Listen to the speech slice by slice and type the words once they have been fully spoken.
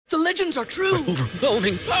The legends are true.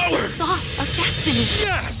 Overwhelming power! Sauce of destiny.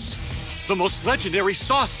 Yes! The most legendary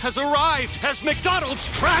sauce has arrived as McDonald's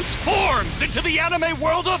transforms into the anime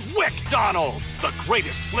world of WickDonald's. The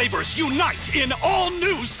greatest flavors unite in all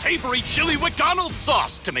new savory chili McDonald's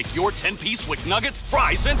sauce to make your 10-piece Wick Nuggets,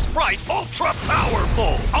 fries, and Sprite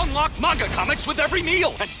ultra-powerful. Unlock manga comics with every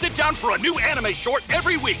meal and sit down for a new anime short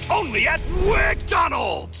every week only at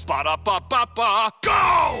WickDonald's. Ba-da-ba-ba-ba,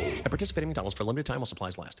 go! At participating McDonald's for a limited time while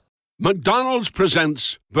supplies last. McDonald's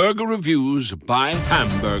presents Burger Reviews by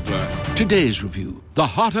Hamburglar. Today's review, the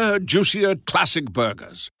hotter, juicier classic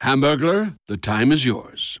burgers. Hamburglar, the time is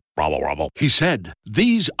yours. Robble, robble. He said,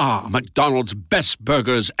 these are McDonald's best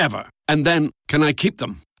burgers ever. And then, can I keep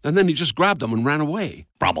them? And then he just grabbed them and ran away.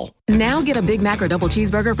 Robble. Now get a Big Mac or double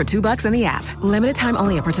cheeseburger for $2 in the app. Limited time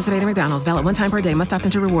only at participating McDonald's. Valid one time per day. Must opt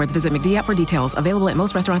into rewards. Visit McD app for details. Available at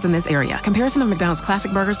most restaurants in this area. Comparison of McDonald's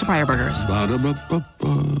classic burgers to prior burgers.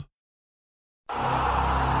 Ba-da-ba-ba-ba.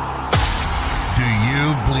 Do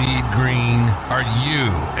you bleed green? Are you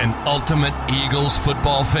an ultimate Eagles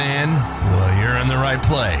football fan? Well, you're in the right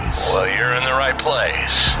place.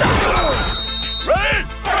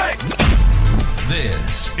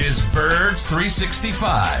 This is Birds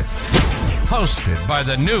 365, hosted by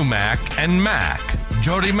the new Mac and Mac,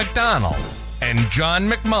 Jody McDonald and John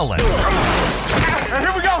McMullen.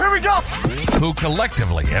 Here we go! Who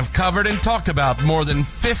collectively have covered and talked about more than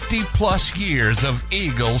 50-plus years of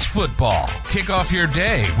Eagles football. Kick off your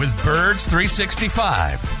day with Birds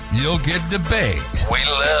 365. You'll get debate. We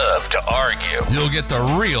love to argue. You'll get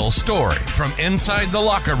the real story from inside the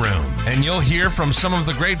locker room. And you'll hear from some of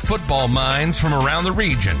the great football minds from around the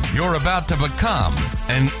region. You're about to become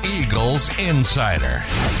an Eagles insider.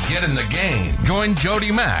 Get in the game. Join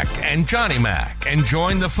Jody Mack and Johnny Mack and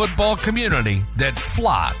join the football community that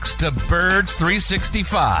flocks to Birds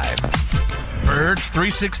 365. Birds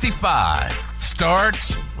 365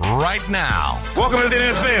 starts right now. Welcome to the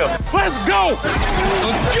NFL. Let's go!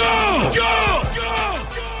 Let's go! Go!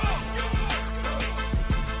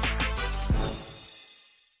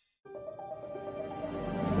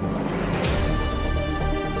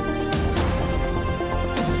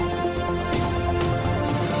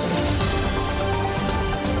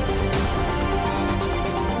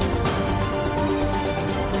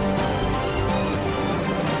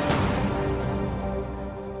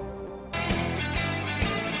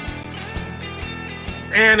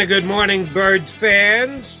 And a good morning, Birds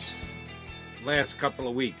fans. Last couple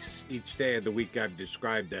of weeks, each day of the week I've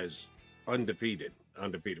described as undefeated.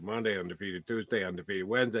 Undefeated Monday, undefeated Tuesday, undefeated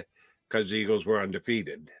Wednesday, because the Eagles were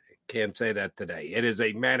undefeated. Can't say that today. It is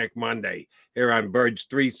a manic Monday here on Birds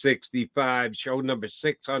 365, show number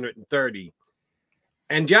 630.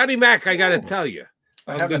 And Johnny Mack, I got to tell you.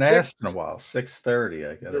 I haven't asked in a while. 630.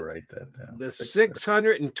 I got to write that down. The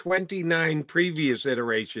 629 previous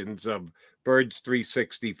iterations of Birds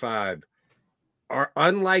 365 are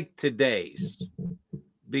unlike today's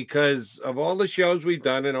because of all the shows we've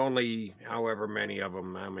done and only however many of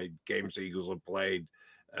them, how many games the Eagles have played,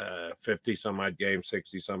 50 some odd games,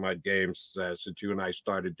 60 some odd games since you and I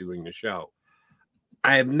started doing the show.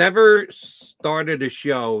 I have never started a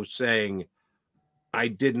show saying I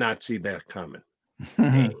did not see that coming.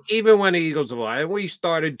 Even when the Eagles were, and we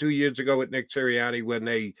started 2 years ago with Nick Sirianni when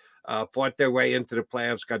they fought their way into the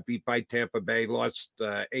playoffs, got beat by Tampa Bay, lost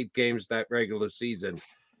 8 games that regular season.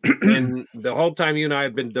 And the whole time you and I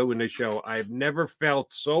have been doing the show, I've never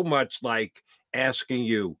felt so much like asking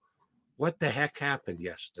you, what the heck happened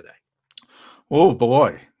yesterday? Oh,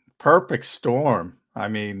 boy. Perfect storm. I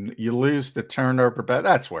mean, you lose the turnover battle.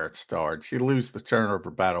 That's where it starts. You lose the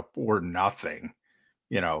turnover battle for nothing.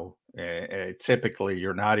 You know, typically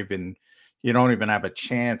you don't even have a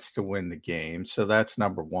chance to win the game. So that's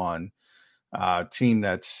number one. Team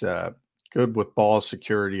that's good with ball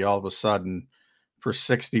security all of a sudden for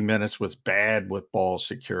 60 minutes was bad with ball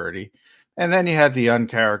security. And then you had the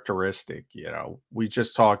uncharacteristic, we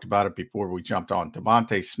just talked about it before we jumped on.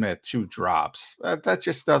 Devontae Smith, 2 drops. That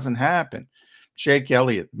just doesn't happen. Jake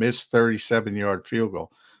Elliott missed 37-yard field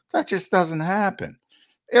goal. That just doesn't happen.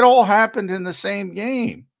 It all happened in the same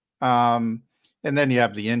game. And then you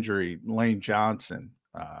have the injury, Lane Johnson.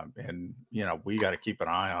 And we got to keep an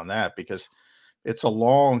eye on that because it's a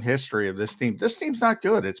long history of this team. This team's not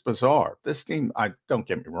good. It's bizarre. This team, don't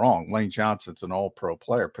get me wrong, Lane Johnson's an all-pro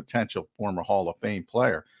player, potential former Hall of Fame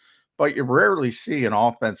player. But you rarely see an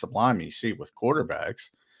offensive lineman you see with quarterbacks.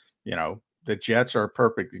 The Jets are a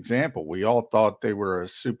perfect example. We all thought they were a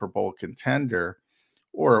Super Bowl contender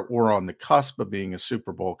or on the cusp of being a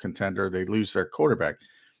Super Bowl contender. They lose their quarterback.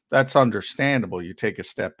 That's understandable. You take a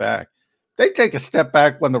step back. They take a step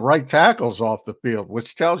back when the right tackle's off the field,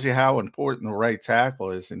 which tells you how important the right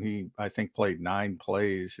tackle is. And he, I think, played 9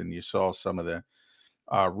 plays, and you saw some of the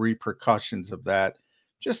repercussions of that.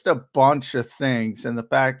 Just a bunch of things. And the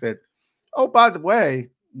fact that, oh, by the way,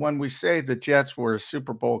 when we say the Jets were a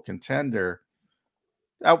Super Bowl contender,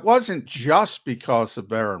 that wasn't just because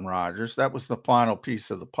of Aaron Rodgers. That was the final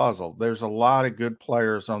piece of the puzzle. There's a lot of good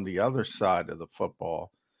players on the other side of the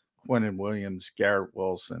football. Quinnen Williams, Garrett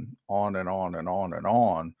Wilson, on and on and on and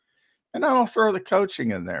on. And I'll throw the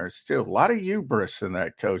coaching in there. It's too a lot of hubris in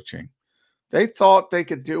that coaching. They thought they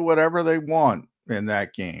could do whatever they want in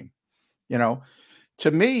that game. You know,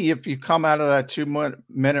 to me, if you come out of that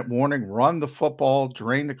 2-minute warning, run the football,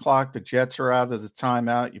 drain the clock, the Jets are out of the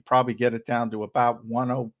timeout, you probably get it down to about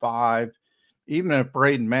 105. Even if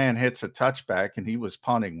Braden Mann hits a touchback, and he was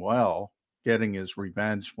punting well, getting his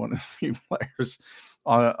revenge, one of the few players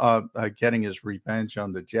getting his revenge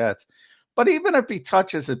on the Jets. But even if he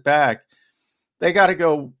touches it back, they got to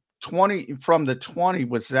go 20 from the 20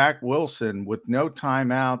 with Zach Wilson with no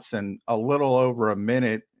timeouts and a little over a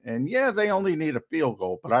minute. And yeah, they only need a field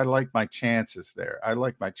goal, but I like my chances there. I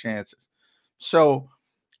like my chances. So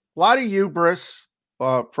a lot of hubris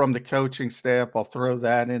from the coaching staff. I'll throw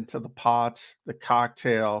that into the pots, the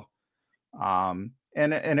cocktail. And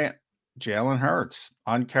Jalen Hurts,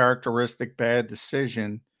 uncharacteristic bad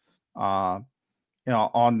decision, on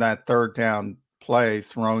that third down play,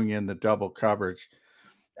 throwing in the double coverage.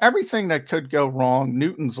 Everything that could go wrong,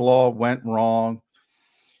 Newton's Law went wrong,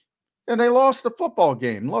 and they lost the football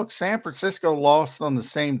game. Look, San Francisco lost on the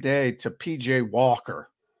same day to P.J. Walker.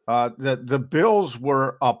 The Bills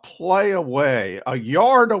were a play away, a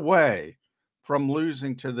yard away from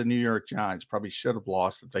losing to the New York Giants. Probably should have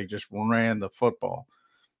lost if they just ran the football.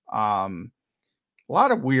 A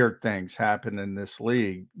lot of weird things happen in this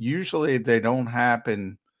league. Usually they don't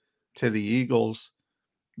happen to the Eagles.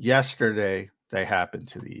 Yesterday, they happened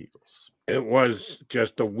to the Eagles. It was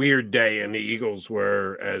just a weird day, and the Eagles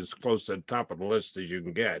were as close to the top of the list as you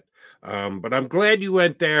can get. But I'm glad you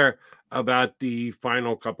went there about the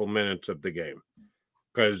final couple minutes of the game.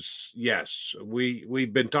 Because, yes,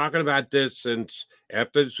 we've been talking about this since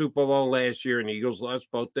after the Super Bowl last year, and the Eagles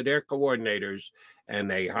lost both of their coordinators, and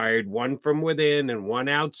they hired one from within and one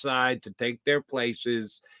outside to take their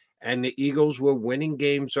places. And the Eagles were winning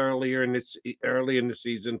games early in the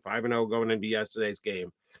season, 5-0 going into yesterday's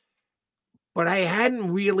game. But I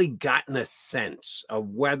hadn't really gotten a sense of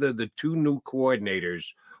whether the two new coordinators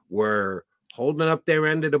were holding up their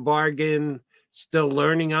end of the bargain, still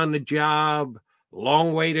learning on the job,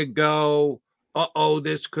 long way to go.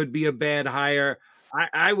 This could be a bad hire.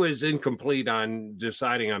 I was incomplete on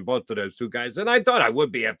deciding on both of those two guys, and I thought I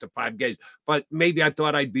would be after 5 games, but maybe I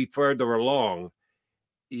thought I'd be further along.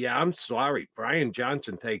 Yeah, I'm sorry. Brian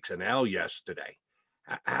Johnson takes an L yesterday.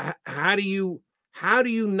 How do you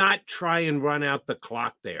not try and run out the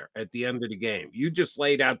clock there at the end of the game? You just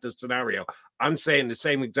laid out the scenario. I'm saying the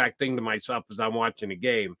same exact thing to myself as I'm watching the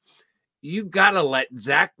game. You got to let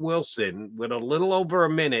Zach Wilson, with a little over a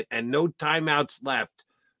minute and no timeouts left,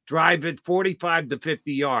 drive it 45 to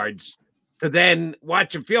 50 yards to then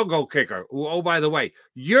watch a field goal kicker who, oh, by the way,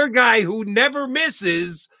 your guy who never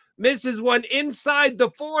misses one inside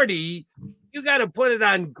the 40. You got to put it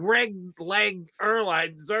on Greg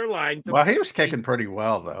Zuerlein. Well, he was kicking pretty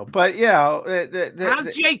well, though. But, yeah.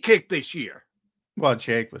 How'd Jake kick this year? Well,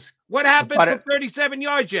 Jake was. What happened for 37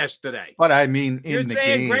 yards yesterday? But, I mean, You're in the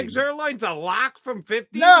saying game. Greg Zuerlein's a lock from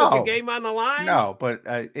 50 No. with the game on the line? No, but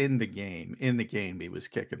in the game, he was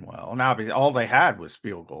kicking well. And obviously, all they had was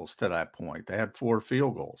field goals to that point. They had 4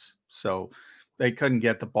 field goals. So they couldn't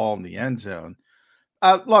get the ball in the end zone.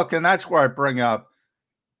 Look, and that's where I bring up,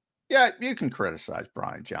 yeah, you can criticize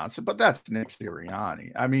Brian Johnson, but that's Nick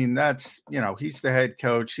Sirianni. I mean, that's, he's the head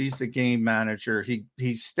coach. He's the game manager.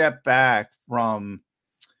 He stepped back from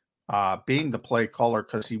being the play caller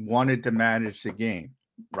because he wanted to manage the game,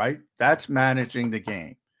 right? That's managing the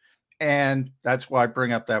game. And that's why I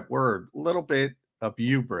bring up that word, a little bit of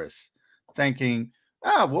hubris, thinking,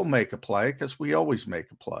 we'll make a play because we always make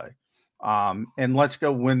a play. And let's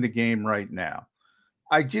go win the game right now.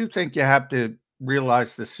 I do think you have to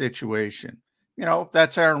realize the situation. If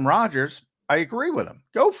that's Aaron Rodgers, I agree with him.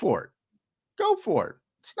 Go for it.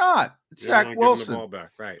 It's not. It's Zach Wilson. The ball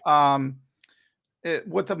back, right.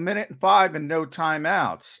 With 1.5 minutes and no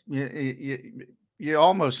timeouts, you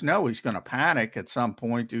almost know he's going to panic at some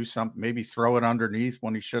point, do something, maybe throw it underneath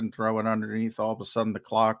when he shouldn't throw it underneath. All of a sudden the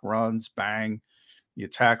clock runs, bang, you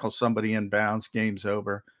tackle somebody in bounds, game's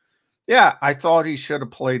over. Yeah, I thought he should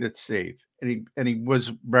have played it safe. And he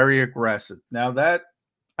was very aggressive. Now that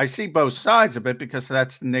I see both sides of it because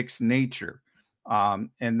that's Nick's nature.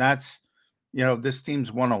 And that's, this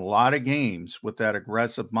team's won a lot of games with that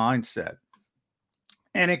aggressive mindset.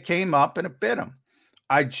 And it came up and it bit him.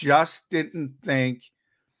 I just didn't think,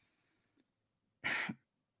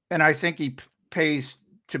 and I think he pays,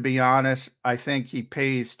 to be honest, I think he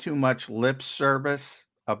pays too much lip service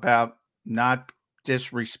about not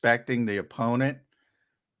disrespecting the opponent.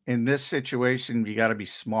 In this situation, you got to be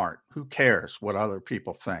smart. Who cares what other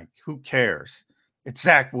people think? Who cares? It's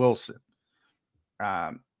Zach Wilson.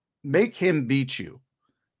 Make him beat you.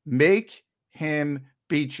 Make him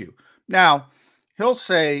beat you. Now, he'll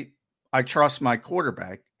say, I trust my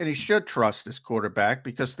quarterback, and he should trust his quarterback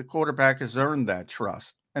because the quarterback has earned that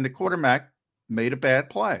trust. And the quarterback made a bad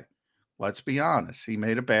play. Let's be honest. He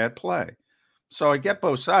made a bad play. So I get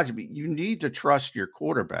both sides. You need to trust your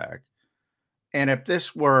quarterback. And if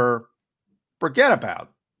this were, forget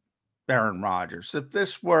about Aaron Rodgers. If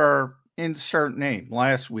this were, insert name,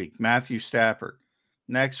 last week, Matthew Stafford.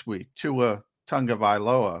 Next week, Tua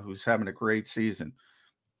Tagovailoa, who's having a great season.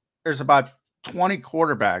 There's about 20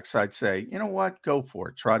 quarterbacks, I'd say, you know what? Go for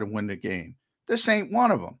it. Try to win the game. This ain't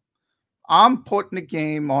one of them. I'm putting the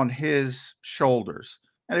game on his shoulders.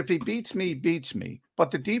 And if he beats me, he beats me.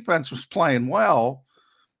 But the defense was playing well.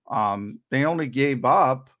 They only gave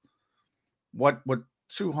up what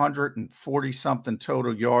 240 something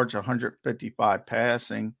total yards, 155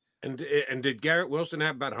 passing. And did Garrett Wilson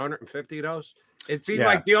have about 150 of those? It seemed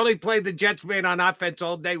like the only play the Jets made on offense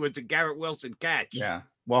all day was a Garrett Wilson catch. Yeah.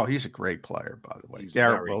 Well, he's a great player, by the way.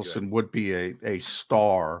 Garrett Wilson would be a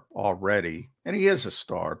star already, and he is a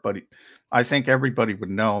star. But I think everybody would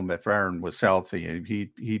know him if Aaron was healthy, and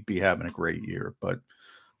he'd be having a great year. But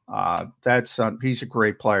he's a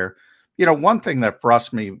great player. One thing that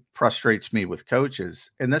frustrates me with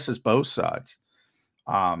coaches, and this is both sides.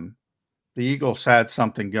 The Eagles had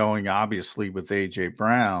something going, obviously, with A.J.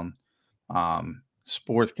 Brown.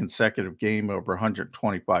 Fourth consecutive game over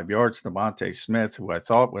 125 yards. Devontae Smith, who I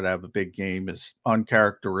thought would have a big game, is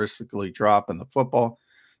uncharacteristically dropping the football.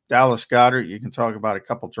 Dallas Goedert, you can talk about a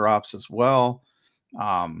couple drops as well.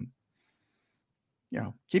 Keep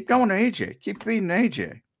going to AJ. Keep feeding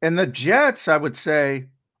AJ. And the Jets, I would say,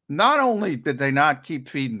 not only did they not keep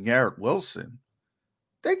feeding Garrett Wilson,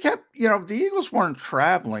 they kept, the Eagles weren't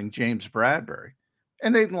traveling James Bradbury.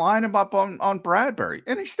 And they'd line him up on Bradbury.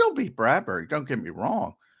 And he still beat Bradbury, don't get me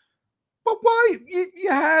wrong. But why? You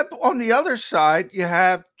have, on the other side, you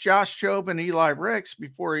have Josh Jobe and Eli Ricks.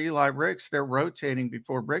 Before Eli Ricks, they're rotating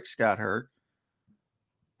before Ricks got hurt.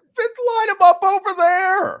 Line him up over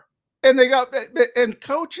there. And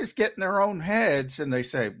coaches get in their own heads and they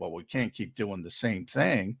say, well, we can't keep doing the same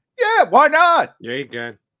thing. Yeah, why not? Yeah, you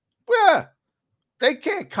can. Yeah, they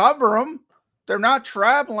can't cover them. They're not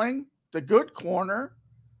traveling the good corner.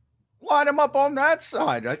 Line them up on that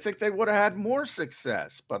side. I think they would have had more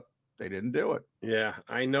success, but they didn't do it. Yeah,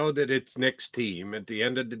 I know that it's Nick's team. At the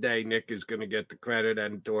end of the day, Nick is going to get the credit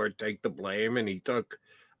and or take the blame, and he took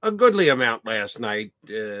a goodly amount last night.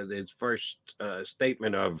 His first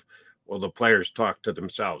statement of, well, the players talk to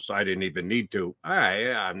themselves, so I didn't even need to.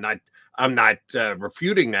 I'm not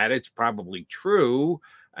refuting that. It's probably true.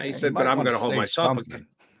 He said, but I'm going to hold myself accountable.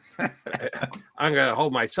 I'm going to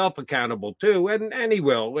hold myself accountable too, and he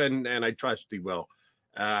will, and I trust he will.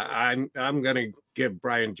 I'm going to give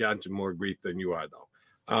Brian Johnson more grief than you are,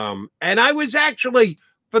 though. And I was actually,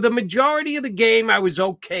 for the majority of the game, I was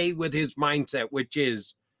okay with his mindset, which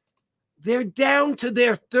is they're down to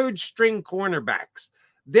their third string cornerbacks.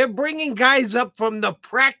 They're bringing guys up from the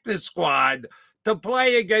practice squad to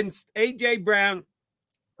play against A.J. Brown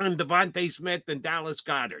and Devontae Smith and Dallas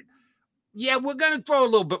Goedert. Yeah, we're going to throw a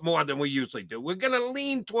little bit more than we usually do. We're going to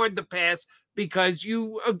lean toward the pass because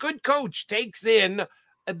a good coach takes in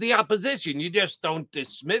the opposition. You just don't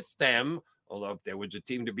dismiss them. Although if there was a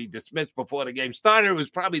team to be dismissed before the game started, it was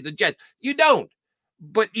probably the Jets. You don't.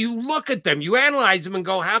 But you look at them, you analyze them and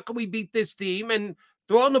go, how can we beat this team? And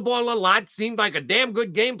throwing the ball a lot seemed like a damn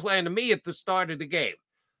good game plan to me at the start of the game.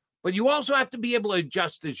 But you also have to be able to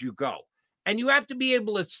adjust as you go. And you have to be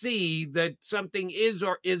able to see that something is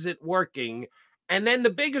or isn't working. And then the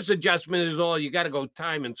biggest adjustment is you got to go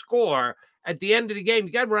time and score. At the end of the game,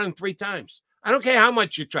 you got to run 3 times. I don't care how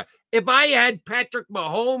much you try. If I had Patrick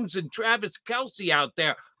Mahomes and Travis Kelce out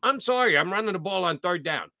there, I'm sorry, I'm running the ball on 3rd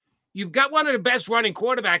down. You've got one of the best running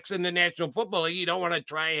quarterbacks in the National Football League. You don't want to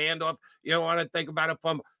try a handoff. You don't want to think about a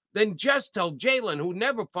fumble. Then just tell Jalen, who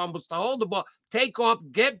never fumbles, to hold the ball, take off,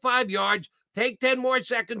 get 5 yards, take 10 more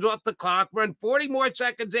seconds off the clock, run 40 more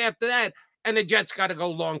seconds after that, and the Jets got to go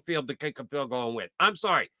long field to kick a field goal and win. I'm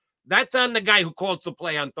sorry. That's on the guy who calls the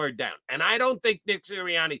play on third down. And I don't think Nick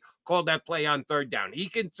Sirianni called that play on third down. He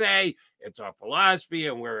can say it's our philosophy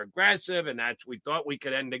and we're aggressive and we thought we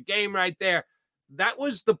could end the game right there. That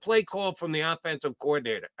was the play call from the offensive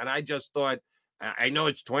coordinator. And I just thought, I know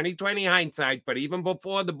it's 2020 hindsight, but even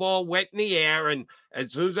before the ball went in the air and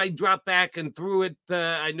as soon as I dropped back and threw it,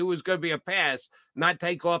 I knew it was going to be a pass, not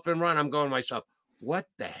take off and run. I'm going to myself, what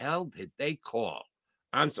the hell did they call?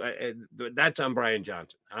 I'm sorry, that's on Brian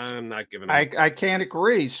Johnson. I'm not giving him. I can't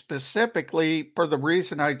agree, specifically for the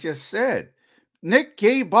reason I just said. Nick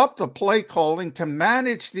gave up the play calling to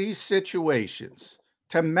manage these situations,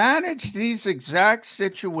 to manage these exact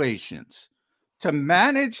situations, to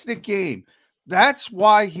manage the game. That's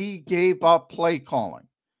why he gave up play calling.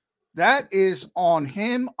 That is on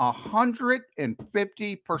him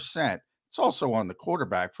 150%. It's also on the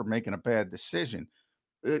quarterback for making a bad decision.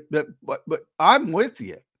 But I'm with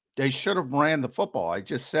you. They should have ran the football. I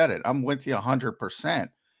just said it. I'm with you 100%.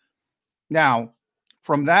 Now,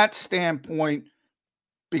 from that standpoint,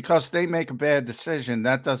 because they make a bad decision,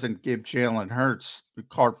 that doesn't give Jalen Hurts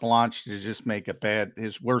carte blanche to just make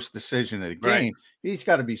his worst decision of the game. Right. He's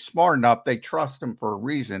got to be smart enough. They trust him for a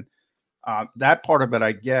reason. That part of it,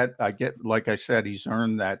 I get. Like I said, he's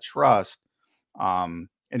earned that trust, and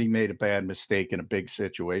he made a bad mistake in a big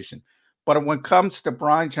situation. But when it comes to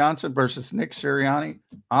Brian Johnson versus Nick Sirianni,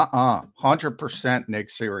 100% Nick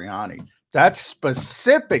Sirianni. That's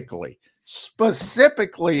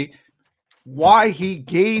specifically why he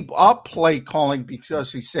gave up play calling,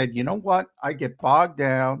 because he said, you know what? I get bogged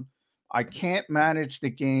down. I can't manage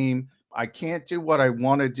the game. I can't do what I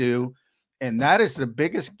want to do. And that is the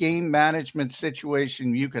biggest game management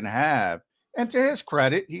situation you can have. And to his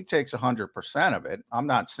credit, he takes 100% of it. I'm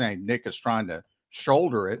not saying Nick is trying to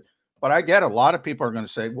shoulder it, but I get a lot of people are going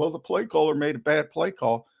to say, well, the play caller made a bad play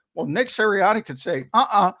call. Well, Nick Sirianni could say,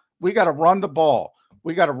 we got to run the ball.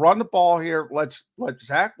 We got to run the ball here. Let's let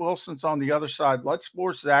Zach Wilson's on the other side. Let's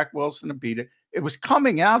force Zach Wilson to beat it. It was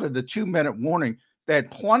coming out of the 2-minute warning. They had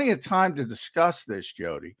plenty of time to discuss this,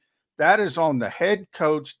 Jody. That is on the head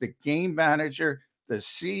coach, the game manager, the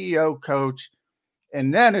CEO coach,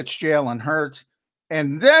 and then it's Jalen Hurts,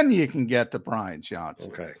 and then you can get to Brian Johnson.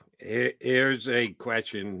 Okay. Here's a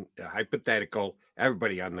question, a hypothetical.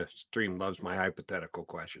 Everybody on the stream loves my hypothetical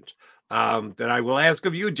questions that I will ask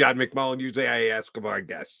of you, John McMullen. Usually I ask of our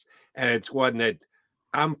guests. And it's one that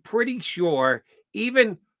I'm pretty sure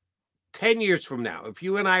even 10 years from now, if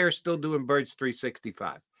you and I are still doing Birds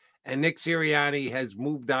 365 and Nick Sirianni has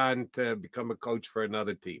moved on to become a coach for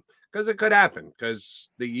another team, because it could happen, because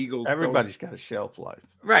the Eagles. Everybody's got a shelf life.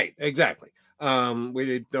 Right, exactly.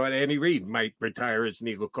 We thought Andy Reid might retire as an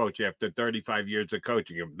Eagle coach after 35 years of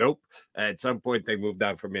coaching him. Nope. At some point, they moved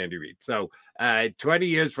on from Andy Reid. So 20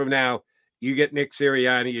 years from now, you get Nick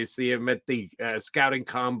Sirianni. You see him at the scouting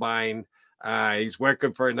combine. He's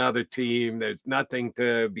working for another team. There's nothing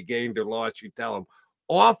to be gained or lost. You tell him,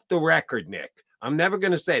 off the record, Nick, I'm never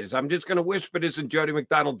going to say this. I'm just going to whisper this in Jody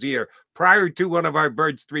McDonald's ear prior to one of our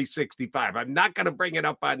Birds 365. I'm not going to bring it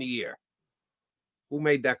up on the air. Who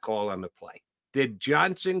made that call on the play? Did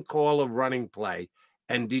Johnson call a running play,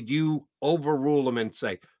 and did you overrule him and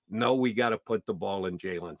say, no, we got to put the ball in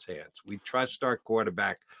Jalen's hands? We trust our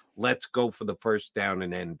quarterback. Let's go for the first down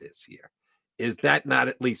and end this year. Is that not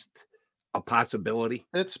at least a possibility?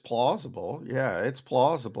 It's plausible. Yeah, it's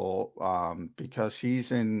plausible because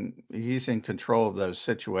he's in control of those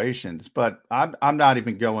situations. But I'm not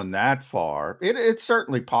even going that far. It's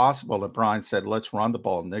certainly possible that Brian said, let's run the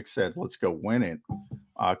ball. Nick said, let's go win it,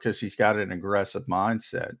 because he's got an aggressive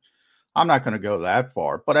mindset. I'm not going to go that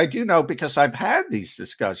far. But I do know, because I've had these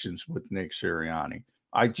discussions with Nick Sirianni,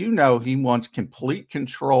 I do know he wants complete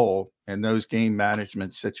control in those game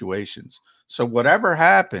management situations. So whatever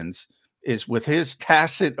happens is with his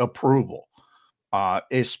tacit approval,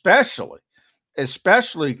 especially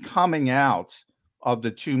coming out of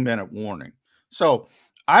the 2-minute warning. So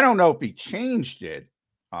I don't know if he changed it.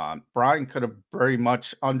 Brian could have very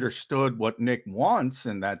much understood what Nick wants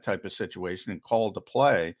in that type of situation and called the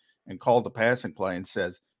play and called the passing play and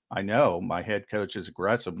says, I know my head coach is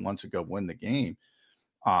aggressive, wants to go win the game.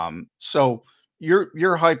 So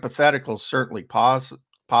your hypothetical is certainly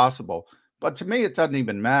possible. But to me, it doesn't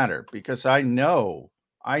even matter, because I know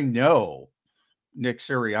Nick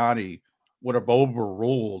Sirianni would have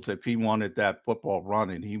overruled if he wanted that football run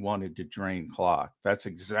and he wanted to drain clock. That's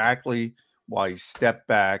exactly why he stepped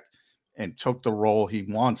back and took the role he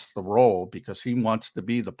wants the role, because he wants to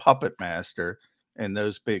be the puppet master in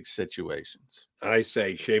those big situations. I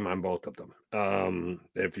say shame on both of them.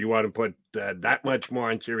 If you want to put that much more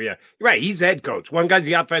on Sirianni, you're right. He's head coach. One guy's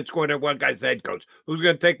the offense coordinator, one guy's the head coach. Who's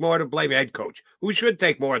going to take more of the blame? Head coach. Who should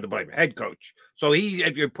take more of the blame? Head coach. So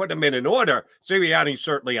if you put them in an order, Sirianni's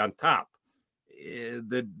certainly on top.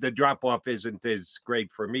 The drop off isn't as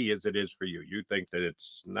great for me as it is for you. You think that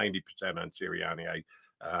it's 90% on Sirianni.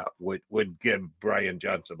 I would give Brian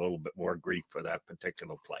Johnson a little bit more grief for that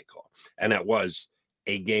particular play call, and that was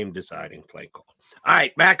a game-deciding play call. All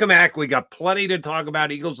right, Mac. We got plenty to talk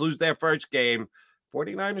about. Eagles lose their first game.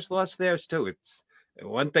 49ers lost theirs, too. It's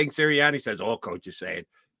one thing Sirianni says, all coaches say it.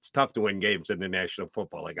 It's tough to win games in the National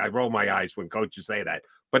Football League. I roll my eyes when coaches say that.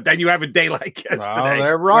 But then you have a day like yesterday. Oh,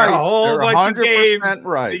 they're right. A whole they're bunch of games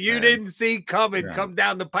right, that you didn't see coming come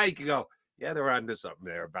down the pike. You go, yeah, they're onto something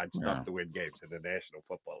there about stuff to win games in the National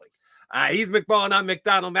Football League. He's McMullen. I'm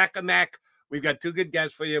McDonald. Mac. We've got two good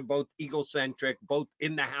guests for you, both Eagle-centric, both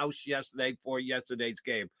in the house yesterday for yesterday's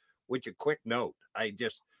game. Which a quick note,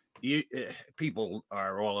 people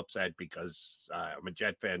are all upset because I'm a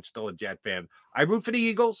Jet fan, still a Jet fan. I root for the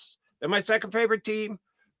Eagles. They're my second favorite team,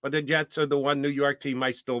 but the Jets are the one New York team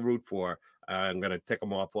I still root for. I'm going to tick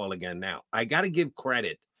them off all again now. I got to give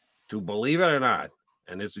credit to, believe it or not,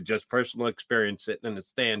 and this is just personal experience sitting in the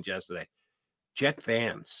stands yesterday, Jet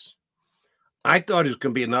fans. I thought it was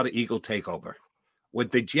going to be another Eagle takeover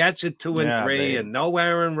with the Jets at 2-3 and no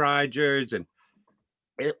Aaron Rodgers. And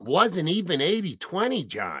it wasn't even 80-20,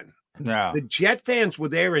 John. No. The Jet fans were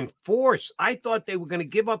there in force. I thought they were going to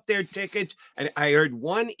give up their tickets. And I heard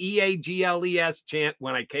one EAGLES chant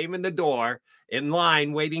when I came in the door in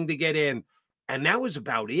line waiting to get in. And that was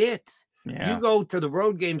about it. Yeah. You go to the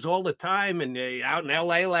road games all the time, and out in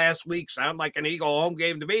L.A. last week, sound like an Eagle home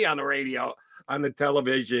game to me on the radio, on the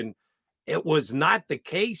television. It was not the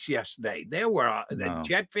case yesterday. There were the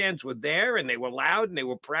Jet fans were there, and they were loud, and they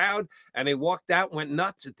were proud, and they walked out and went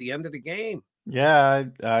nuts at the end of the game. Yeah,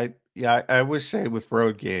 I would say with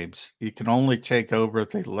road games, you can only take over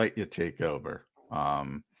if they let you take over.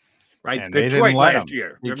 Right, Detroit last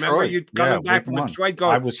year. Remember you coming back from Detroit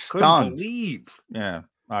going, I was stunned. Couldn't believe. Yeah,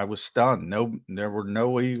 I was stunned. There were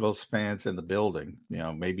no Eagles fans in the building.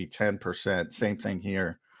 Maybe 10%. Same thing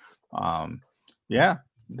here.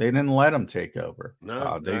 They didn't let them take over.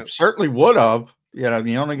 No, they certainly would have. You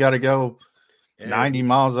only got to go 90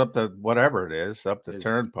 miles up to whatever it is, up the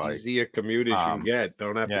turnpike. Easier commute as you get.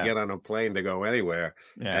 Don't have to get on a plane to go anywhere.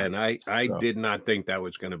 Yeah. And I did not think that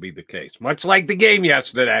was going to be the case. Much like the game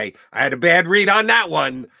yesterday. I had a bad read on that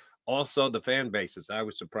one. Also, the fan bases. I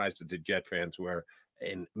was surprised that the Jet fans were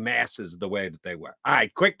in masses the way that they were. All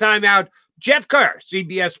right, quick timeout. Jeff Kerr,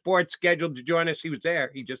 CBS Sports, scheduled to join us. He was there.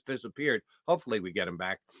 He just disappeared. Hopefully we get him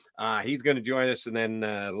back. He's going to join us. And then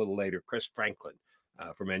a little later, Chris Franklin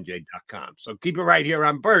from NJ.com. So keep it right here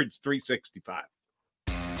on Birds 365.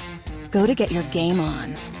 Go to get your game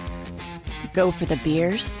on. Go for the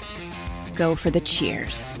beers. Go for the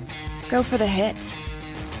cheers. Go for the hit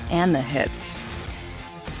and the hits.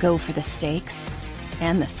 Go for the stakes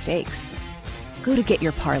and the stakes. Go to get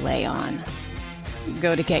your parlay on.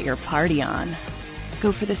 Go to get your party on.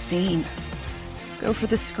 Go for the scene. Go for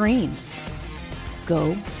the screens.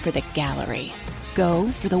 Go for the gallery. Go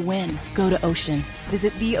for the win. Go to Ocean.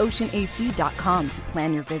 Visit theoceanac.com to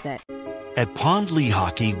plan your visit. At Pond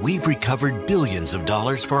Lehocky, we've recovered billions of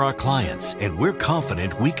dollars for our clients, and we're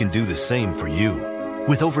confident we can do the same for you.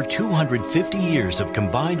 With over 250 years of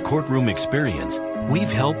combined courtroom experience,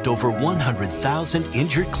 we've helped over 100,000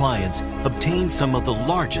 injured clients obtain some of the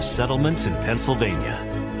largest settlements in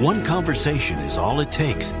Pennsylvania. One conversation is all it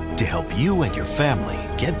takes to help you and your family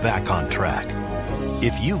get back on track.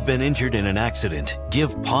 If you've been injured in an accident,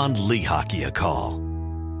 give Pond Lehocky a call.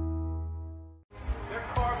 They're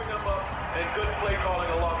carving them up and good play calling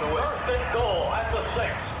along the way. First and goal at the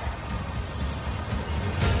 6.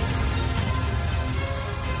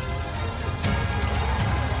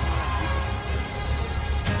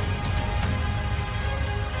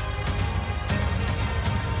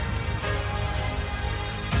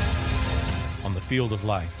 On the field of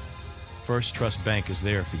life, First Trust Bank is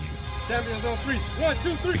there for you. Champions on 3. 1,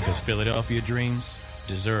 2, 3. Because Philadelphia dreams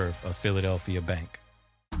deserve a Philadelphia bank.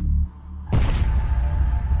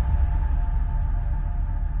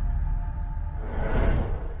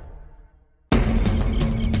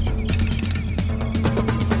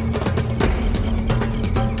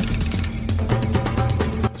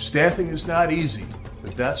 Staffing is not easy,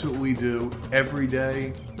 but that's what we do every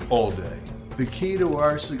day, all day. The key to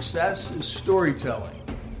our success is storytelling,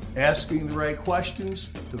 asking the right questions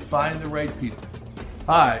to find the right people.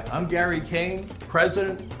 Hi, I'm Gary Kane,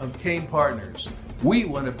 president of Kane Partners. We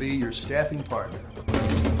want to be your staffing partner.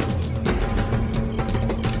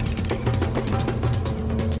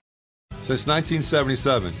 Since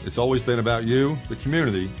 1977, it's always been about you, the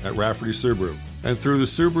community, at Rafferty Subaru. And through the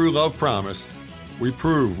Subaru Love Promise, we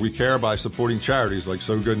prove we care by supporting charities like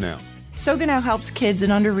So Good Now. So Good Now helps kids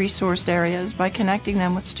in under-resourced areas by connecting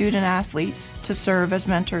them with student athletes to serve as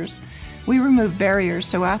mentors. We remove barriers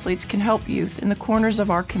so athletes can help youth in the corners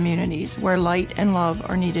of our communities where light and love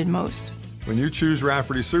are needed most. When you choose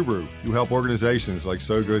Rafferty Subaru, you help organizations like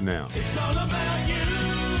So Good Now. It's all about you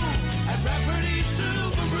at Rafferty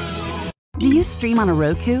Subaru. Do you stream on a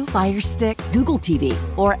Roku, Fire Stick, Google TV,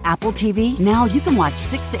 or Apple TV? Now you can watch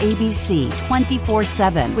 6ABC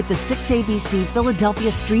 24/7 with the 6ABC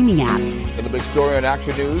Philadelphia streaming app. And the big story on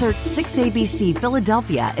Action News? Search 6ABC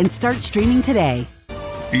Philadelphia and start streaming today.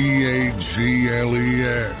 EAGLES,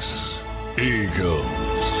 Eagles.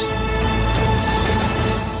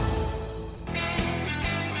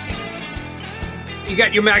 You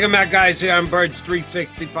got your MAGA guys here on Birds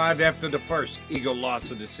 365 after the first Eagle loss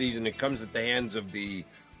of the season. It comes at the hands of the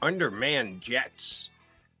undermanned Jets.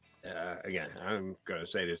 Again, I'm going to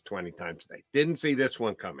say this 20 times today. Didn't see this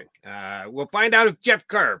one coming. We'll find out if Jeff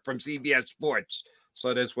Kerr from CBS Sports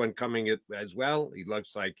saw this one coming as well. He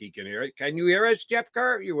looks like he can hear it. Can you hear us, Jeff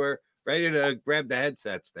Kerr? You were ready to grab the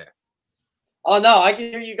headsets there. Oh, no, I can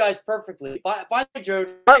hear you guys perfectly. By the way, Joe,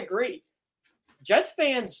 I agree. Jets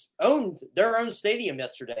fans owned their own stadium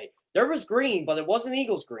yesterday. There was green, but it wasn't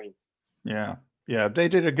Eagles green. Yeah, they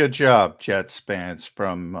did a good job, Jets fans,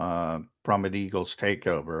 from an Eagles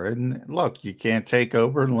takeover. And look, you can't take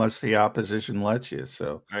over unless the opposition lets you.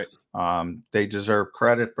 So they deserve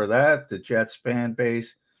credit for that. The Jets fan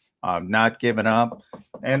base not giving up,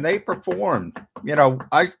 and they performed.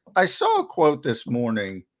 I saw a quote this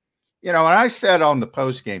morning. And I said on the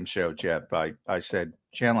post-game show, Jeff, I said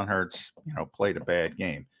Jalen Hurts, played a bad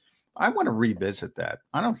game. I want to revisit that.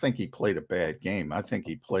 I don't think he played a bad game. I think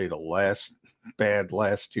he played a last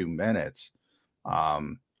 2 minutes.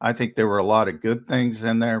 I think there were a lot of good things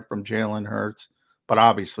in there from Jalen Hurts, but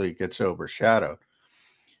obviously it gets overshadowed.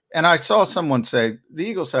 And I saw someone say the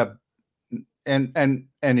Eagles have, and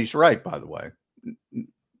he's right, by the way,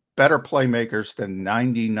 better playmakers than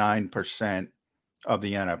 99% of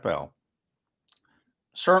the NFL.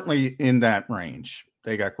 Certainly in that range.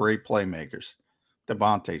 They got great playmakers.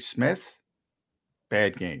 Devontae Smith,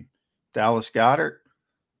 bad game. Dallas Goedert,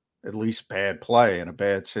 at least bad play in a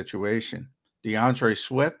bad situation. DeAndre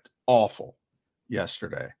Swift, awful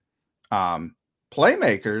yesterday.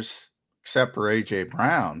 Playmakers, except for A.J.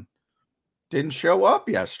 Brown, didn't show up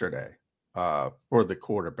yesterday for the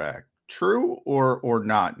quarterback. True or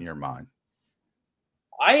not in your mind?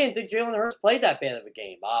 I didn't think Jalen Hurts played that bad of a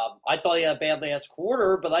game. I thought he had a bad last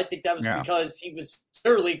quarter, but I think that was because he was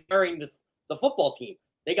literally carrying the football team.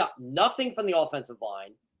 They got nothing from the offensive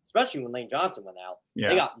line, especially when Lane Johnson went out. Yeah.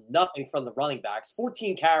 They got nothing from the running backs.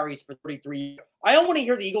 14 carries for 33. I don't want to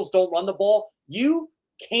hear the Eagles don't run the ball. You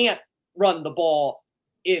can't run the ball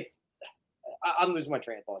if – I'm losing my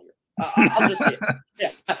train of thought here. I'll just say it.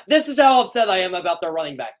 Yeah. This is how upset I am about their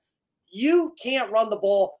running backs. You can't run the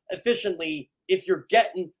ball efficiently if you're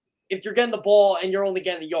getting the ball and you're only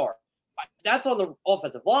getting a yard. That's on the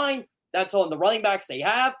offensive line. That's on the running backs they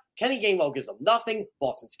have. Kenny Gainwell gives them nothing.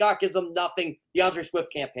 Boston Scott gives them nothing. DeAndre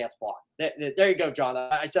Swift can't pass block. There you go, John.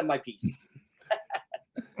 I said my piece.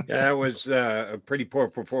 Yeah, that was a pretty poor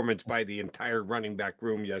performance by the entire running back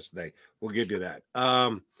room yesterday. We'll give you that.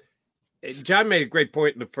 John made a great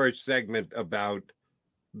point in the first segment about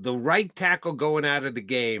the right tackle going out of the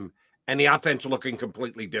game and the offense looking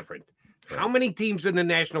completely different. How many teams in the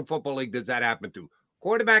National Football League does that happen to?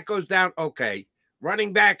 Quarterback goes down, okay.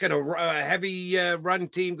 Running back and a heavy run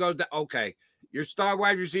team goes down, okay. Your star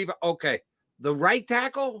wide receiver, okay. The right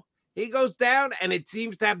tackle, he goes down, and it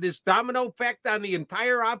seems to have this domino effect on the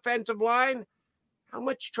entire offensive line. How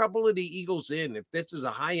much trouble are the Eagles in if this is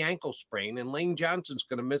a high ankle sprain and Lane Johnson's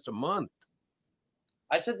going to miss a month?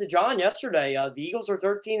 I said to John yesterday, the Eagles are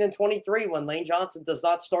 13-23 when Lane Johnson does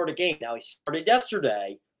not start a game. Now, he started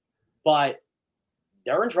yesterday, but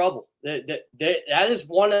they're in trouble. That is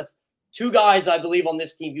one of two guys, I believe, on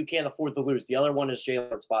this team you can't afford to lose. The other one is Jalen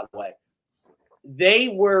Hurts, by the way. They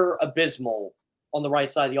were abysmal on the right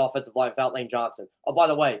side of the offensive line without Lane Johnson. Oh, by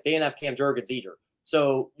the way, they didn't have Cam Jurgens either.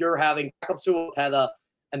 So you're having backup Sua Opeta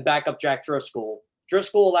and backup Jack Driscoll.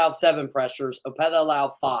 Driscoll allowed 7 pressures. Opeta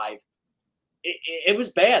allowed 5. It was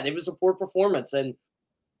bad. It was a poor performance. And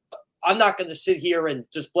I'm not going to sit here and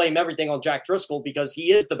just blame everything on Jack Driscoll because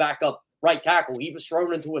he is the backup right tackle. He was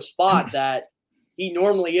thrown into a spot that he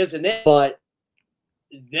normally isn't in, but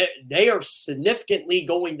they are significantly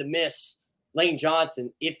going to miss Lane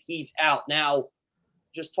Johnson if he's out. Now,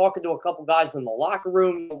 just talking to a couple guys in the locker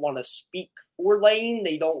room, don't want to speak for Lane.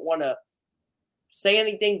 They don't want to say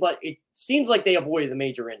anything, but it seems like they avoided a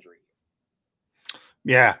major injury.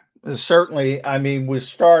 Yeah, certainly. I mean, we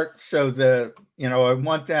start. So I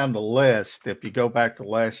went down the list. If you go back to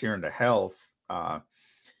last year into health,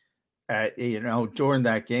 during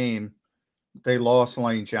that game, they lost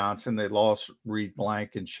Lane Johnson. They lost Reed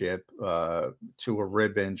Blankenship to a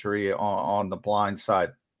rib injury on the blind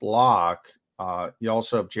side block. You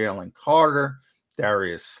also have Jalen Carter,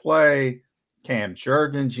 Darius Slay, Cam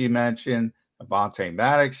Jurgens, you mentioned, Avonte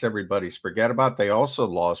Maddox, everybody's forget about. They also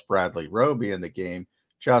lost Bradley Roby in the game.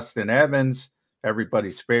 Justin Evans,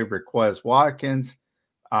 everybody's favorite Quez Watkins.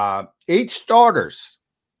 8 starters,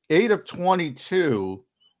 8 of 22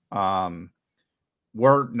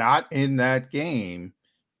 were not in that game.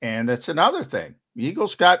 And it's another thing. The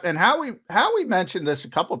Eagles got, and Howie mentioned this a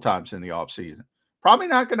couple times in the offseason. Probably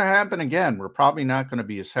not going to happen again. We're probably not going to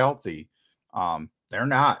be as healthy. They're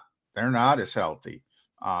not as healthy.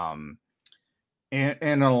 And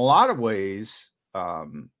in a lot of ways,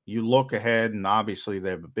 you look ahead, and obviously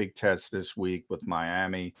they have a big test this week with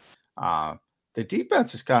Miami. The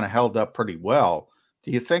defense has kind of held up pretty well.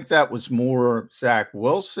 Do you think that was more Zach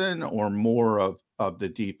Wilson or more of the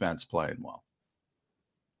defense playing well?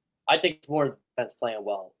 I think it's more defense playing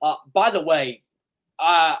well. By the way,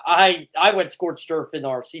 I went scorched earth in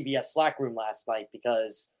our CBS Slack room last night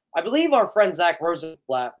because I believe our friend Zach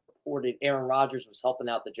Rosenblatt reported Aaron Rodgers was helping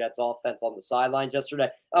out the Jets offense on the sidelines yesterday.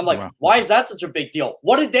 I'm like, Why is that such a big deal?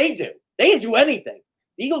 What did they do? They didn't do anything.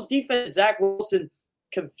 The Eagles defense, Zach Wilson,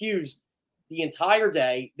 confused the entire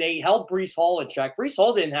day. They held Breece Hall in check. Breece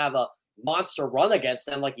Hall didn't have a monster run against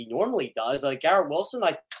them like he normally does. Like Garrett Wilson,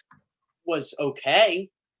 was okay.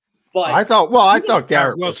 But I thought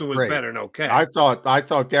Garrett Wilson was better than okay. I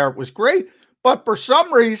thought Garrett was great, but for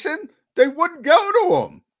some reason they wouldn't go to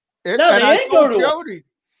him. They didn't go to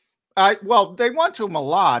him. They went to him a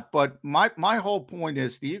lot, but my whole point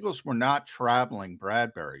is the Eagles were not traveling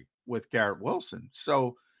Bradbury with Garrett Wilson,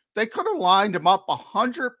 so they could have lined him up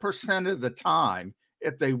 100% of the time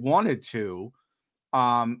if they wanted to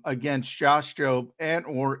against Josh Jobe and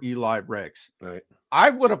or Eli Ricks. Right. I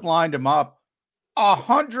would have lined him up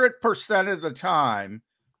 100% of the time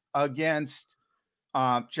against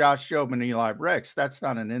Josh Jobe and Eli Ricks. That's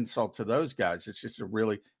not an insult to those guys. It's just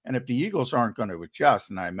and if the Eagles aren't going to adjust,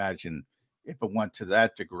 and I imagine if it went to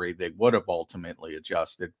that degree, they would have ultimately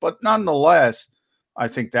adjusted. But nonetheless, I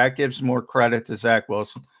think that gives more credit to Zach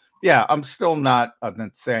Wilson. Yeah, I'm still not a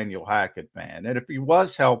Nathaniel Hackett fan. And if he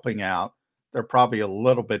was helping out, they're probably a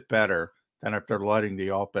little bit better than if they're letting the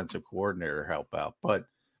offensive coordinator help out. But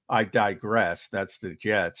I digress. That's the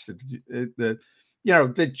Jets.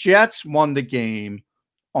 The Jets won the game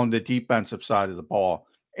on the defensive side of the ball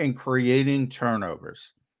and creating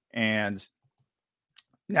turnovers. And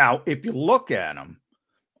now, if you look at them,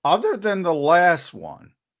 other than the last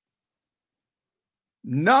one,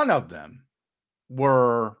 none of them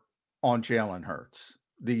were on Jalen Hurts.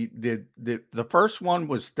 The first one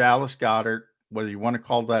was Dallas Goedert, whether you want to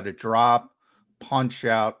call that a drop, punch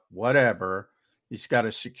out, whatever. He's got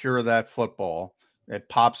to secure that football. It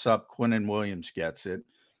pops up. Quinnen Williams gets it.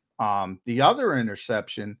 The other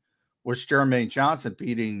interception was Jermaine Johnson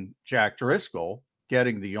beating Jack Driscoll,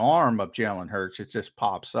 getting the arm of Jalen Hurts. It just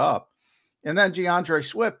pops up. And then DeAndre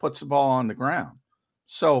Swift puts the ball on the ground.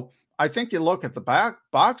 So I think you look at the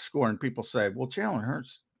box score and people say, well, Jalen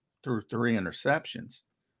Hurts threw 3 interceptions.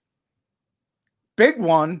 Big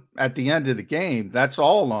one at the end of the game. That's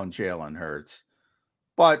all on Jalen Hurts.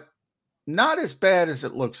 But not as bad as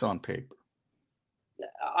it looks on paper.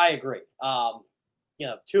 I agree.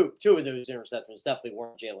 Two of those interceptions definitely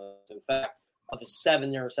weren't Jalen. In fact, of the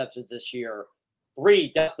 7 interceptions this year,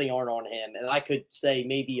 3 definitely aren't on him. And I could say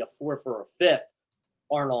maybe a 4th or a 5th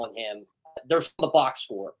aren't on him. There's the box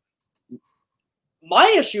score.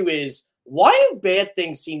 My issue is, why do bad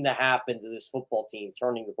things seem to happen to this football team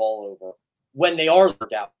turning the ball over when they are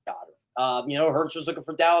Dallas Goedert? Hurts was looking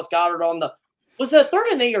for Dallas Goedert on was it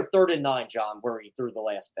 3rd and 8 or 3rd and 9, John, where he threw the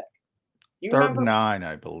last pick? Do you 3rd remember? and 9,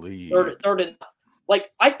 I believe. 3rd and 9.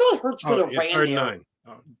 I thought Hurts could have ran 3rd there. 9.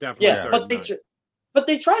 Oh, definitely. Yeah, but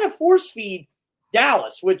they try to force feed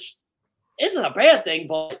Dallas, which isn't a bad thing,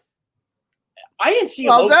 but I didn't see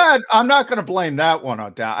him. I'm not going to blame that one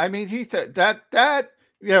on Dallas. I mean,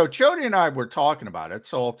 Jody and I were talking about it,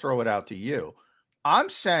 so I'll throw it out to you. I'm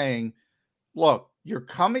saying, look, you're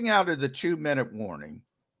coming out of the 2-minute warning.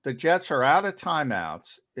 The Jets are out of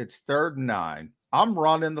timeouts. It's 3rd and 9. I'm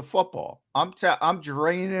running the football. I'm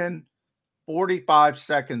draining 45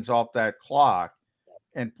 seconds off that clock,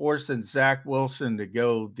 and forcing Zach Wilson to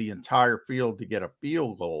go the entire field to get a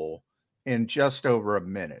field goal in just over a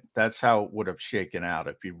minute. That's how it would have shaken out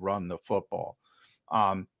if you run the football.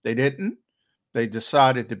 They didn't. They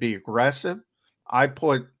decided to be aggressive.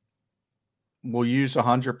 We'll use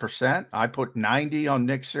 100%. I put 90 on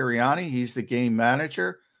Nick Sirianni. He's the game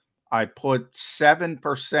manager. I put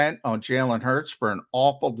 7% on Jalen Hurts for an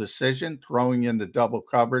awful decision, throwing into double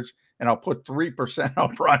coverage. And I'll put 3%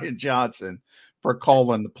 on Brian Johnson for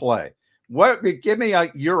calling the play. Give me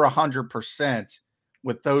your 100%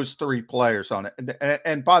 with those three players on it.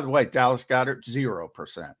 And by the way, Dallas Goedert,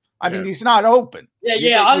 0%. I mean, he's not open.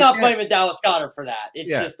 Yeah, I'm not blaming Dallas Goedert for that.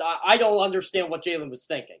 It's just I don't understand what Jalen was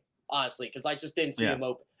thinking, honestly, because I just didn't see him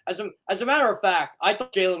open. As a matter of fact, I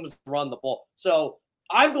thought Jalen was going to run the ball. So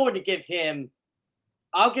I'm going to give him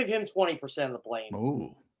 20% of the blame.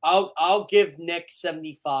 Ooh. I'll give Nick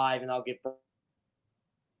 75, and I'll give.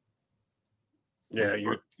 Yeah,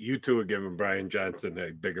 you two are giving Brian Johnson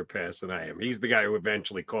a bigger pass than I am. He's the guy who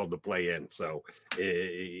eventually called the play in, so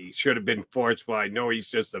he should have been forceful. I know he's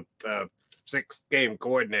just a six-game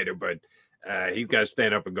coordinator, but he's got to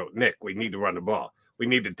stand up and go, Nick, we need to run the ball. We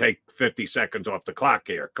need to take 50 seconds off the clock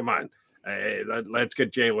here. Come on. Let's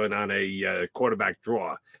get Jalen on a quarterback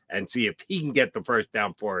draw and see if he can get the first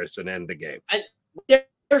down for us and end the game. And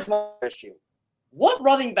here's my issue. What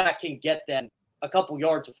running back can get them a couple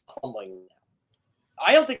yards of fumbling?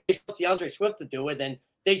 I don't think they trust DeAndre Swift to do it. And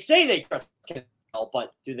they say they trust him,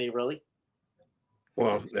 but do they really?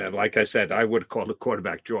 Well, like I said, I would have called a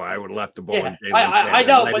quarterback draw. I would have left the ball. Yeah, I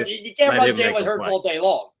know, but you can't run Jalen Hurts all day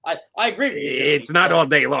long. I agree with you. It's not all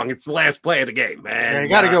day long. It's the last play of the game, man. You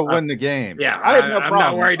got to go win the game. Yeah, I'm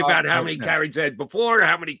not worried about how many carries he had before,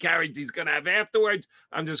 how many carries he's going to have afterwards.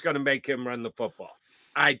 I'm just going to make him run the football.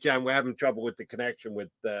 All right, John, we're having trouble with the connection with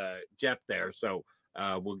Jeff there, so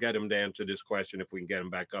we'll get him to answer this question if we can get him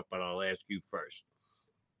back up, but I'll ask you first.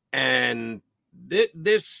 And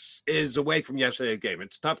this is away from yesterday's game.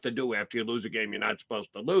 It's tough to do after you lose a game you're not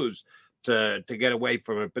supposed to lose to get away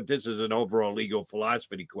from it, but this is an overall legal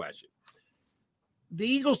philosophy question. The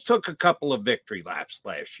Eagles took a couple of victory laps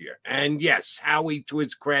last year. And yes, Howie, to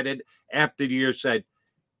his credit, after the year said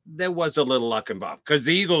there was a little luck involved because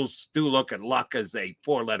the Eagles do look at luck as a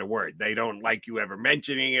four-letter word. They don't like you ever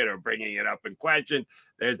mentioning it or bringing it up in question.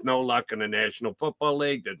 There's no luck in the National Football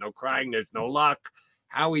League. There's no crying. There's no luck.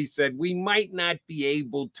 Howie said we might not be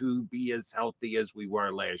able to be as healthy as we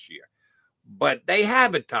were last year. But they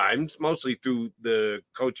have at times, mostly through the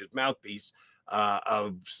coach's mouthpiece,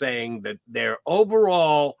 of saying that their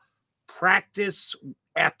overall practice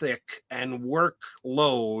ethic and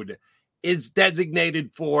workload is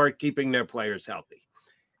designated for keeping their players healthy.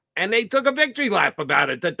 And they took a victory lap about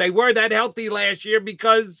it, that they were that healthy last year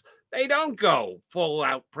because they don't go full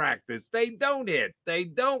out practice. They don't hit. They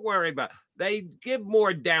don't worry about. They give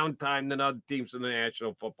more downtime than other teams in the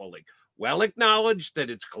National Football League. Well acknowledged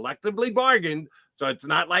that it's collectively bargained, so it's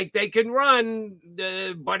not like they can run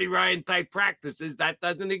Buddy Ryan type practices. That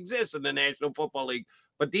doesn't exist in the National Football League.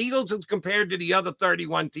 But the Eagles, as compared to the other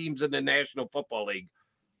 31 teams in the National Football League,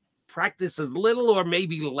 practice as little or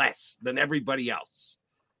maybe less than everybody else.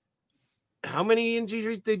 How many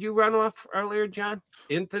injuries did you run off earlier, John?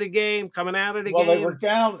 Into the game, coming out of the game? Well, they were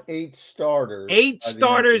down 8 starters. 8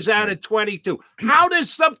 starters out of 22. How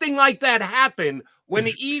does something like that happen when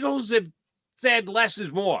the Eagles have said less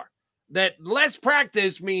is more? That less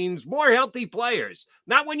practice means more healthy players.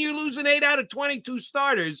 Not when you lose an 8 out of 22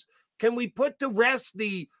 starters. Can we put to rest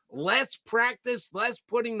the less practice, less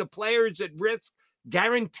putting the players at risk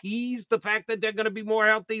guarantees the fact that they're going to be more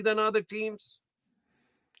healthy than other teams?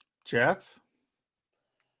 Jeff?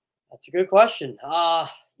 That's a good question. I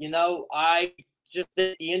just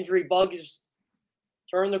think the injury bug is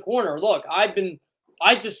turned the corner. Look, I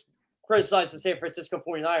just criticized the San Francisco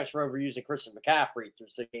 49ers for overusing Christian McCaffrey through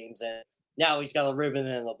 6 games, and now he's got a ribbon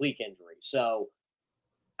and an oblique injury. So,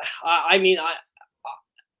 I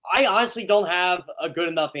honestly don't have a good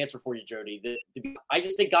enough answer for you, Jody. I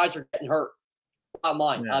just think guys are getting hurt. Not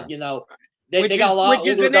mine. Yeah. They got a lot of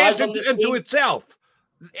older guys on this team. Unto itself.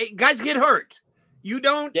 Guys get hurt. You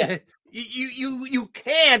don't. Yeah. You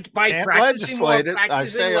can't by practicing more,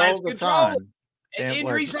 practicing less, control.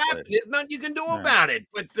 Injuries happen. There's nothing you can do about it.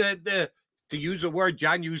 But the to use a word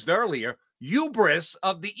John used earlier, hubris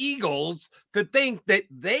of the Eagles to think that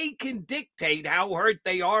they can dictate how hurt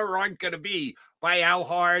they are or aren't going to be by how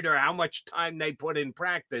hard or how much time they put in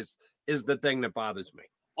practice is the thing that bothers me.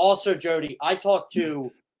 Also, Jody, I talked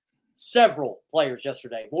to several players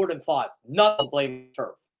yesterday, more than 5. None of them blame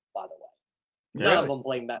turf, by the way. None of them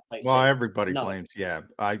blame that place. Well, everybody blames. Yeah,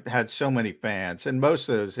 I had so many fans, and most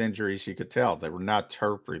of those injuries you could tell they were not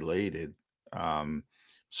turf related.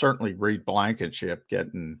 Certainly, Reed Blankenship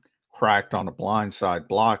getting cracked on a blindside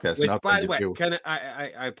block has Which, nothing by to the way, do.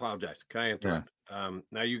 I apologize. Can I interrupt?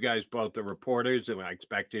 Now you guys both are reporters, and I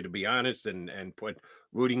expect you to be honest and put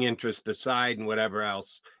rooting interest aside and whatever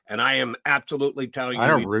else. And I am absolutely telling you, I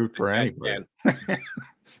don't root for anybody.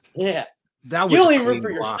 Yeah, that was you only root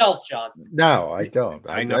for yourself, Sean. No, I don't.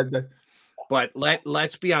 I know. But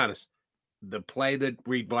let's be honest. The play that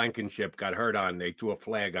Reed Blankenship got hurt on, they threw a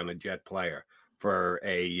flag on a Jet player for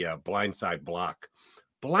a blindside block.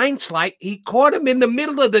 Blindside, he caught him in the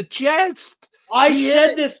middle of the chest. I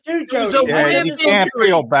said this too, Jody. You can't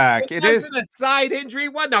peel back. It is a side injury.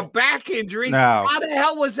 It wasn't a back injury. No. How the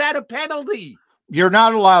hell was that a penalty? You're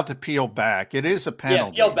not allowed to peel back. It is a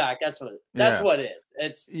penalty. Yeah, peel back. That's what it is.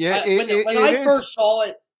 It's when I first saw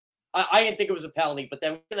it, I didn't think it was a penalty, but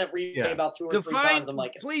then that replay about 2 or 3 times, I'm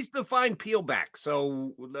like, please define peel back.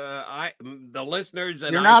 So the listeners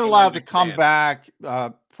and you're not allowed to come back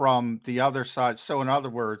from the other side. So in other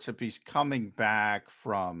words, if he's coming back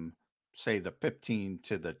from say the 15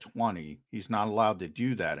 to the 20, he's not allowed to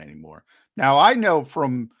do that anymore. Now I know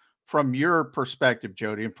from your perspective,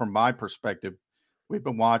 Jody, and from my perspective, we've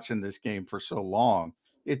been watching this game for so long.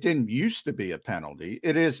 It didn't used to be a penalty.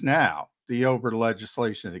 It is now, the over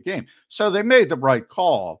legislation of the game. So they made the right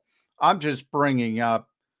call. I'm just bringing up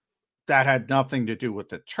that had nothing to do with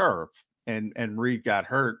the turf, and Reed got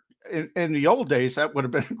hurt. In the old days, that would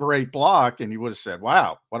have been a great block, and you would have said,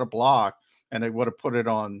 wow, what a block. And they would have put it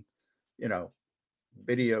on,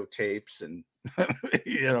 videotapes and,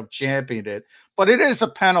 championed it. But it is a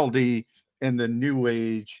penalty in the new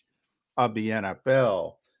age of the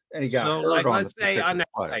NFL. And he got hurt on let's say on that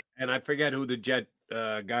play. And I forget who the Jet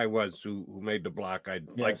guy was who made the block. I'd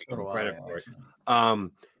like to give him credit for it.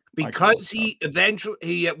 Because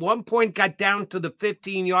he at one point got down to the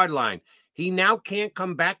 15-yard line. He now can't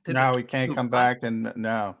come back to he can't come back, and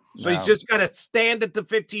no. So he's just got to stand at the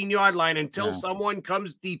 15-yard line until someone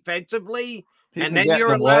comes defensively, and then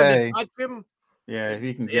you're allowed to touch him. Yeah,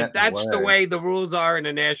 he can get. If that's the way the rules are in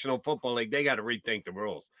the National Football League, they got to rethink the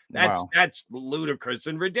rules. That's ludicrous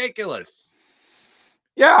and ridiculous.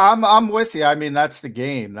 Yeah, I'm with you. I mean, that's the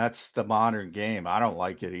game. That's the modern game. I don't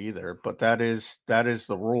like it either, but that is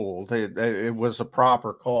the rule. It was a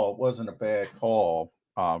proper call. It wasn't a bad call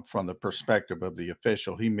from the perspective of the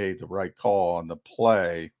official. He made the right call on the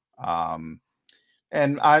play. And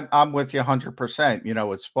I'm with you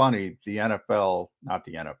 100%. It's funny. The NFL, not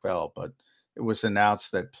the NFL, but it was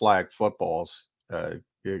announced that flag football's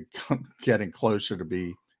getting closer to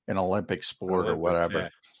be an Olympic sport or whatever.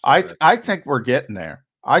 Yeah. I think we're getting there.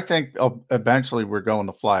 I think eventually we're going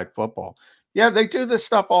to flag football. Yeah, they do this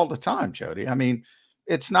stuff all the time, Jody. I mean,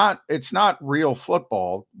 it's not real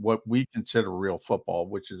football, what we consider real football,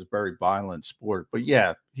 which is a very violent sport. But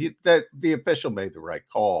yeah, the official made the right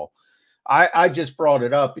call. I just brought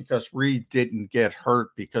it up because Reed didn't get hurt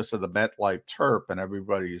because of the MetLife turf, and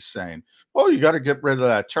everybody is saying, well, you got to get rid of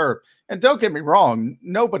that turf. And don't get me wrong,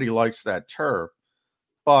 nobody likes that turf,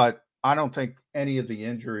 but I don't think any of the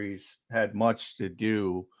injuries had much to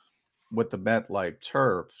do with the MetLife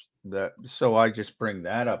turf. So I just bring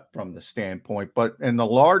that up from the standpoint. But in the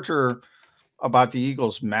larger about the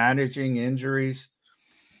Eagles managing injuries,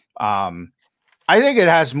 I think it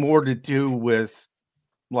has more to do with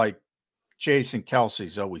like Jason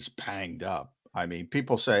Kelsey's always banged up. I mean,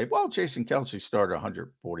 people say, well, Jason Kelsey started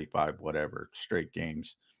 145, whatever, straight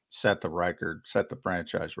games, set the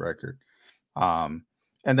franchise record.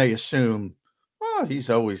 And they assume, oh,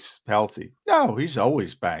 he's always healthy. No, he's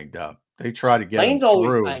always banged up. They try to get him through.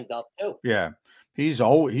 Always banged up too. Yeah.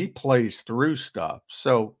 He plays through stuff.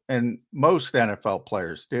 So, and most NFL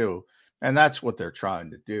players do. And that's what they're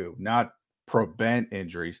trying to do, not prevent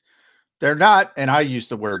injuries. They're not, and I use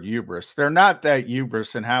the word hubris, they're not that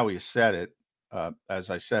hubris in how he said it,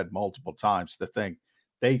 as I said multiple times, to think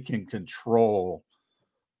they can control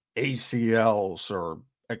ACLs or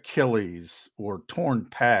Achilles or torn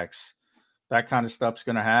pecs. That kind of stuff's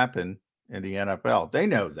going to happen in the NFL. They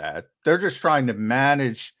know that. They're just trying to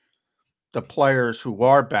manage the players who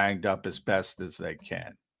are banged up as best as they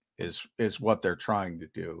can, is what they're trying to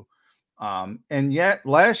do. And yet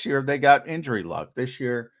last year they got injury luck. This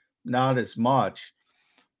year, not as much.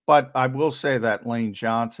 But I will say that Lane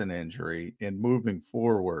Johnson injury in moving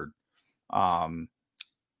forward,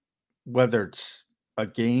 whether it's a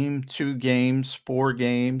game, 2 games, 4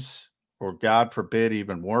 games, or God forbid,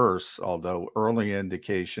 even worse, although early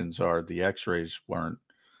indications are the x-rays weren't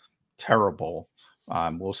terrible.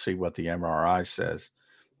 We'll see what the MRI says.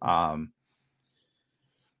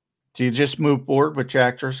 Do you just move forward with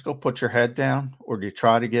Jack Driscoll, put your head down, or do you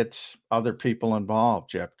try to get other people involved,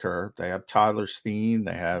 Jeff Kerr? They have Tyler Steen.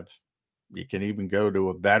 You can even go to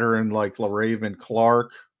a veteran like LaRaven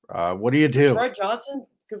Clark. What do you do? Fred Johnson?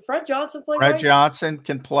 Could Fred Johnson play Fred right? Johnson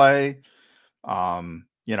can play.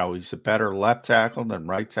 He's a better left tackle than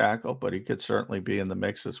right tackle, but he could certainly be in the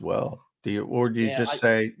mix as well. Do you just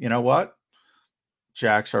say, you know what?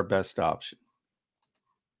 Jack's our best option?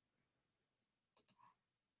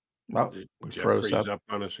 Well, Jeff frees up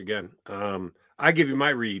on us again. I give you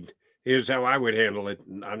my read. Here's how I would handle it.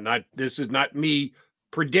 This is not me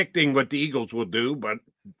predicting what the Eagles will do, but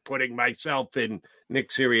putting myself in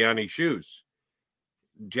Nick Sirianni's shoes.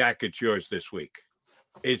 Jack, it's yours this week.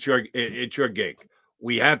 It's your gig.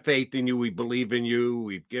 We have faith in you. We believe in you.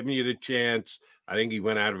 We've given you the chance. I think he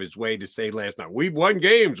went out of his way to say last night, we've won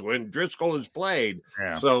games when Driscoll has played.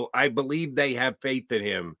 Yeah. So I believe they have faith in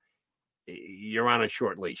him. You're on a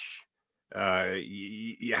short leash.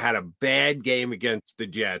 You had a bad game against the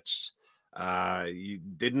Jets. You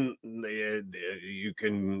didn't. You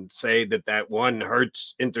can say that one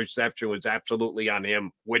Hurts interception was absolutely on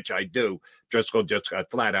him, which I do. Driscoll just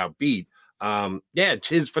got flat out beat. It's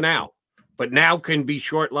his for now, but now can be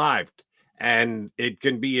short-lived, and it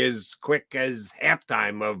can be as quick as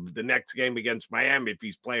halftime of the next game against Miami if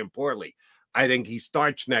he's playing poorly. I think he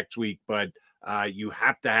starts next week, but you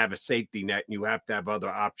have to have a safety net, and you have to have other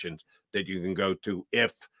options that you can go to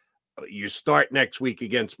if you start next week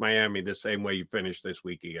against Miami the same way you finish this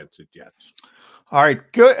week against the Jets. All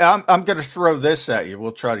right, good. I'm going to throw this at you.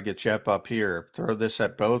 We'll try to get Jeff up here. Throw this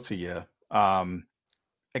at both of you.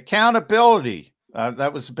 Accountability.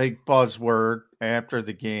 That was a big buzzword after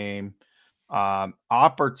the game.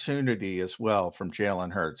 Opportunity as well from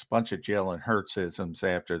Jalen Hurts. A bunch of Jalen Hurts-isms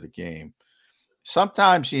after the game.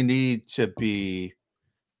 Sometimes you need to be,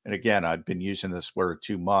 and again, I've been using this word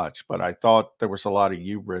too much, but I thought there was a lot of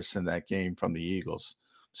hubris in that game from the Eagles.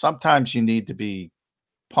 Sometimes you need to be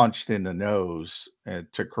punched in the nose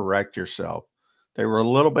to correct yourself. They were a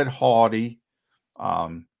little bit haughty.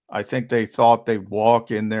 I think they thought they'd walk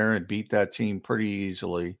in there and beat that team pretty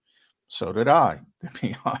easily. So did I, to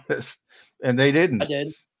be honest. And they didn't. I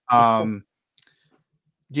did.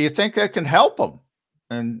 Do you think that can help them?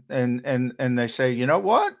 And they say, you know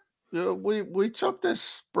what? We took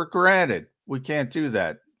this for granted. We can't do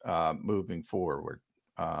that moving forward.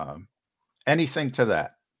 Anything to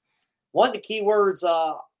that? One of the key words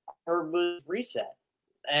I heard was reset.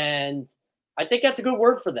 And I think that's a good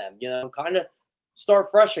word for them, kind of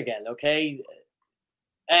start fresh again, okay?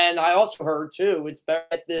 And I also heard, too, it's better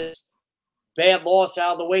to get this bad loss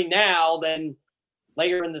out of the way now than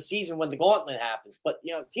later in the season when the gauntlet happens. But,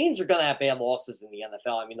 teams are going to have bad losses in the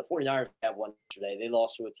NFL. I mean, the 49ers had one yesterday. They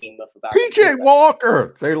lost to a team with about P.J.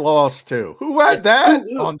 Walker they lost to. Who had that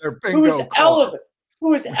on their bingo card? Who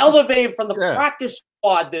was elevated from the practice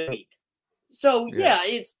squad this week. So,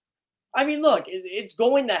 it's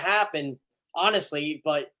going to happen, honestly.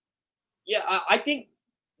 But, I think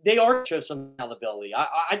they are showing some accountability.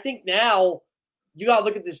 I think now you got to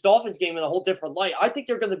look at this Dolphins game in a whole different light. I think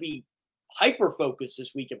they're going to be hyper-focused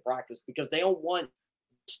this week in practice because they don't want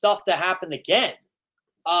stuff to happen again.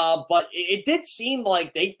 But it did seem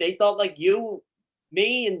like they thought like you,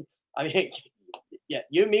 me, and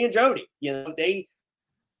you, me, and Jody. They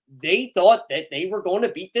thought that they were going to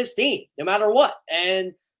beat this team no matter what.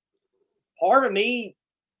 And part of me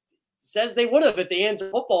says they would have if they entered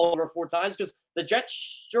football over 4 times because the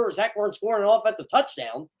Jets sure as heck weren't scoring an offensive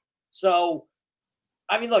touchdown. So,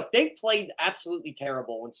 look, they played absolutely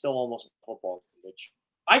terrible and still almost football, which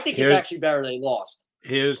I think it's actually better they lost.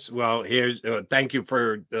 Thank you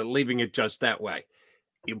for leaving it just that way.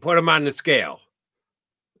 You put them on the scale.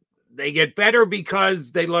 They get better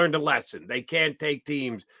because they learned a lesson. They can't take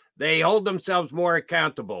teams. They hold themselves more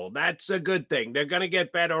accountable. That's a good thing. They're going to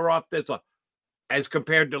get better off this as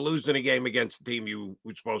compared to losing a game against the team you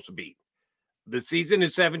were supposed to beat. The season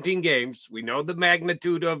is 17 games. We know the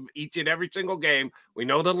magnitude of each and every single game. We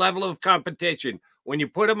know the level of competition. When you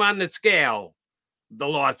put them on the scale, the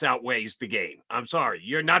loss outweighs the gain. I'm sorry.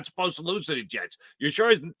 You're not supposed to lose to the Jets. You're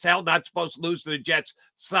sure as hell not supposed to lose to the Jets.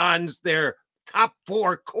 Sans their top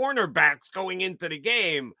 4 cornerbacks going into the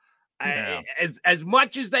game. Yeah. As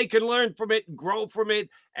much as they can learn from it, grow from it,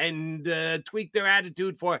 and tweak their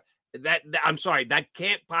attitude for that, I'm sorry, that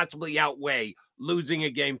can't possibly outweigh losing a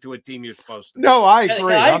game to a team you're supposed to. No, I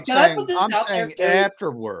agree. I'm saying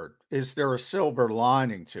afterward, is there a silver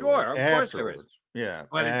lining to it? Sure, of course there is. Yeah,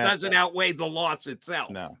 but it doesn't outweigh the loss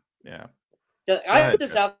itself. No, yeah. I put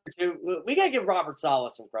this out there too. We got to give Robert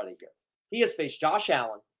Saleh some credit here. He has faced Josh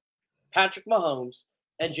Allen, Patrick Mahomes,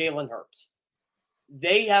 and Jalen Hurts.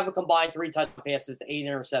 they have a combined 3 touchdown passes to 8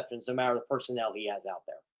 interceptions, no matter the personnel he has out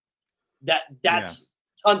there. That's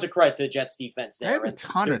tons of credit to the Jets defense there. They have a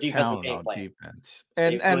ton of talent on defense.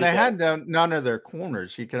 And really they had none of their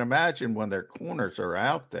corners. You can imagine when their corners are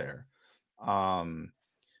out there.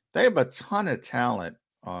 They have a ton of talent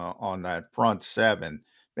on that front seven.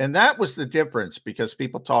 And that was the difference because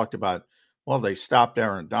people talked about, well, they stopped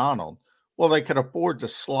Aaron Donald. Well, they could afford to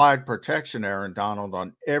slide protection Aaron Donald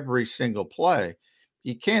on every single play.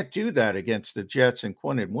 You can't do that against the Jets and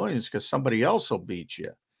Quinton Williams because somebody else will beat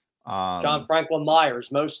you. John Franklin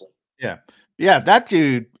Myers, mostly. Yeah. Yeah, that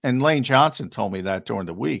dude, and Lane Johnson told me that during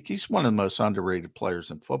the week. He's one of the most underrated players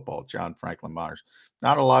in football, John Franklin Myers.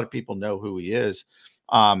 Not a lot of people know who he is.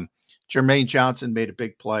 Jermaine Johnson made a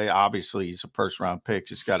big play. Obviously, he's a first-round pick.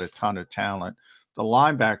 He's got a ton of talent. The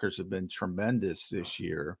linebackers have been tremendous this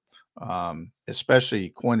year, especially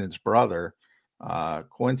Quinton's brother,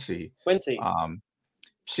 Quincy.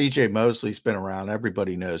 C.J. Mosley's been around.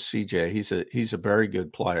 Everybody knows C.J. He's a very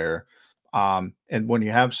good player. And when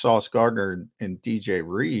you have Sauce Gardner and DJ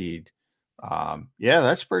Reed,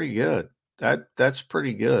 that's pretty good. That's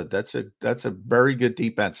pretty good. That's a very good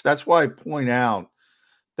defense. That's why I point out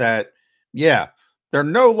that, they're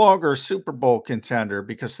no longer a Super Bowl contender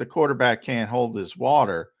because the quarterback can't hold his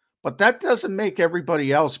water, but that doesn't make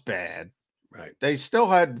everybody else bad. Right. They still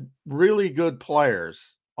had really good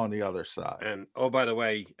players on the other side. And by the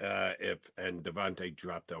way, Devontae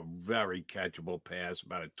dropped a very catchable pass,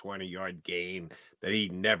 about a 20-yard gain that he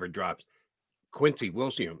never drops. Quincy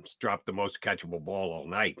Williams dropped the most catchable ball all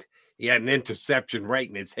night. He had an interception right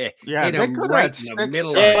in his head. Yeah, hit they him could right have in the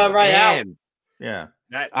middle right of the hand. Yeah.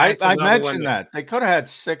 That's I another mentioned one that. They could have had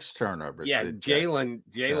 6 turnovers. Yeah,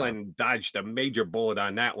 Jalen dodged a major bullet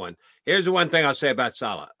on that one. Here's the one thing I'll say about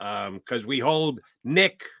Salah, because we hold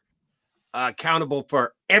Nick accountable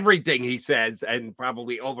for everything he says and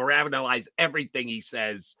probably overanalyze everything he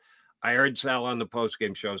says. I heard Sal on the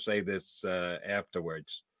postgame show say this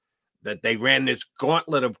afterwards, that they ran this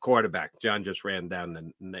gauntlet of quarterback. John just ran down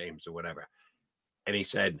the names or whatever. And he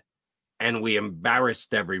said, and we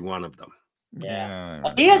embarrassed every one of them.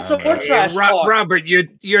 Yeah. He had some more trash talk. Robert, you're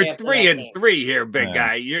 3-3 here, big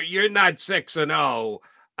guy. You're not 6-0.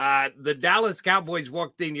 The Dallas Cowboys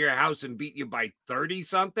walked in your house and beat you by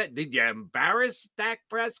 30-something. Did you embarrass Dak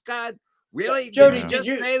Prescott? Really? Jody, did you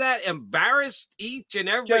just say that? Embarrassed each and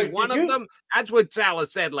every one of them? That's what Salah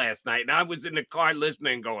said last night. And I was in the car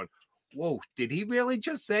listening going, whoa, did he really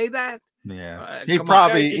just say that? Yeah. Did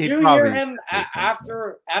you hear him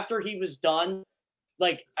after he was done?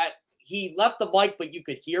 He left the mic, but you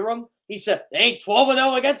could hear him. He said, they ain't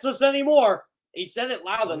 12-0 against us anymore. He said it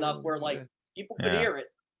loud enough where people could hear it.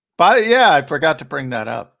 But I forgot to bring that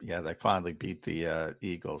up. Yeah, they finally beat the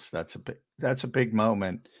Eagles. That's a big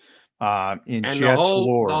moment in and Jets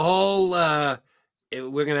lore. The whole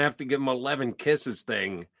we're gonna have to give them 11 kisses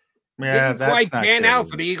thing. Yeah, didn't quite pan out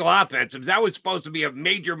for the Eagle offensive. That was supposed to be a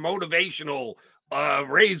major motivational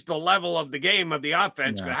raise the level of the game of the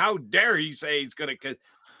offense. Yeah. How dare he say he's gonna kiss?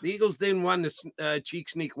 The Eagles didn't run the cheek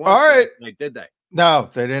sneak once. All right, did they? No,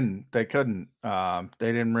 they didn't. They couldn't.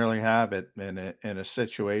 They didn't really have it in a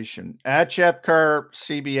situation. At Jeff Kerr,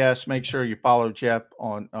 CBS. Make sure you follow Jeff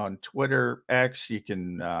on Twitter, X. You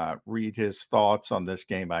can read his thoughts on this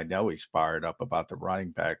game. I know he's fired up about the running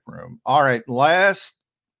back room. All right, last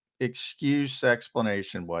excuse,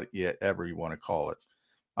 explanation, whatever you want to call it.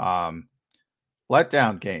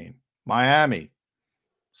 Letdown game. Miami.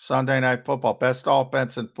 Sunday Night Football, best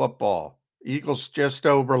offense in football. Eagles just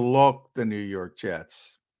overlook the New York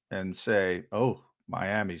Jets and say, oh,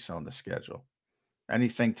 Miami's on the schedule.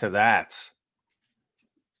 Anything to that?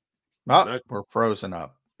 Oh, we're frozen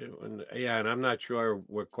up. Yeah, and I'm not sure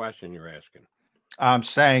what question you're asking. I'm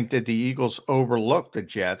saying, did the Eagles overlook the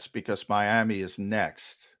Jets because Miami is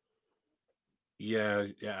next? Yeah.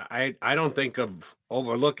 I don't think of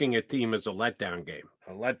overlooking a team as a letdown game.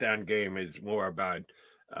 A letdown game is more about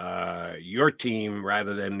your team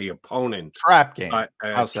rather than the opponent. Trap game.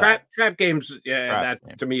 Trap games. Yeah,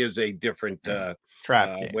 game. To me is a different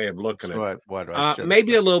trap game. Way of looking at it.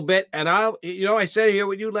 Maybe a little bit. And I said here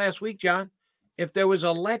with you last week, John, if there was a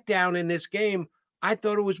letdown in this game, I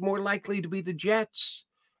thought it was more likely to be the Jets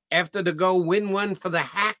after the win one for the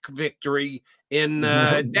hack victory in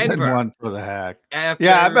Denver. Win one for the hack. I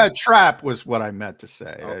bet trap was what I meant to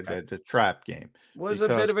say. Okay. The trap game. Was a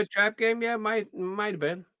bit of a trap game? Yeah, might have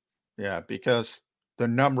been. Yeah, because the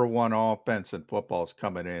number one offense in football is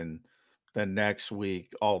coming in the next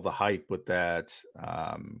week. All the hype with that.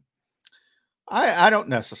 I don't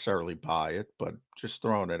necessarily buy it, but just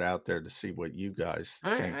throwing it out there to see what you guys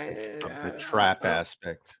think of the trap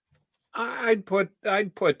aspect. I'd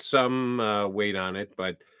put some weight on it,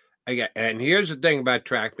 but and here's the thing about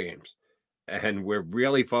track games, and we're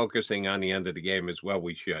really focusing on the end of the game as well.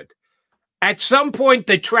 We should. At some point,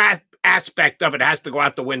 the track aspect of it has to go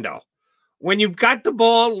out the window. When you've got the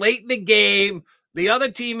ball late in the game, the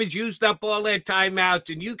other team has used up all their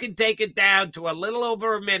timeouts, and you can take it down to a little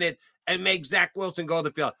over a minute and make Zach Wilson go to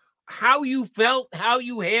the field. How you felt, how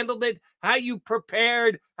you handled it, how you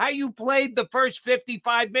prepared, how you played the first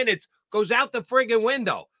 55 minutes goes out the friggin'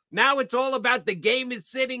 window. Now it's all about the game is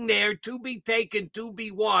sitting there to be taken, to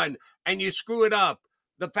be won, and you screw it up.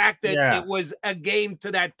 The fact that it was a game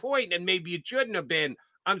to that point and maybe it shouldn't have been,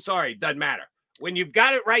 I'm sorry, doesn't matter. When you've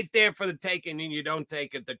got it right there for the taking and you don't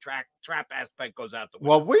take it, the trap aspect goes out the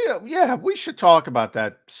window. Well, we should talk about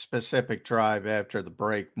that specific drive after the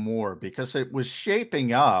break more, because it was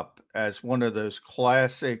shaping up as one of those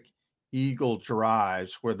classic Eagle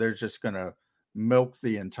drives where they're just going to milk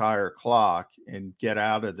the entire clock and get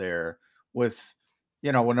out of there with,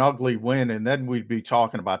 an ugly win. And then we'd be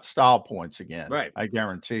talking about style points again. Right. I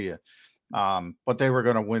guarantee you. But they were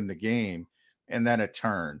going to win the game, and then it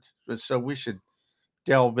turned. So we should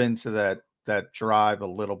delve into that drive a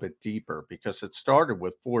little bit deeper, because it started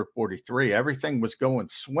with 4:43. Everything was going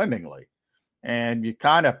swimmingly, and you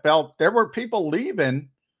kind of felt there were people leaving.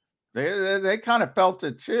 They kind of felt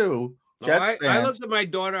it too. I looked at my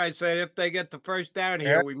daughter. I said, if they get the first down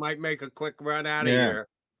here, we might make a quick run out of here.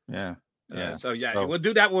 Yeah. So we'll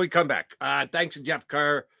do that when we come back. Thanks to Jeff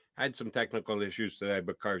Kerr. Had some technical issues today,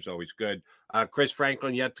 but Kerr's always good. Chris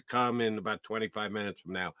Franklin yet to come in about 25 minutes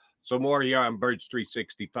from now. So more here on Birds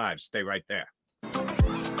 365. Stay right there.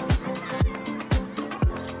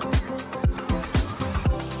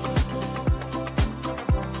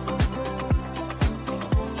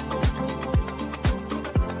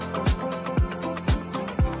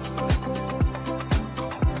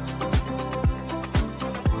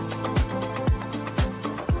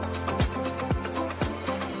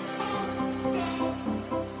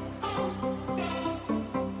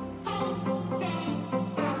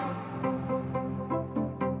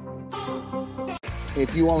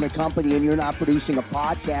 If you own a company and you're not producing a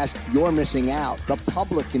podcast, you're missing out. The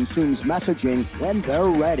public consumes messaging when they're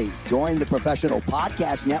ready. Join the professional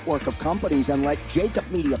podcast network of companies and let Jacob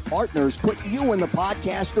Media Partners put you in the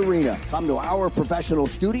podcast arena. Come to our professional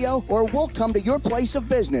studio, or we'll come to your place of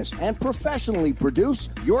business and professionally produce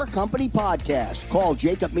your company podcast. Call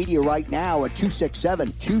Jacob Media right now at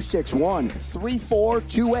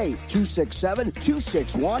 267-261-3428.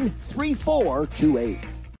 267-261-3428.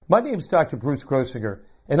 My name is Dr. Bruce Grossinger,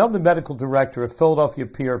 and I'm the medical director of Philadelphia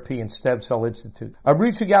PRP and Stem Cell Institute. I'm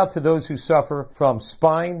reaching out to those who suffer from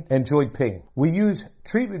spine and joint pain. We use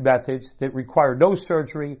treatment methods that require no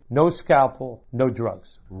surgery, no scalpel, no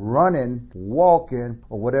drugs. Running, walking,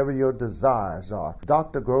 or whatever your desires are,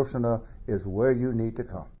 Dr. Grossinger is where you need to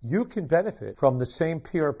come. You can benefit from the same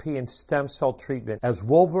PRP and stem cell treatment as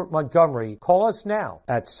Wilbert Montgomery. Call us now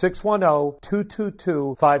at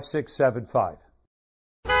 610-222-5675.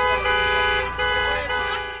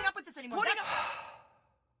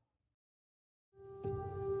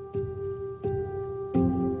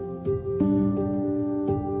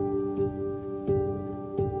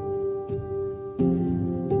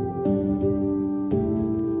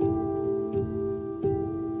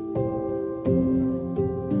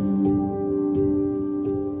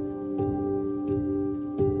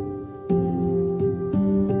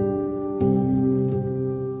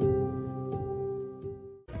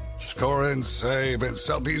 Score and save in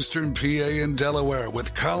southeastern PA and Delaware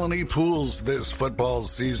with Colony Pools this football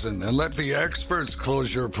season, and let the experts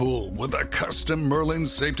close your pool with a custom Merlin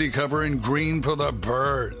safety cover in green for the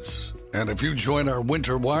birds. And if you join our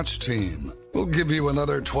Winter Watch team, we'll give you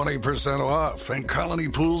another 20% off, and Colony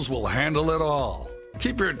Pools will handle it all.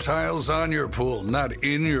 Keep your tiles on your pool, not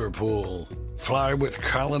in your pool. Fly with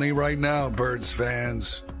Colony right now, Birds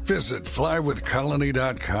fans. Visit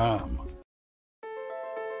flywithcolony.com.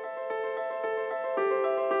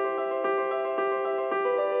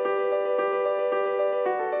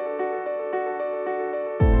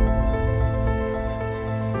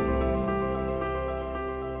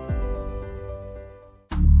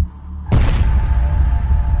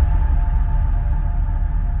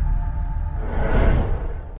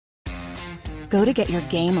 Go to get your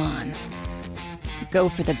game on. Go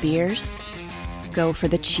for the beers. Go for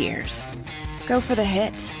the cheers. Go for the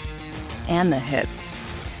hit and the hits.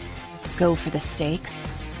 Go for the stakes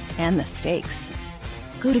and the stakes.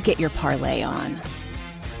 Go to get your parlay on.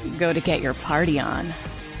 Go to get your party on.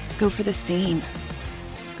 Go for the scene.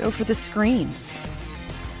 Go for the screens.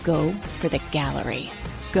 Go for the gallery.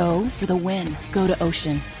 Go for the win. Go to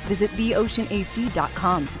Ocean. Visit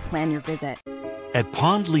theoceanac.com to plan your visit. At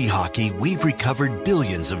Pond Lehocky, we've recovered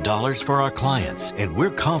billions of dollars for our clients, and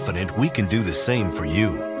we're confident we can do the same for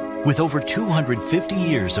you. With over 250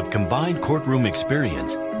 years of combined courtroom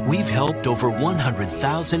experience, we've helped over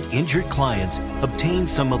 100,000 injured clients obtain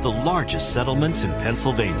some of the largest settlements in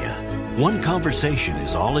Pennsylvania. One conversation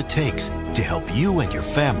is all it takes to help you and your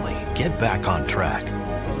family get back on track.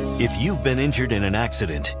 If you've been injured in an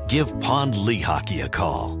accident, give Pond Lehocky a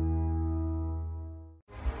call.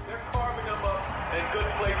 They're carving them up and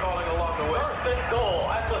good play calling along the way. First and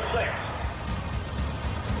goal at the 6.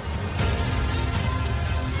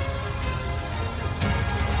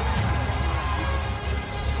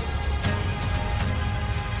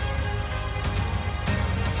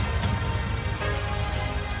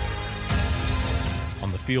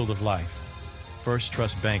 On the field of life, First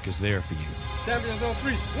Trust Bank is there for you. Champions on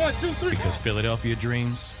 3. 1, 2, 3. Because Philadelphia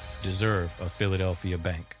dreams deserve a Philadelphia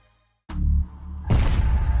bank.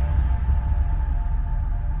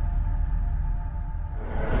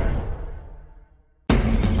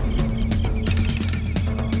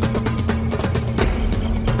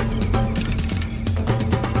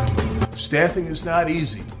 Staffing is not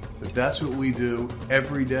easy, but that's what we do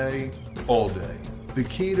every day, all day. The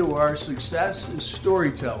key to our success is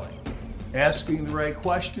storytelling, asking the right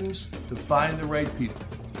questions to find the right people.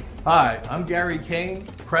 Hi, I'm Gary Kane,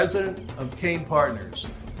 president of Kane Partners.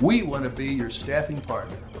 We want to be your staffing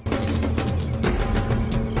partner.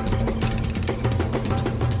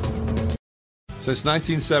 Since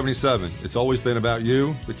 1977, it's always been about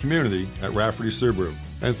you, the community, at Rafferty Subaru.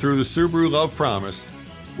 And through the Subaru Love Promise,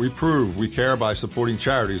 we prove we care by supporting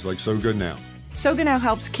charities like So Good Now. So Good Now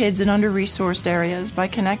helps kids in under-resourced areas by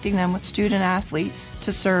connecting them with student athletes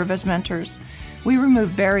to serve as mentors. We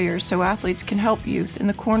remove barriers so athletes can help youth in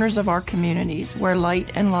the corners of our communities where light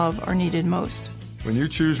and love are needed most. When you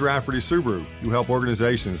choose Rafferty Subaru, you help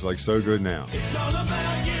organizations like So Good Now. It's all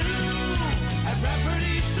about you at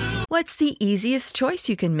Rafferty Subaru. What's the easiest choice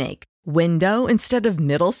you can make? Window instead of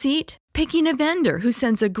middle seat? Picking a vendor who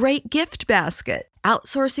sends a great gift basket?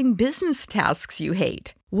 Outsourcing business tasks you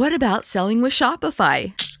hate? What about selling with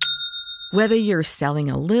Shopify? Whether you're selling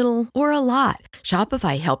a little or a lot,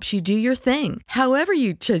 Shopify helps you do your thing, however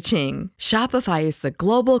you cha-ching. Shopify is the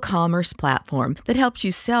global commerce platform that helps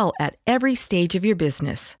you sell at every stage of your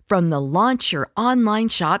business. From the launch your online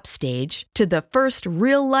shop stage to the first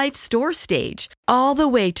real-life store stage, all the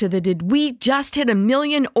way to the did we just hit 1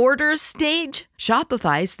 million orders stage.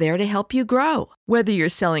 Shopify's there to help you grow. Whether you're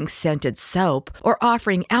selling scented soap or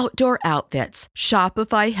offering outdoor outfits,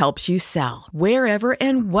 Shopify helps you sell. Wherever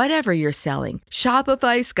and whatever you're selling,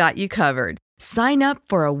 Shopify's got you covered. Sign up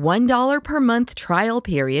for a $1 per month trial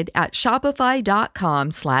period at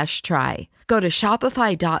shopify.com/try. Go to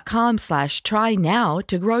shopify.com/try now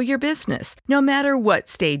to grow your business, no matter what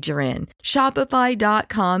stage you're in.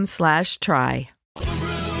 Shopify.com/try.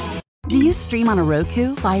 Do you stream on a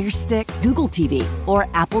Roku, Fire Stick, Google TV, or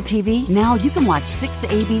Apple TV? Now you can watch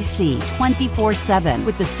 6ABC 24/7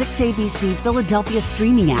 with the 6ABC Philadelphia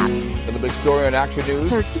streaming app. For the big story on Action News,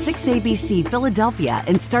 search 6ABC Philadelphia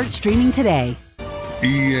and start streaming today.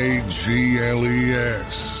 EAGLES,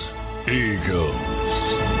 Eagles.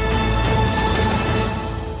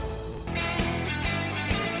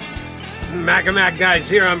 Mac and Mac guys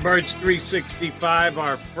here on Birds 365,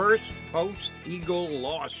 our first post-Eagle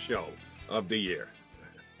loss show of the year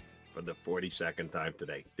for the 42nd time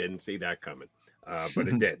today. Didn't see that coming, but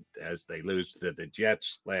it did as they lose to the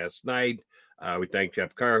Jets last night. We thank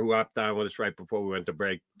Jeff Kerr, who hopped on with us right before we went to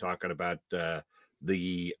break, talking about the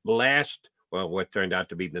last, well, what turned out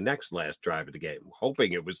to be the next last drive of the game,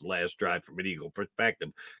 hoping it was the last drive from an Eagle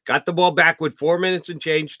perspective. Got the ball back with 4 minutes and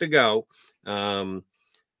change to go.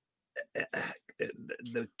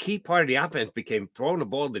 The key part of the offense became throwing the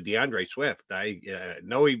ball to DeAndre Swift. I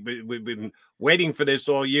know we've been waiting for this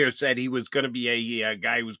all year, said he was going to be a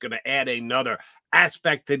guy who was going to add another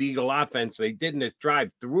aspect to the Eagle offense. They did in this drive,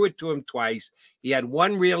 threw it to him twice. He had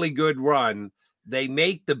one really good run. They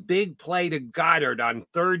make the big play to Goddard on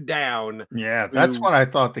third down. Yeah, that's when I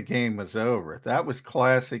thought the game was over. That was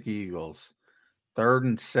classic Eagles. 3rd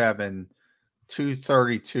and 7,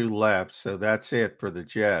 2:32 left. So that's it for the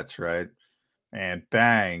Jets, right? And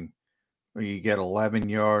bang, you get 11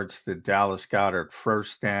 yards to Dallas Goedert,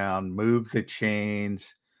 first down, move the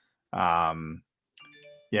chains.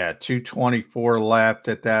 2:24 left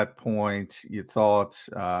at that point. You thought,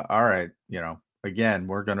 all right, again,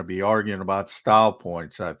 we're going to be arguing about style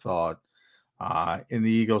points, I thought. And the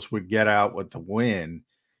Eagles would get out with the win.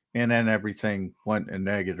 And then everything went in a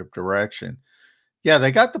negative direction. Yeah,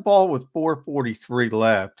 they got the ball with 4:43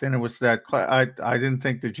 left, and it was that I didn't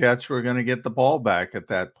think the Jets were going to get the ball back at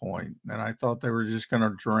that point, and I thought they were just going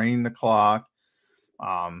to drain the clock.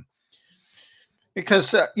 Because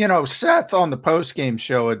Seth on the post-game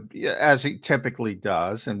show, as he typically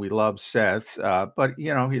does, and we love Seth, but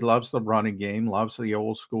he loves the running game, loves the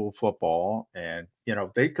old school football, and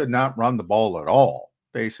they could not run the ball at all,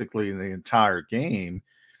 basically in the entire game,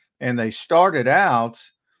 and they started out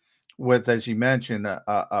with, as you mentioned,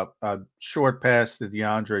 a short pass to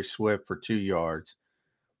DeAndre Swift for 2 yards.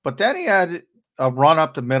 But then he had a run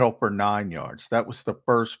up the middle for 9 yards. That was the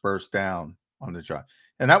first down on the drive.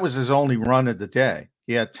 And that was his only run of the day.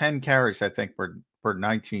 He had 10 carries, I think, for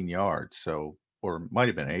 19 yards. So, or it might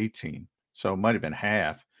have been 18. So it might have been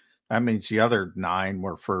half. That means the other 9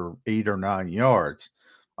 were for 8 or 9 yards.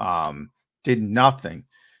 Did nothing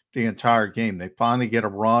the entire game. They finally get a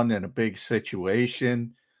run in a big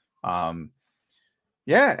situation.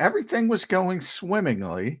 Everything was going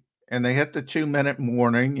swimmingly, and they hit the 2-minute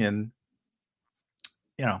warning. And,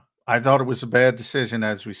 I thought it was a bad decision,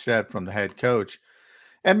 as we said, from the head coach.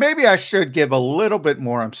 And maybe I should give a little bit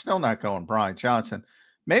more. I'm still not going Brian Johnson.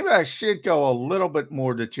 Maybe I should go a little bit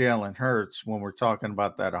more to Jalen Hurts when we're talking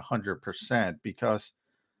about that 100%, because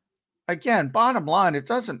again, bottom line, it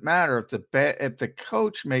doesn't matter if the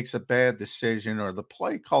coach makes a bad decision or the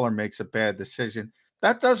play caller makes a bad decision.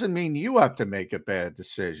 That doesn't mean you have to make a bad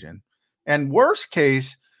decision. And worst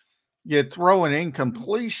case, you throw an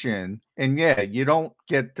incompletion, and you don't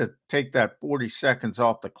get to take that 40 seconds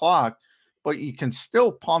off the clock, but you can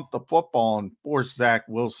still punt the football and force Zach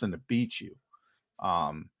Wilson to beat you.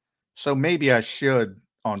 So maybe I should,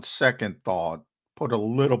 on second thought, put a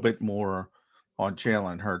little bit more on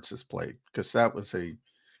Jalen Hurts' plate, because that was a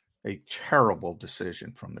terrible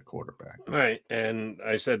decision from the quarterback. Right. And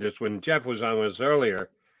I said this when Jeff was on with us earlier.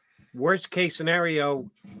 Worst case scenario,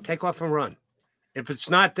 take off and run. If it's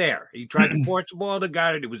not there, he tried to force the ball to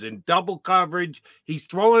got it. It was in double coverage. He's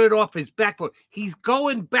throwing it off his back foot. He's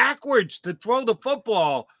going backwards to throw the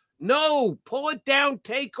football. No, pull it down,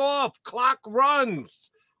 take off. Clock runs.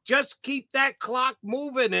 Just keep that clock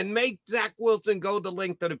moving and make Zach Wilson go the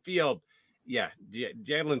length of the field. Yeah,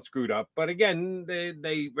 Jalen screwed up. But again,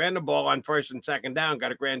 they ran the ball on first and second down,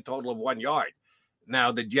 got a grand total of 1 yard.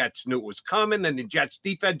 Now the Jets knew it was coming, and the Jets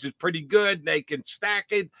defense is pretty good. They can stack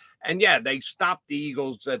it. And they stopped the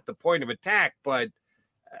Eagles at the point of attack, but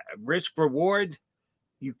risk reward,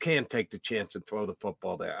 you can't take the chance and throw the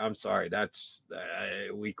football there. I'm sorry. That's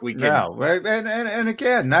we can. No, and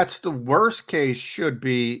again, that's the worst case. Should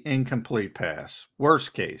be incomplete pass.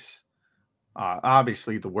 Worst case.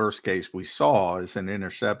 Obviously, the worst case we saw is an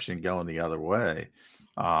interception going the other way.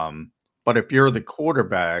 But if you're the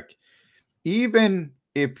quarterback, even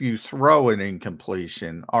if you throw an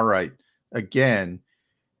incompletion, all right, again,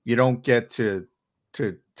 you don't get to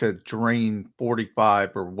drain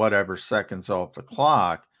 45 or whatever seconds off the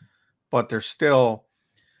clock, but there's still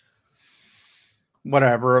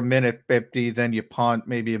a minute 50, then you punt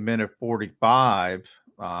maybe a minute 45,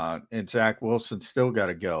 and Zach Wilson still got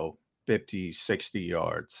to go 50, 60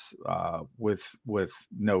 yards with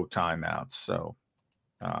no timeouts. So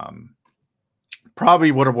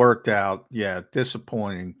probably would have worked out. Yeah,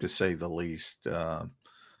 disappointing to say the least.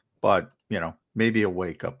 But, maybe a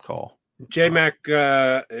wake-up call. J-Mac,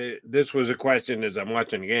 this was a question as I'm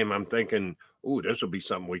watching the game. I'm thinking, this will be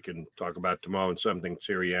something we can talk about tomorrow, and something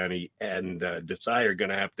Sirianni and Desai are going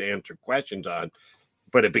to have to answer questions on.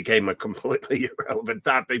 But it became a completely irrelevant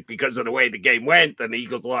topic because of the way the game went, and the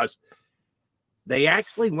Eagles lost. They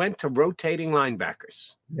actually went to rotating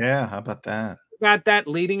linebackers. Yeah, how about that? Got that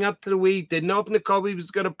leading up to the week. Didn't know if Nakobe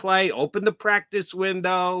was going to play. Opened the practice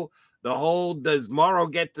window. The whole, does Morrow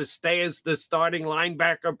get to stay as the starting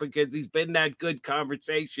linebacker because he's been that good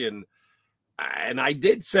conversation? And I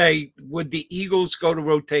did say, would the Eagles go to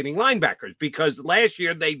rotating linebackers? Because last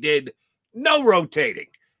year they did no rotating.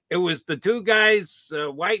 It was the two guys,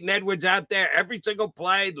 White and Edwards, out there every single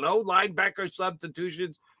play, no linebacker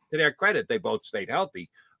substitutions. To their credit, they both stayed healthy.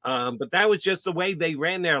 But that was just the way they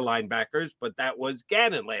ran their linebackers. But that was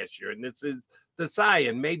Gannon last year, and this is Desai,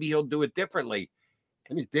 and maybe he'll do it differently.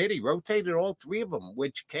 And he did. He rotated all three of them,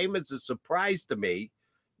 which came as a surprise to me.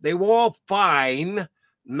 They were all fine.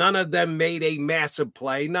 None of them made a massive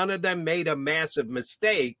play. None of them made a massive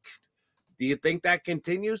mistake. Do you think that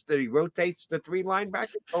continues? That he rotates the three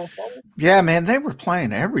linebackers going forward? Yeah, man, they were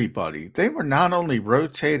playing everybody. They were not only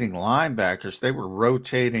rotating linebackers, they were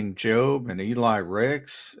rotating Job and Eli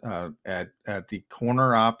Ricks at the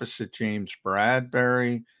corner opposite James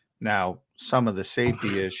Bradbury. Now, some of the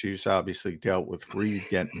safety issues obviously dealt with Reed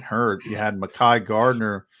getting hurt. You had Mekhi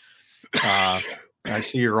Gardner I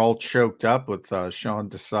see you're all choked up with Sean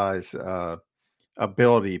Desai's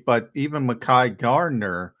ability, but even Mekhi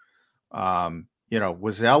Gardner,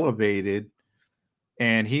 was elevated,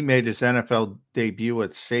 and he made his NFL debut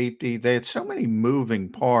at safety. They had so many moving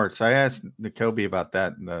parts. I asked N'Kobe about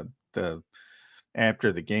that in the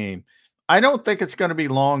after the game. I don't think it's going to be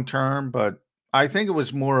long term, but I think it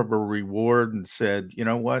was more of a reward and said, you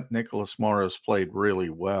know what, Nicholas Morrow's played really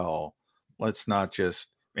well. Let's not just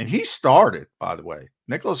and he started, by the way.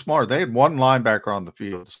 Nicholas Morrow, they had one linebacker on the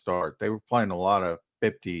field to start. They were playing a lot of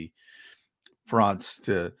 50 fronts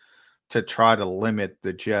to try to limit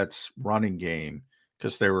the Jets' running game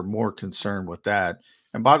because they were more concerned with that.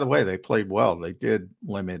 And by the way, they played well. They did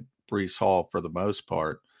limit Breece Hall for the most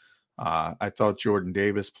part. I thought Jordan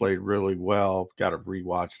Davis played really well. Got to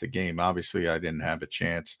rewatch the game. Obviously, I didn't have a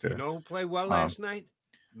chance to. You know who played well last night?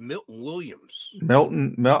 Milton Williams.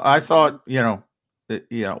 I thought,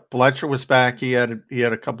 Fletcher was back. He had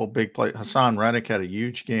a couple big plays. Hassan Reddick had a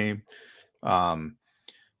huge game.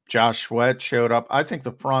 Josh Sweat showed up. I think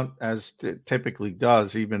the front, as it typically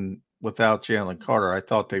does, even without Jalen Carter, I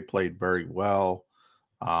thought they played very well.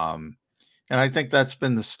 And I think that's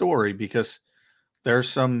been the story because there's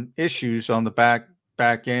some issues on the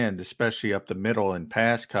back end, especially up the middle in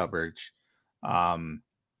pass coverage.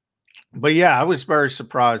 But yeah, I was very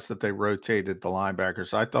surprised that they rotated the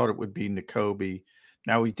linebackers. I thought it would be N'Kobe.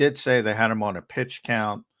 Now, we did say they had him on a pitch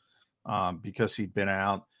count because he'd been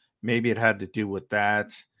out. Maybe it had to do with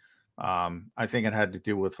that. I think it had to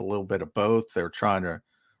do with a little bit of both. They're trying to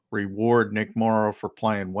reward Nick Morrow for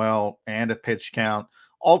playing well and a pitch count.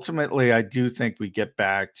 Ultimately, I do think we get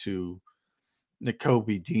back to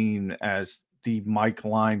N'Kobe Dean as the Mike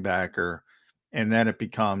linebacker, and then it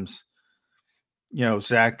becomes,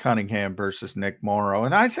 Zach Cunningham versus Nick Morrow.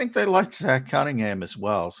 And I think they like Zach Cunningham as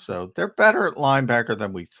well. So they're better at linebacker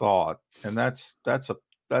than we thought. And that's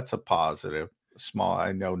a positive. Small.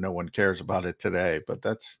 I know no one cares about it today, but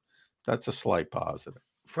that's a slight positive.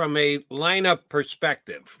 From a lineup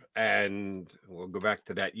perspective, and we'll go back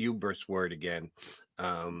to that hubris word again.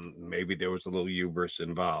 Maybe there was a little hubris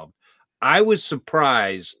involved. I was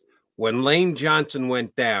surprised when Lane Johnson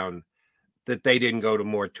went down that they didn't go to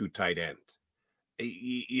more two tight ends.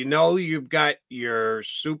 You've got your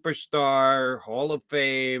superstar, Hall of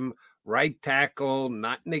Fame, right tackle,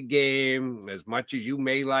 not in the game, as much as you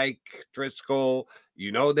may like Driscoll.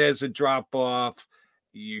 There's a drop-off.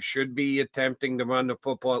 You should be attempting to run the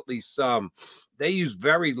football at least some. They use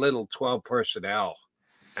very little 12 personnel.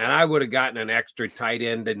 And I would have gotten an extra tight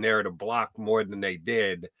end in there to block more than they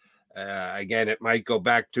did. Again, it might go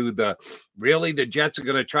back to the Jets are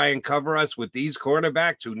going to try and cover us with these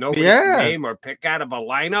cornerbacks who nobody can name or pick out of a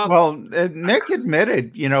lineup. Well, Nick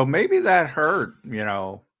admitted, maybe that hurt,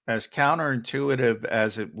 as counterintuitive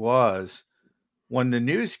as it was when the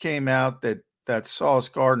news came out that Sauce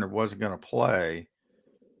Gardner wasn't going to play.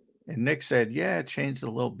 And Nick said, yeah, it changed a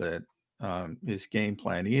little bit, his game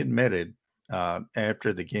plan. He admitted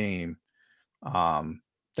after the game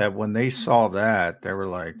that when they saw that, they were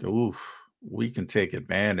like, oof, we can take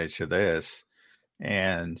advantage of this.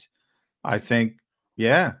 And I think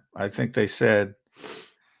they said,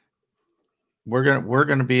 we're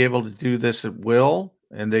going to be able to do this at will.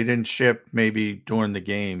 And they didn't ship maybe during the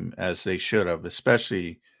game as they should have,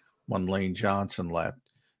 especially when Lane Johnson left.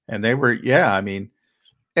 And they were, and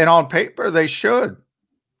on paper, they should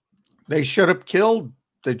have killed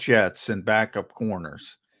the Jets in backup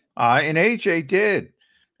corners. And AJ did.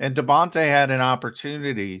 And Devontae had an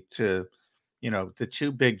opportunity to, the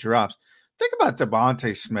two big drops. Think about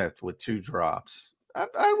Devontae Smith with two drops.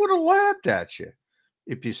 I would have laughed at you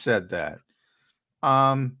if you said that.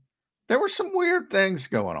 There were some weird things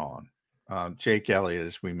going on. Jake Elliott,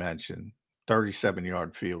 as we mentioned,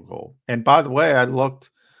 37-yard field goal. And by the way, I looked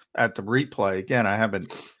at the replay. Again, I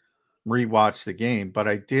haven't rewatched the game, but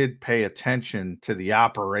I did pay attention to the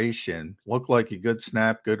operation. Looked like a good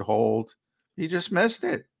snap, good hold. He just missed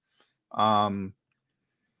it. Devontae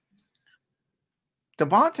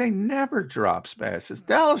never drops passes.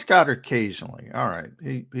 Dallas Goedert occasionally. All right.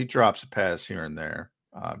 He drops a pass here and there.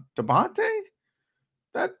 Devontae?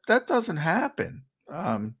 That doesn't happen.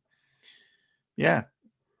 Yeah.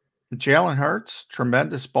 Jalen Hurts,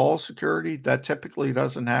 tremendous ball security. That typically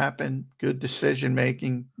doesn't happen. Good decision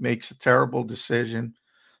making, makes a terrible decision.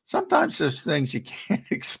 Sometimes there's things you can't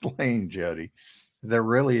explain, Jody. There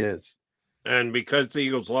really is. And because the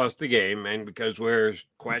Eagles lost the game, and because we're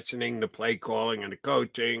questioning the play calling and the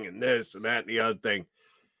coaching and this and that and the other thing,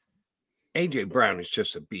 AJ Brown is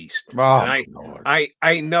just a beast. Oh, And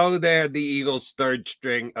I know they're the Eagles'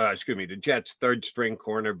 the Jets' third string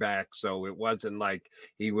cornerback, so it wasn't like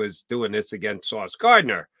he was doing this against Sauce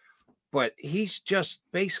Gardner, but he's just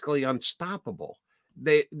basically unstoppable.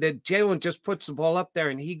 The Jalen just puts the ball up there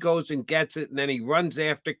and he goes and gets it, and then he runs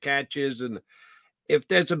after catches. And if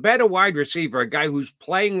there's a better wide receiver, a guy who's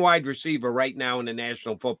playing wide receiver right now in the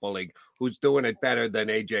National Football League, who's doing it better than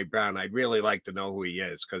AJ Brown, I'd really like to know who he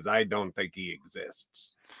is, because I don't think he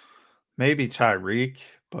exists. Maybe Tyreek,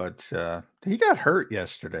 but he got hurt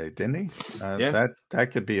yesterday, didn't he? Yeah.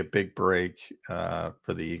 That could be a big break for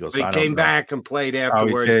the Eagles. He came back and played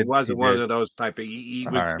afterwards. He He wasn't one of those type of.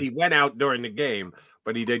 He went out during the game,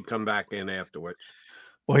 but he did come back in afterwards.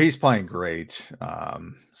 Well, he's playing great.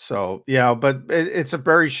 So yeah, but it's a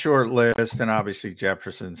very short list, and obviously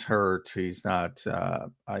Jefferson's hurt. He's not.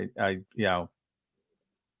 I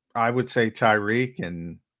would say Tyreek,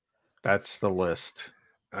 and that's the list.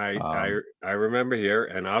 I remember here,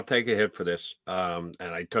 and I'll take a hit for this. And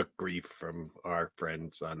I took grief from our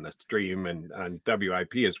friends on the stream and on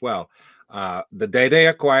WIP as well. The day they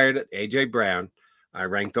acquired AJ Brown, I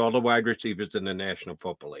ranked all the wide receivers in the National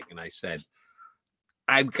Football League, and I said,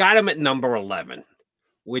 I've got him at number 11,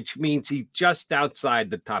 which means he's just outside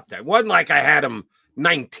the top 10. It wasn't like I had him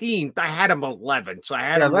 19th. I had him 11. So I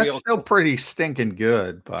had him. That's still pretty stinking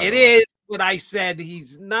good. It is, but I said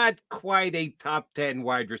he's not quite a top 10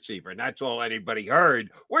 wide receiver. And that's all anybody heard.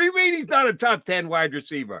 What do you mean he's not a top 10 wide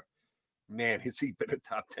receiver? Man, has he been a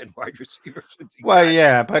top 10 wide receiver since he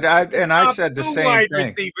I said the same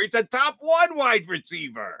thing. Receiver. He's a top 1 wide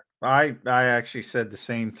receiver. I actually said the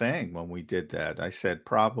same thing when we did that. I said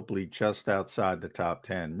probably just outside the top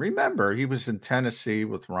 10. Remember, he was in Tennessee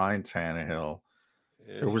with Ryan Tannehill.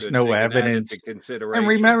 There was no evidence. And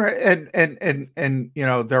remember, and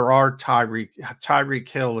there are Tyreek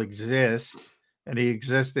Hill exists, and he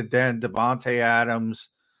existed then. Devontae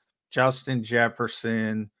Adams, Justin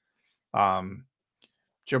Jefferson,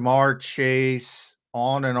 Jamar Chase,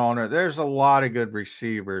 on and on. There's a lot of good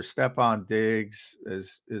receivers. Stephon Diggs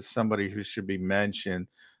is somebody who should be mentioned.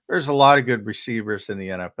 There's a lot of good receivers in the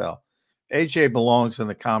NFL. AJ belongs in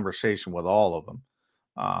the conversation with all of them.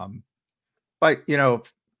 But,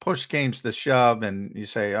 if push games to shove and you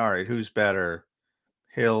say, all right, who's better,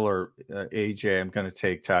 Hill or AJ? I'm going to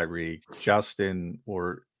take Tyreek. Justin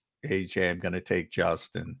or AJ? I'm going to take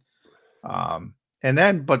Justin.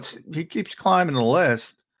 But he keeps climbing the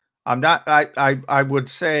list. I would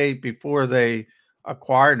say before they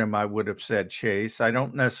acquired him, I would have said Chase. I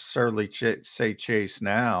don't necessarily say Chase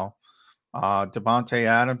now. Devontae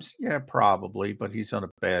Adams, yeah, probably, but he's on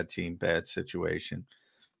a bad team, bad situation.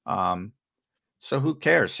 So who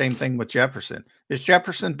cares? Same thing with Jefferson. Is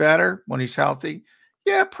Jefferson better when he's healthy?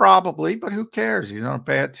 Yeah, probably, but who cares? He's on a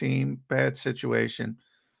bad team, bad situation.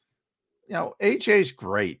 AJ's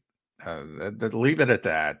great. Leave it at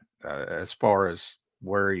that as far as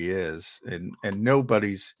where he is, and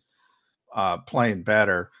nobody's playing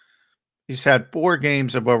better. He's had 4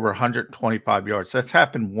 games of over 125 yards. That's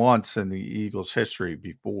happened once in the Eagles' history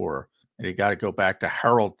before, and you got to go back to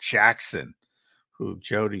Harold Jackson, who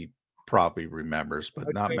Jody probably remembers,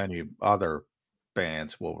 but not many other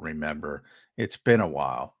fans will remember. It's been a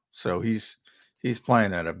while, so he's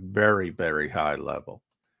playing at a very, very high level.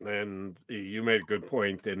 And you made a good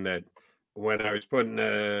point in that when I was putting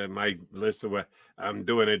my list of what I'm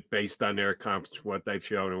doing it based on their comps, what they've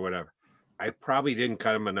shown or whatever, I probably didn't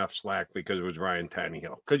cut him enough slack because it was Ryan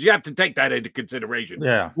Tannehill. Because you have to take that into consideration.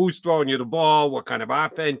 Yeah. Who's throwing you the ball? What kind of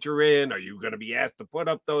offense you're in? Are you going to be asked to put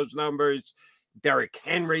up those numbers? Derrick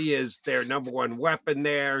Henry is their number 1 weapon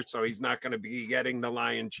there, so he's not going to be getting the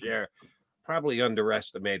lion's share. Probably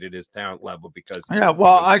underestimated his talent level because. Yeah,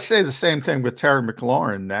 well, I say the same thing with Terry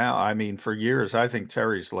McLaurin now. I mean, for years, I think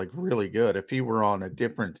Terry's really good. If he were on a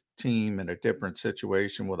different team in a different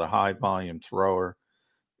situation with a high volume thrower,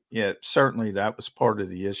 yeah, certainly that was part of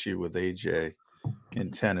the issue with AJ in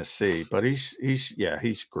Tennessee. But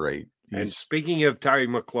he's great. And speaking of Terry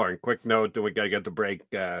McLaurin, quick note, then we got to get the break.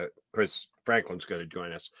 Chris Franklin's going to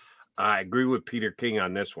join us. I agree with Peter King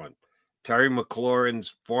on this one. Terry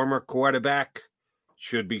McLaurin's former quarterback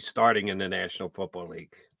should be starting in the National Football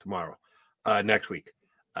League next week.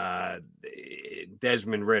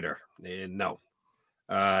 Desmond Ridder, no.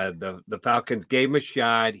 The Falcons gave him a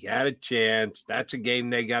shot. He had a chance. That's a game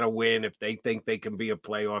they got to win if they think they can be a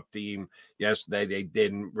playoff team. Yesterday they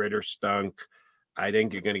didn't. Ridder stunk. I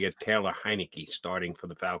think you're going to get Taylor Heineke starting for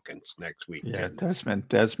the Falcons next week. Yeah,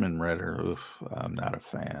 Desmond Ridder. Oof, I'm not a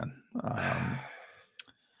fan.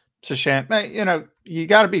 It's a shame. You know, you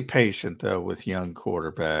got to be patient, though, with young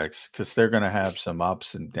quarterbacks because they're going to have some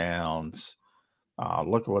ups and downs.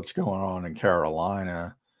 Look at what's going on in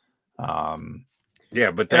Carolina.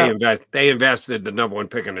 Yeah, but they invested the number one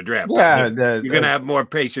pick in the draft. Yeah, you're going to have more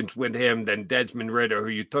patience with him than Desmond Ridder, who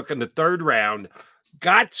you took in the third round,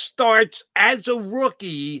 got starts as a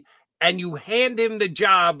rookie, and you hand him the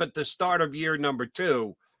job at the start of year number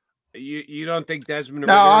 2. You don't think Desmond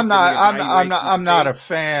Ridder? No, I'm not a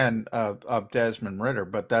fan of Desmond Ridder,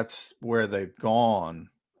 but that's where they've gone.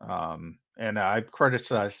 And I've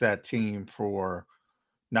criticized that team for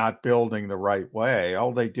not building the right way.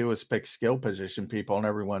 All they do is pick skill position people, and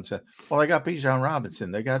everyone said, well, they got Bijan Robinson,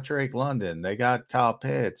 they got Drake London, they got Kyle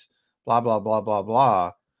Pitts, blah, blah, blah, blah,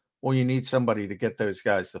 blah. Well, you need somebody to get those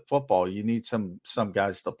guys the football. You need some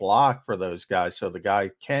guys to block for those guys so the guy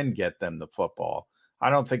can get them the football. I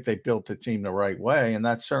don't think they built the team the right way, and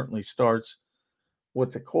that certainly starts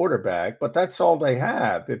with the quarterback, but that's all they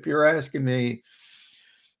have. If you're asking me,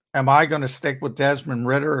 am I going to stick with Desmond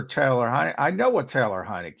Ridder or Taylor Heinicke? I know what Taylor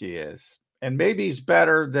Heinicke is, and maybe he's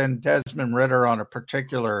better than Desmond Ridder on a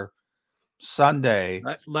particular Sunday.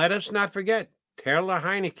 Let us not forget, Taylor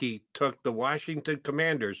Heinicke took the Washington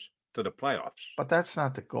Commanders to the playoffs. But that's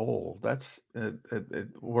not the goal. That's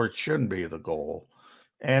where it shouldn't be the goal.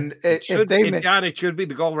 And John, it should be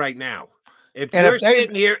the goal right now. If you're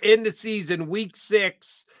sitting here in the season, week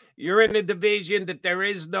 6, you're in a division that there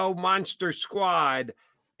is no monster squad.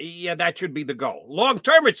 Yeah, that should be the goal. Long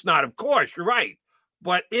term, it's not, of course, you're right.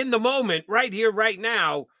 But in the moment, right here, right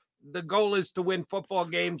now, the goal is to win football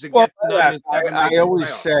games. And I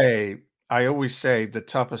always say the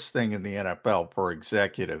toughest thing in the NFL for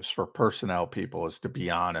executives, for personnel people, is to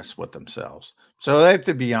be honest with themselves. So they have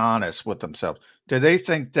to be honest with themselves. Do they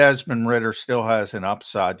think Desmond Ridder still has an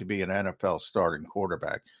upside to be an NFL starting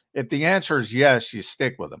quarterback? If the answer is yes, you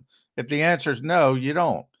stick with him. If the answer is no, you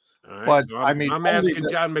don't. Right, but so I'm asking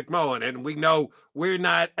John McMullen, and we know we're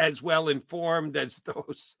not as well informed as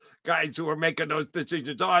those guys who are making those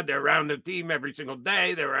decisions are. They're around the team every single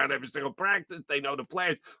day. They're around every single practice. They know the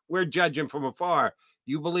players. We're judging from afar.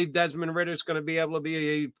 You believe Desmond Ridder is going to be able to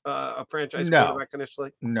be a franchise quarterback in this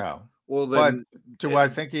league? No. Well, then, but do I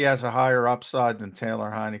think he has a higher upside than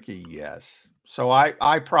Taylor Heinicke? Yes. So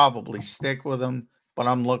I probably stick with him, but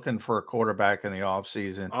I'm looking for a quarterback in the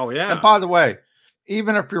offseason. Oh, yeah. And by the way,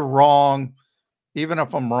 even if you're wrong, even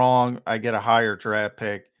if I'm wrong, I get a higher draft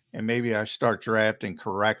pick, and maybe I start drafting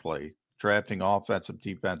correctly, drafting offensive,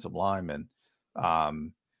 defensive linemen.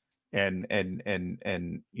 And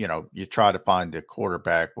you know, you try to find a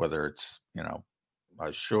quarterback, whether it's, you know,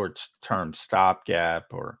 a short-term stopgap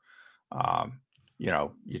or, you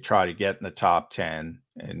know, you try to get in the top 10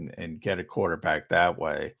 and get a quarterback that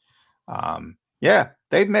way. Yeah,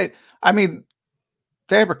 they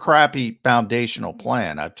have a crappy foundational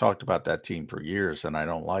plan. I've talked about that team for years, and I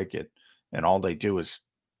don't like it. And all they do is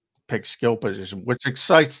pick skill position, which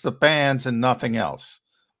excites the fans and nothing else.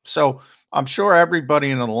 So I'm sure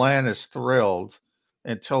everybody in Atlanta is thrilled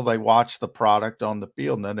until they watch the product on the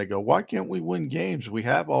field. And then they go, why can't we win games? We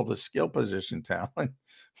have all the skill position talent.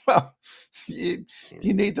 Well, you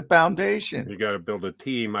need the foundation. You got to build a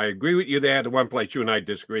team. I agree with you there. The one place you and I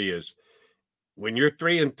disagree is when you're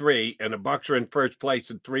 3-3 and the Bucs are in first place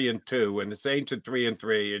at 3-2 and the Saints at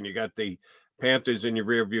 3-3 and you got the Panthers in your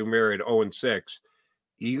rearview mirror at 0-6,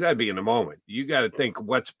 you got to be in the moment. You got to think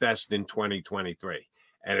what's best in 2023.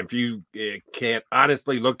 And if you can't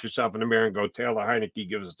honestly look yourself in the mirror and go, Taylor Heinicke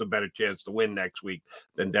gives us a better chance to win next week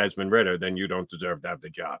than Desmond Ridder, then you don't deserve to have the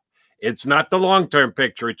job. It's not the long-term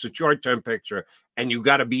picture. It's a short-term picture. And you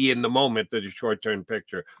got to be in the moment of the short-term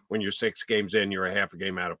picture. When you're 6 games in, you're a half a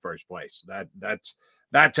game out of first place. That's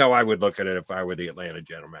how I would look at it if I were the Atlanta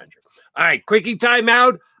general manager. All right, quickie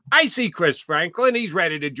timeout. I see Chris Franklin. He's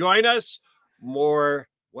ready to join us. More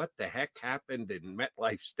what the heck happened in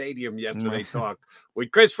MetLife Stadium yesterday talk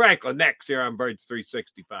with Chris Franklin next here on Birds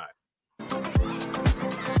 365.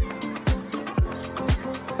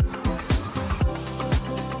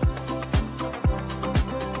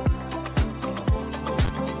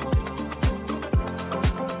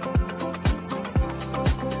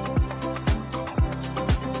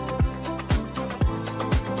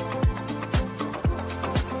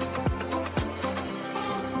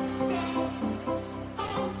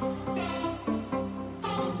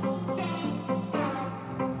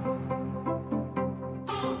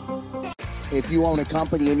 If you own a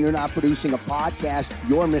company and you're not producing a podcast,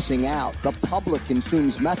 you're missing out. The public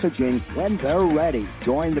consumes messaging when they're ready.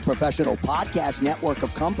 Join the professional podcast network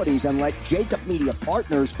of companies and let Jacob Media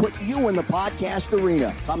Partners put you in the podcast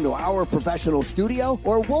arena. Come to our professional studio,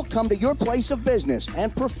 or we'll come to your place of business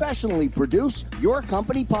and professionally produce your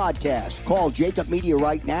company podcast. Call Jacob Media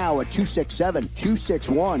right now at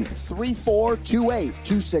 267-261-3428.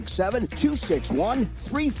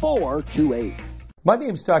 267-261-3428. My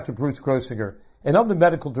name is Dr. Bruce Grossinger, and I'm the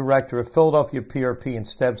medical director of Philadelphia PRP and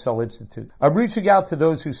Stem Cell Institute. I'm reaching out to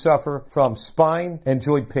those who suffer from spine and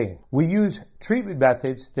joint pain. We use treatment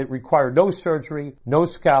methods that require no surgery, no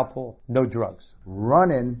scalpel, no drugs.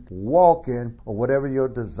 Running, walking, or whatever your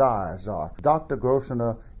desires are, Dr.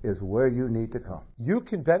 Grossinger is where you need to come. You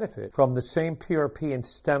can benefit from the same PRP and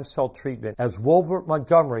stem cell treatment as Wilbert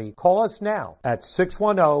Montgomery. Call us now at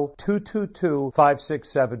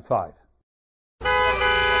 610-222-5675.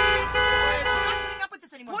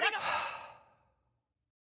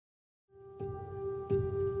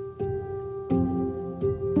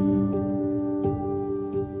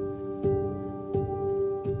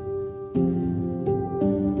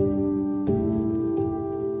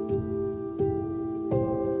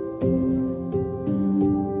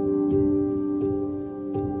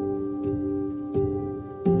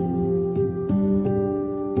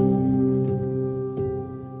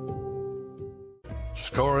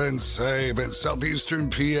 Score and save in southeastern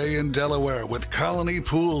PA and Delaware with Colony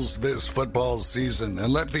Pools this football season,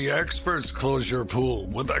 and let the experts close your pool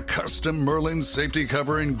with a custom Merlin safety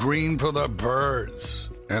cover in green for the birds.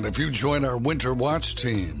 And if you join our Winter Watch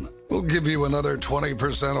team, we'll give you another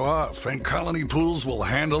 20% off, and Colony Pools will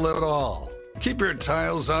handle it all. Keep your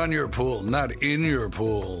tiles on your pool, not in your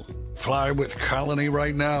pool. Fly with Colony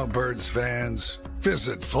right now, birds fans.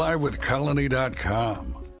 Visit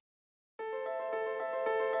flywithcolony.com.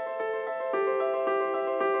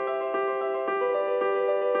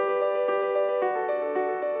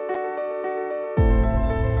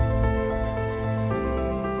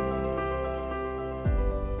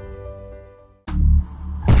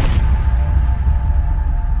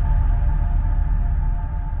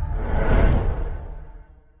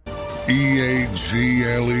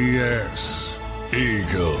 EAGLES,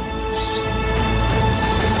 Eagles.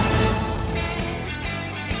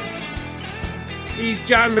 He's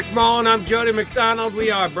John McMullen. I'm Jody McDonald.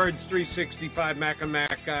 We are Birds 365 Mac and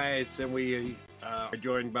Mac guys, and we are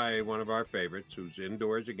joined by one of our favorites who's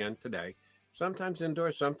indoors again today. Sometimes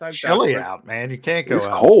indoors, sometimes chilly out, man. You can't go it's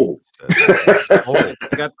out. Cold. It's cold.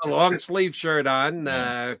 Got the long sleeve shirt on.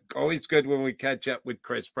 Always good when we catch up with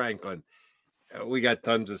Chris Franklin. We got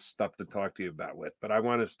tons of stuff to talk to you about with, but I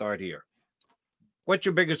want to start here. What's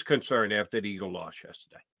your biggest concern after the Eagle loss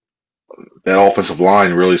yesterday? That offensive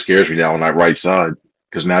line really scares me now on that right side,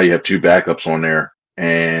 because now you have two backups on there.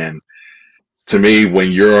 And to me,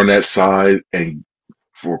 when you're on that side and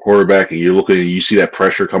for a quarterback and you're looking and you see that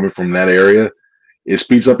pressure coming from that area, it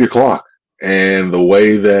speeds up your clock. And the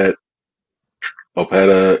way that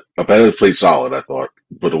Opeta played solid, I thought.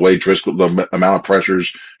 But the way Driscoll, the amount of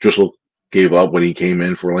pressures Driscoll gave up when he came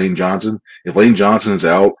in for Lane Johnson. If Lane Johnson's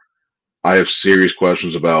out, I have serious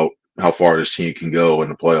questions about how far this team can go in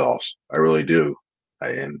the playoffs. I really do.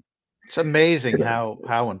 And it's amazing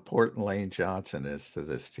how important Lane Johnson is to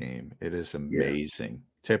this team. It is amazing. Yeah.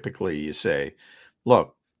 Typically, you say,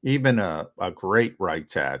 look, even a great right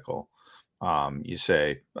tackle, you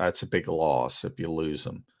say that's a big loss if you lose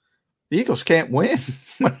them. The Eagles can't win.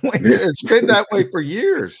 It's been that way for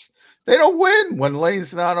years. They don't win when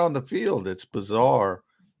Lane's not on the field. It's bizarre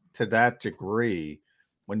to that degree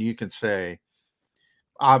when you can say,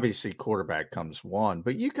 obviously quarterback comes one,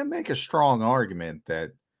 but you can make a strong argument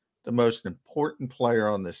that the most important player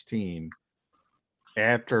on this team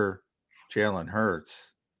after Jalen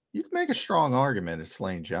Hurts, you can make a strong argument it's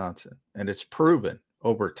Lane Johnson. And it's proven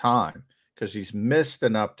over time because he's missed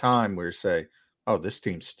enough time where you say, oh, this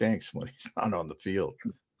team stinks when he's not on the field,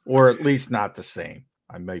 or at least not the same.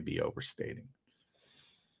 I may be overstating.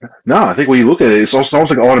 No, I think when you look at it, it's almost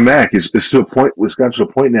like automatic. It's to a point. It's got to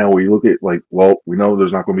a point now where you look at like, well, we know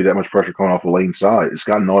there's not going to be that much pressure coming off the lane side. It's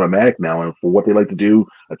gotten automatic now, and for what they like to do,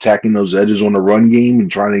 attacking those edges on the run game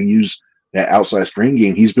and trying to use that outside screen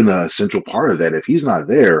game, he's been an essential part of that. If he's not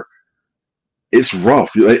there, it's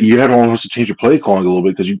rough. You have almost to change your play calling a little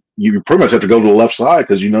bit because you pretty much have to go to the left side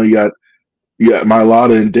because you got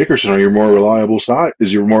Mailata and Dickerson on your more reliable side.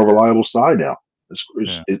 Is your more reliable side now?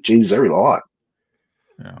 It changes every lot.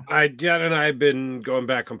 Yeah. Jen and I have been going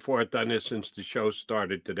back and forth on this since the show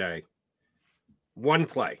started today. One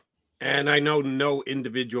play, And I know no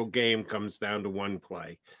individual game comes down to one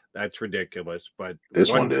play. That's ridiculous. But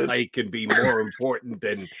This one did. play can be more important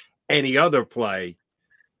than any other play.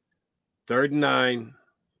 3rd and 9,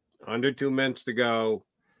 under 2 minutes to go.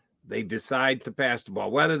 They decide to pass the ball.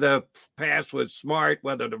 Whether the pass was smart,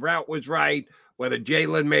 whether the route was right, whether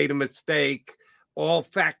Jalen made a mistake, all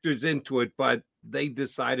factors into it. But they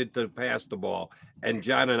decided to pass the ball. And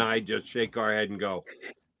John and I just shake our head and go,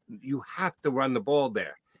 you have to run the ball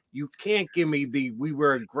there. You can't give me we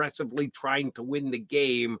were aggressively trying to win the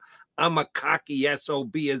game. I'm a cocky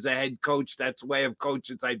SOB as a head coach. That's the way I've coached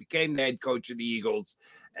since I became the head coach of the Eagles.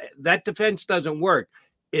 That defense doesn't work.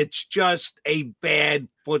 It's just a bad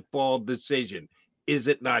football decision. Is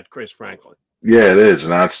it not, Chris Franklin? Yeah, it is.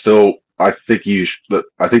 And I think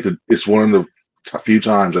that it's one of the few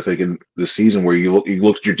times I think in the season where you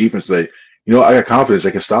look at your defense and say, I got confidence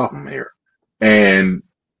they can stop them here. And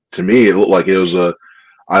to me, it looked like it was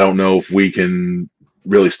I don't know if we can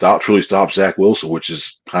truly stop Zach Wilson, which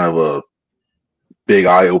is kind of a big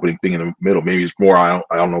eye-opening thing in the middle. Maybe it's more, I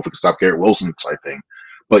don't know if we can stop Garrett Wilson type thing.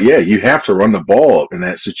 But yeah, you have to run the ball in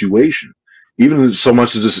that situation. Even so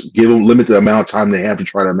much to just limit the amount of time they have to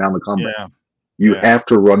try to mount the comeback. Yeah. You have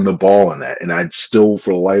to run the ball in that. And I still,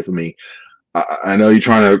 for the life of me, I know you're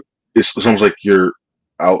trying to, it's almost like you're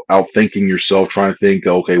outthinking yourself, trying to think,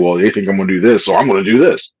 okay, well, they think I'm going to do this, so I'm going to do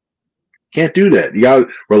this. Can't do that. You got to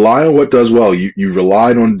rely on what does well. You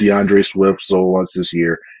relied on DeAndre Swift so much this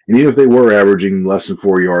year. And even if they were averaging less than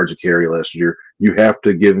 4 yards a carry last year, you have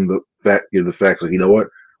to give them the facts like, you know what?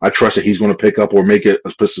 I trust that he's going to pick up or make it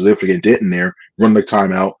a significant dent in there, run the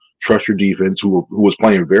timeout, trust your defense, who was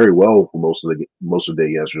playing very well for most of the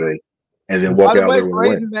day yesterday, and then walk out there with a win.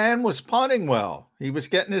 Braden Mann was punting well. He was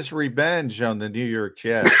getting his revenge on the New York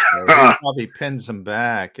Jets. So he probably pins them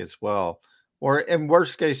back as well. Or in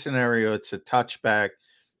worst case scenario, it's a touchback.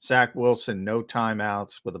 Zach Wilson, no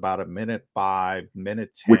timeouts with about a minute 5,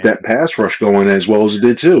 minute 10. With that pass rush going as well as it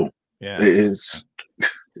did too. Yeah.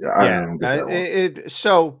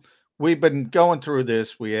 So we've been going through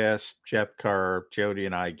this. We asked Jeff Kerr, Jody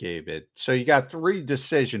and I gave it. So you got 3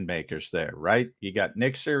 decision makers there, right? You got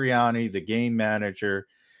Nick Sirianni, the game manager.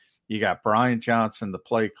 You got Brian Johnson, the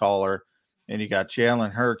play caller. And you got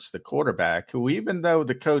Jalen Hurts, the quarterback, who even though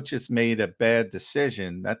the coaches made a bad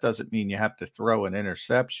decision, that doesn't mean you have to throw an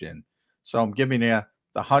interception. So I'm giving you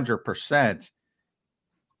the 100%.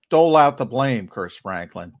 Dole out the blame, Chris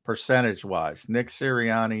Franklin, percentage-wise. Nick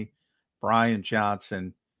Sirianni, Brian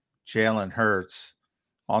Johnson, Jalen Hurts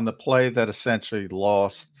on the play that essentially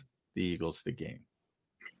lost the Eagles the game.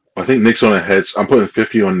 I think Nick's on a headset. I'm putting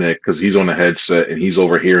 50 on Nick because he's on a headset and he's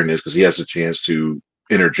overhearing this because he has a chance to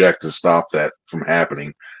interject and stop that from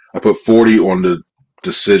happening. I put 40 on the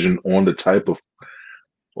decision on the type of.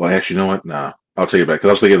 Well, actually, you know what? Nah, I'll take it back because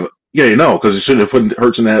I was thinking, because he shouldn't have put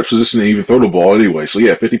Hurts in that position to even throw the ball anyway. So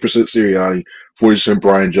yeah, 50% Sirianni, 40%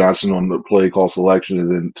 Brian Johnson on the play call selection,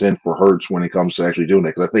 and then 10 for Hurts when it comes to actually doing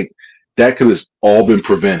it. Because I think that could have all been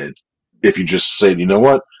prevented if you just said, you know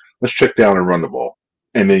what, let's check down and run the ball,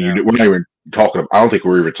 and then we're not even talking. I don't think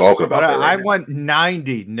we're even talking about that. I went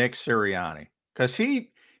 90 Nick Sirianni. Because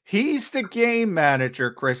he's the game manager,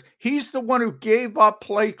 Chris. He's the one who gave up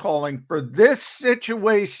play calling for this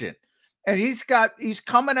situation. And he's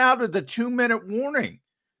coming out of the 2-minute warning.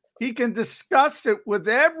 He can discuss it with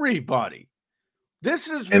everybody. This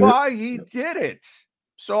is why he did it.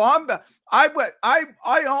 So I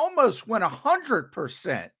almost went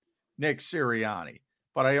 100% Nick Sirianni,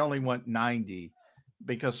 but I only went 90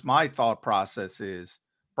 because my thought process is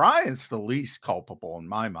Brian's the least culpable in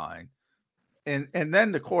my mind. And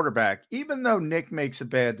then the quarterback, even though Nick makes a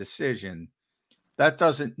bad decision, that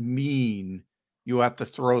doesn't mean you have to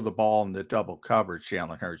throw the ball in the double coverage,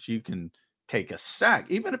 Jalen Hurts. You can take a sack.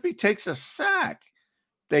 Even if he takes a sack,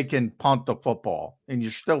 they can punt the football, and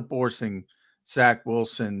you're still forcing Zach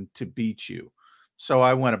Wilson to beat you. So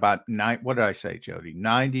I went about what did I say, Jody?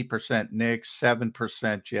 90% Nick, 7%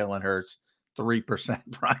 Jalen Hurts, 3%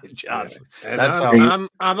 Brian Johnson. Yeah. And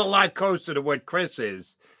I'm a lot closer to what Chris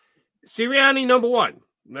is. Sirianni, number one.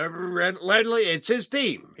 Readily, it's his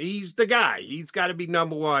team. He's the guy. He's got to be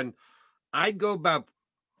number one. I'd go about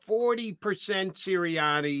 40%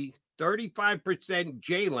 Sirianni, 35%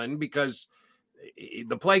 Jalen, because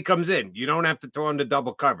the play comes in. You don't have to throw into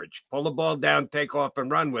double coverage. Pull the ball down, take off, and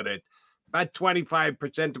run with it. About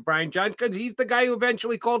 25% to Brian Johnson, because he's the guy who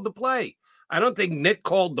eventually called the play. I don't think Nick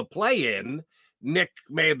called the play in. Nick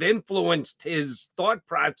may have influenced his thought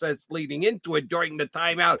process leading into it during the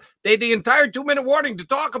timeout. They had the entire 2-minute warning to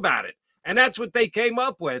talk about it, and that's what they came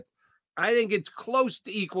up with. I think it's close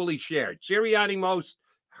to equally shared. Sirianni most,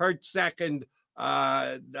 Hurts second,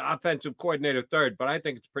 the offensive coordinator third, but I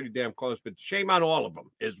think it's pretty damn close. But shame on all of them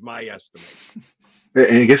is my estimate. And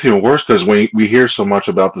it gets even worse because we hear so much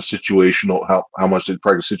about the situational, how much they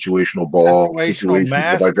practice situational ball, situational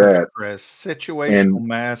masters, stuff like that. Chris. Situational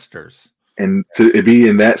masters. And to be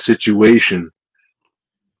in that situation,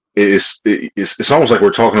 it's almost like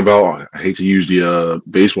we're talking about. I hate to use the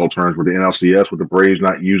baseball terms with the NLCS, with the Braves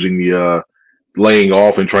not using the laying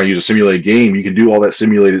off and trying to use a simulated game. You can do all that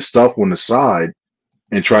simulated stuff on the side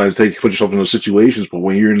and try to put yourself in those situations. But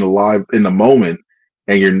when you're in the moment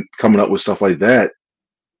and you're coming up with stuff like that,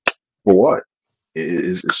 for what?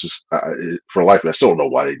 It's just for life. I still don't know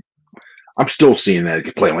why. I'm still seeing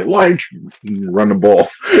that play. I'm like, why didn't you run the ball?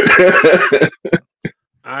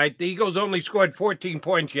 All right, the Eagles only scored 14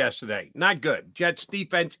 points yesterday. Not good. Jets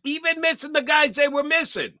defense, even missing the guys they were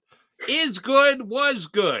missing, is good, was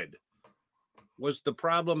good. Was the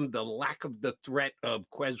problem the lack of the threat of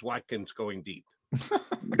Quez Watkins going deep?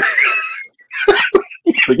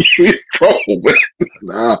 You're in trouble, man.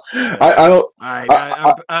 Nah, I don't.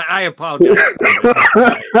 I apologize.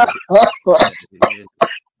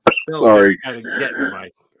 Sorry.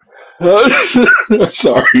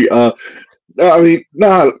 Sorry.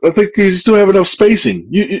 I think you still have enough spacing.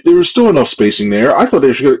 There was still enough spacing there. I thought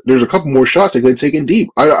there's a couple more shots they could take in deep.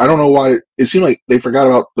 I don't know why. It seemed like they forgot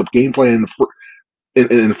about the game plan in the first.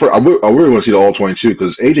 I really want to see the all 22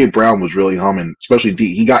 because AJ Brown was really humming, especially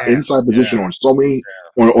deep. He got inside position on so many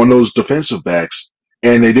on those defensive backs,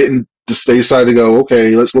 and they didn't just stay aside to go,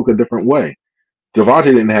 okay, let's look a different way. Devontae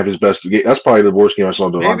didn't have his best game. That's probably the worst game I saw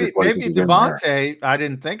Devontae play. Maybe Devontae, I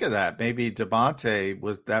didn't think of that. Maybe Devontae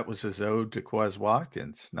was his ode to Quez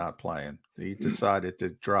Watkins not playing. He decided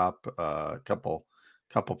to drop a couple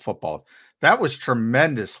footballs. That was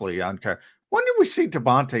tremendously unfair. When did we see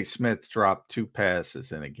Devontae Smith drop 2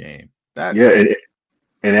 passes in a game? And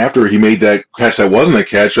after he made that catch that wasn't a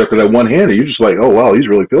catch, after that one-handed, you're just like, oh, wow, he's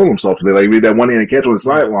really feeling himself today. Like, he made that one-handed catch on the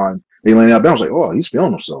sideline. He landed out bounds. Like, oh, he's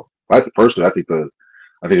feeling himself. Personally, I think the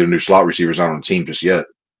new slot receiver's not on the team just yet.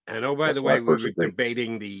 And by the way, we were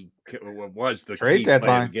debating what was the trade key play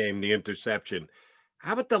deadline of the game, the interception.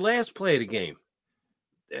 How about the last play of the game?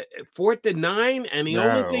 4th and 9, and the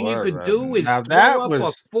only thing you could do is throw up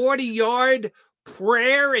a 40-yard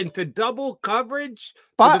prayer into double coverage.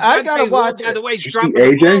 But I gotta watch it. By the way, he's dropping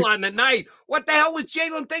the ball on the night. What the hell was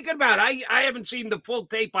Jalen thinking about? I haven't seen the full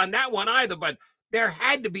tape on that one either, but there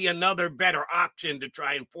had to be another better option to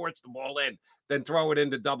try and force the ball in than throw it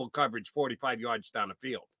into double coverage 45 yards down the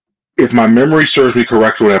field. If my memory serves me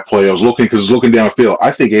correctly on that play, I was looking downfield.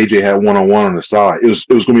 I think AJ had one-on-one on the side. It was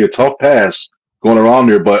going to be a tough pass going around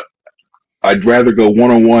there, but I'd rather go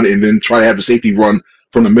one-on-one and then try to have the safety run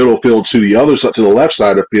from the middle field to the other side, to the left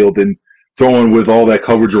side of the field, than throwing with all that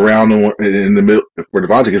coverage around him in the middle for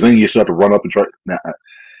Devontae, because then you still have to run up and try.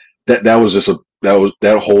 That was just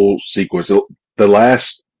that whole sequence. The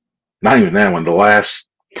last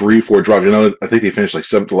 3-4 drives. I think they finished like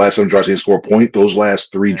the last 7 drives. They didn't score a point. Those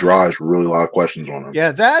last 3 drives were really a lot of questions on them.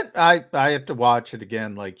 Yeah, that I have to watch it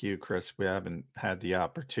again, like you, Chris. We haven't had the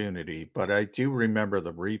opportunity, but I do remember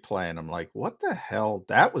the replay, and I'm like, "What the hell?"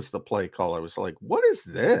 That was the play call. I was like, "What is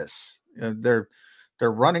this?" And they're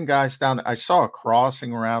running guys down. I saw a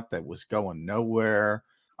crossing route that was going nowhere.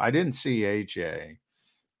 I didn't see AJ.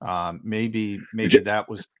 Maybe that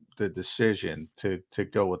was the decision to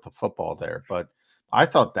go with the football there, but I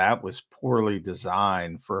thought that was poorly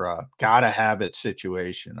designed for a gotta have it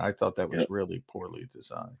situation. I thought that was really poorly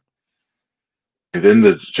designed. And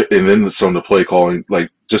then some of the play calling, like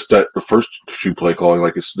just that the first 2 play calling,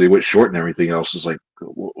 like they went short and everything else is like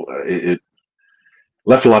it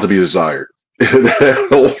left a lot to be desired. The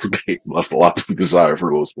whole game left a lot to be desired for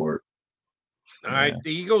the most part. All right,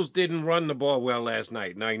 the Eagles didn't run the ball well last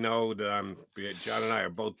night, and I know that John and I are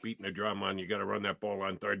both beating the drum on you got to run that ball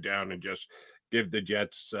on 3rd down and just give the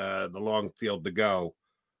Jets the long field to go.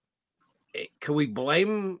 Can we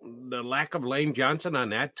blame the lack of Lane Johnson on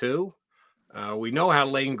that too? We know how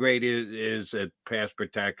Lane great is at pass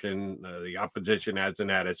protection. The opposition hasn't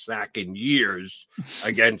had a sack in years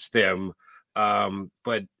against him.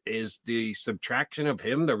 But is the subtraction of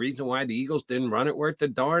him the reason why the Eagles didn't run it worth the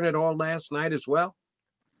darn at all last night as well?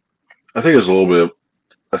 I think it's a little bit.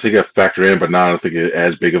 I think I factor in, but not. I don't think it's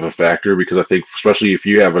as big of a factor because I think, especially if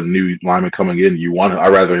you have a new lineman coming in,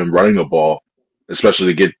 I'd rather him running the ball, especially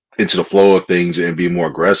to get into the flow of things and be more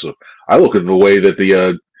aggressive. I look at the way that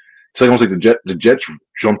the Jets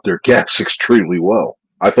jumped their gaps extremely well.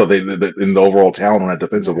 I thought in the overall talent on that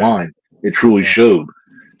defensive line, it truly showed,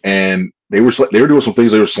 and they were doing some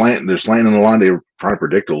things. They're slanting the line. They were trying to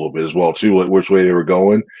predict a little bit as well too, which way they were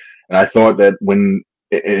going. And I thought that when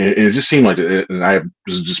it just seemed like, and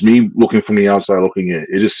this is just me looking from the outside looking in.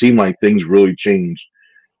 It just seemed like things really changed,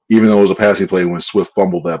 even though it was a passing play when Swift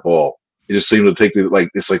fumbled that ball. It just seemed to take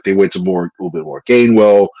it's like they went to a little bit more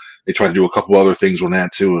Gainwell. They tried to do a couple other things on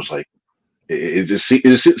that too. It was like it just seemed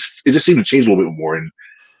to change a little bit more. And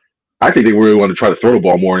I think they really wanted to try to throw the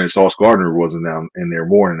ball more, and Sauce Gardner wasn't down in there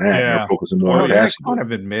more than that. And they're focusing more on passing. They kind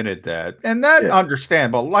of admitted that, and that's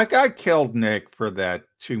understandable. Like, I killed Nick for that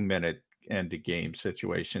 2-minute end of game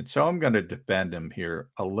situation, so I'm going to defend him here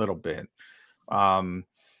a little bit, and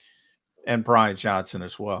Brian Johnson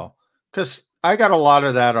as well, because I got a lot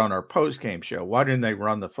of that on our post game show. Why didn't they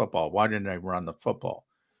run the football? Why didn't they run the football?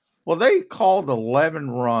 Well, they called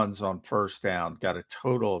 11 runs on first down, got a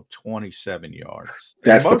total of 27 yards.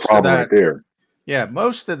 That's the problem right there. Yeah,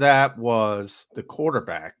 most of that was the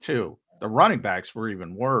quarterback, too. The running backs were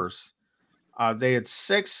even worse. They had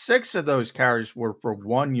six of those carries were for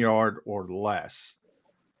 1 yard or less.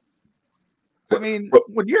 I mean,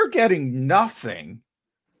 when you're getting nothing,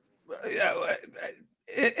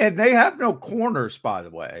 and they have no corners, by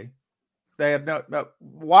the way. They have no.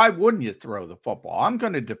 Why wouldn't you throw the football? I'm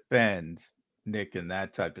going to defend Nick in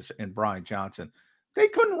that type of, and Brian Johnson. They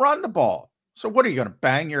couldn't run the ball. So what are you going to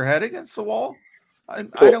bang your head against the wall? I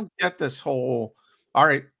don't get this whole. All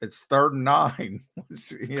right, it's 3rd and 9.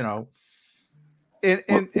 And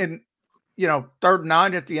 3rd and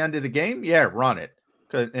 9 at the end of the game. Yeah, run it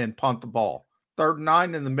and punt the ball. 3rd and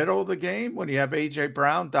 9 in the middle of the game when you have AJ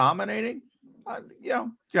Brown dominating.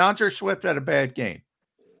 DeAndre Swift had a bad game.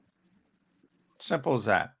 Simple as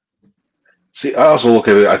that. See, I also look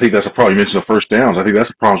at it. I think that's a problem. You mentioned the first downs. I think that's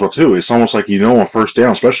a problem as well too. It's almost like on first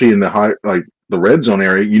down, especially in the high, like the red zone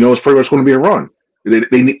area, it's pretty much going to be a run.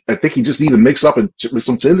 I think you just need to mix up with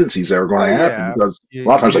some tendencies that are going to happen because a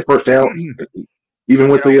lot of times, like first down, even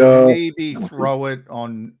with the maybe throw it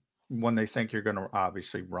on when they think you're going to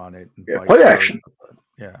obviously run it. And play action.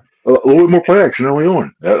 Yeah. A little bit more play action early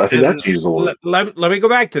on. I think that changes a little. Let me go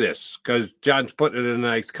back to this because John's putting it in a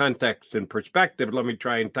nice context and perspective. Let me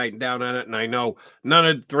try and tighten down on it. And I know none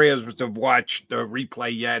of the three of us have watched the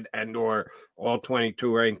replay yet or all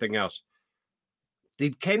 22 or anything else.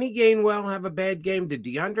 Did Kenny Gainwell have a bad game? Did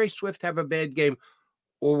DeAndre Swift have a bad game?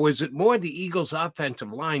 Or was it more the Eagles'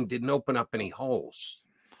 offensive line didn't open up any holes?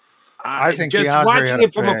 I think just DeAndre watching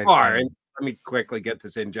it from bad afar. game. And let me quickly get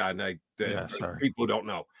this in, John. Sorry. People don't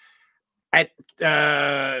know. At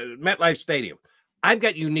MetLife Stadium, I've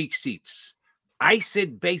got unique seats. I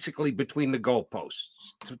sit basically between the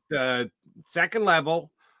goalposts, second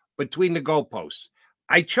level between the goalposts.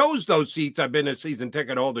 I chose those seats. I've been a season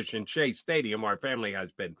ticket holder in Shea Stadium. Our family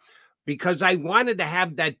has been, because I wanted to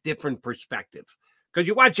have that different perspective. Because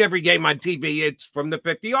you watch every game on TV, it's from the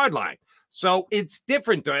 50-yard line. So it's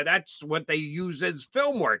different. That's what they use as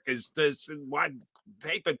film work, is to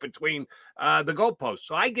tape it between the goalposts.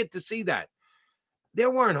 So I get to see that. There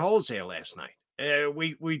weren't holes there last night.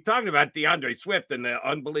 We talked about DeAndre Swift and the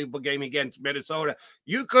unbelievable game against Minnesota.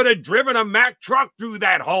 You could have driven a Mack truck through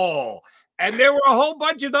that hole. And there were a whole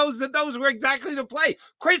bunch of those were exactly the play.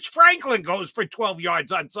 Chris Franklin goes for 12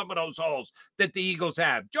 yards on some of those holes that the Eagles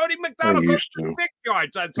have. Jody McDonald goes for 6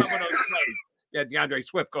 yards on some of those plays. Yeah, DeAndre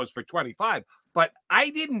Swift goes for 25. But I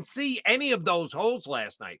didn't see any of those holes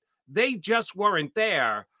last night. They just weren't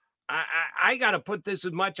there. I got to put this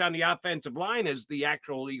as much on the offensive line as the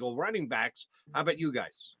actual Eagle running backs. How about you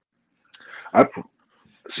guys? I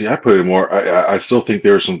put it more. I still think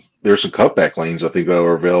there's some cutback lanes I think that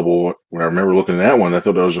are available. When I remember looking at that one, I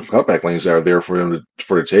thought there was some cutback lanes that are there for them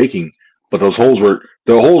for the taking. But the holes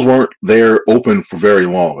weren't there open for very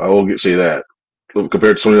long. I will say that.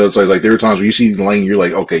 Compared to some of the other sides, like there are times where you see the lane, you're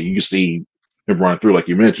like, okay, you can see him running through, like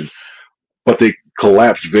you mentioned. But they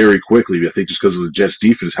collapsed very quickly. I think just because of the Jets'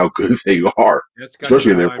 defense, how good they are,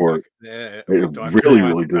 especially therefore. They're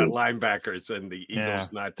really good. Linebackers and the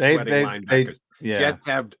Eagles not sweating linebackers. Jets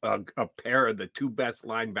have a pair of the two best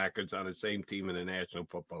linebackers on the same team in the National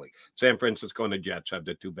Football League. San Francisco and the Jets have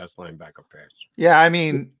the two best linebacker pairs. Yeah, I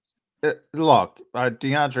mean, look,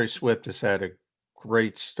 DeAndre Swift has had a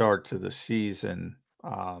great start to the season.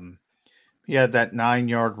 He had that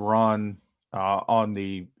 9-yard run on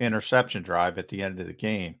the interception drive at the end of the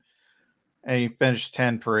game, and he finished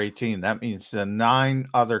 10 for 18. That means the 9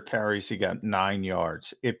 other carries, he got 9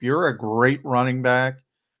 yards. If you're a great running back,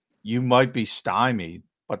 you might be stymied,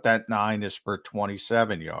 but that 9 is for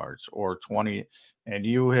 27 yards or 20, and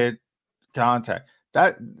you hit contact.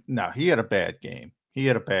 He had a bad game.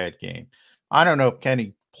 I don't know if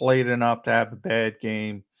Kenny played enough to have a bad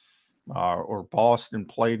game, or Boston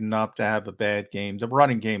played enough to have a bad game. The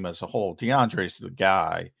running game as a whole, DeAndre's the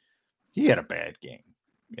guy. He had a bad game,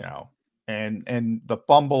 and the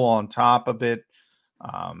fumble on top of it.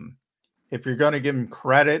 If you're going to give him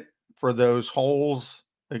credit for those holes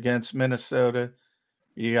against Minnesota,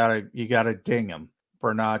 you gotta ding him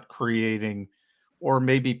for not creating, or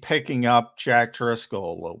maybe picking up Jack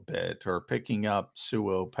Driscoll a little bit, or picking up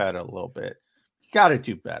Suo Peta a little bit. You got to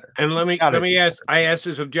do better. And let me ask. I asked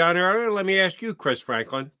this of John earlier. Let me ask you, Chris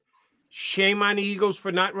Franklin. Shame on the Eagles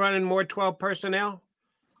for not running more 12 personnel.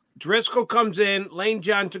 Driscoll comes in, Lane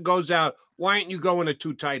Johnson goes out. Why aren't you going to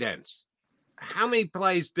 2 tight ends? How many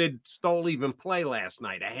plays did Stoll even play last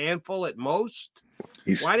night? A handful at most?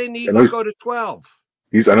 Why didn't the Eagles go to 12?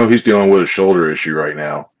 I know he's dealing with a shoulder issue right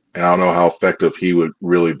now, and I don't know how effective he would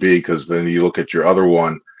really be, because then you look at your other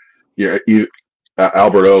one. Yeah,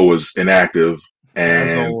 Albert O was inactive,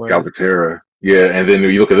 and Calcaterra. Yeah, and then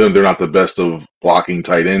you look at them; they're not the best of blocking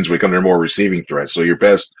tight ends. They're more receiving threats. So your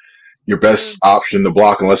best option to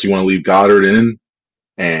block, unless you want to leave Goddard in,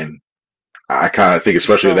 and I kind of think,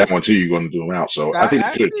 especially that one too, you're going to do him out. So I think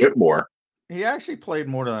he should have kept more. He actually played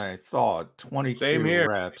more than I thought. 22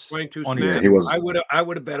 reps. 22 snaps. Yeah, I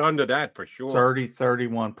would have bet under that for sure.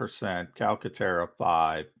 31%. Calcaterra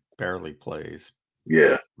 5, barely plays.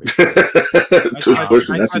 Yeah. That's about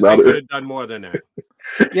it. Could have done more than that.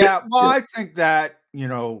 Yeah, well, I think that,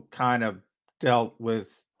 kind of dealt with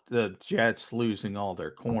the Jets losing all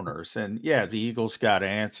their corners. And yeah, the Eagles got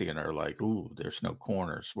antsy and are like, ooh, there's no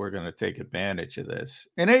corners. We're going to take advantage of this.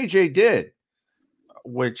 And AJ did,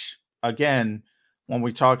 which, again, when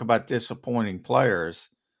we talk about disappointing players,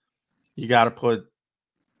 you got to put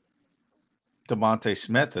Devontae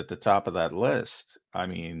Smith at the top of that list. I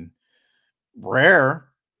mean, rare.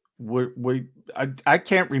 I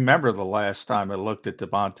can't remember the last time I looked at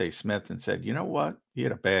Devontae Smith and said, you know what? He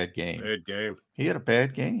had a bad game. He had a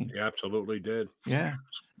bad game. He absolutely did. Yeah.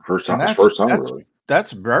 First time really.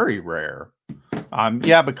 That's very rare.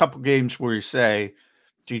 You have a couple games where you say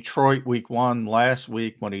Detroit week 1 last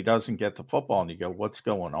week when he doesn't get the football and you go, what's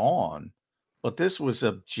going on? But this was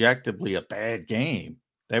objectively a bad game.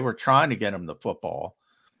 They were trying to get him the football.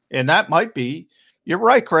 And that might be, you're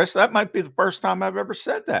right, Chris, that might be the first time I've ever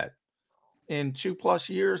said that in 2+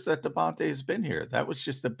 years that Devontae has been here. That was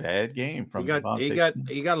just a bad game from Devontae.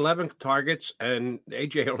 He got 11 targets and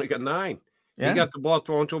AJ only got 9. Yeah. He got the ball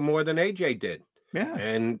thrown to him more than AJ did. Yeah.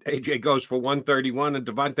 And AJ goes for 131 and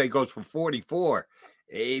Devontae goes for 44.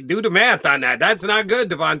 Do the math on that. That's not good,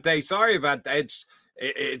 Devontae. Sorry about that.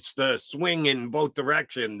 It's the swing in both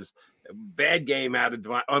directions. Bad game out of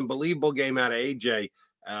Devontae, unbelievable game out of AJ.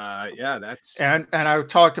 That's and I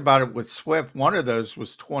talked about it with Swift. One of those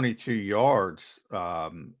was 22 yards,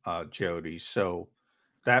 Jody. So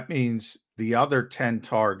that means the other 10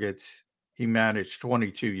 targets, he managed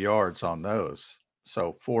 22 yards on those.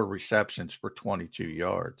 So 4 receptions for 22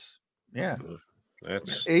 yards. Yeah,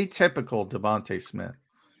 that's atypical Devontae Smith.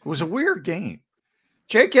 It was a weird game.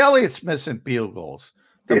 Jake Elliott's missing field goals.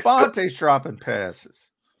 Devontae's dropping passes.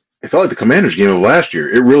 It felt like the Commanders game of last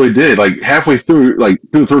year. It really did. Like halfway through, like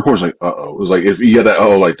through the third quarter, like, uh-oh. It was like, if you had that,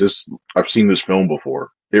 like this, I've seen this film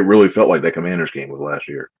before. It really felt like that Commanders game of last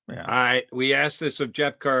year. Yeah. All right. We asked this of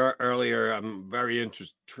Jeff Kerr earlier. I'm very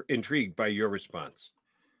intrigued by your response.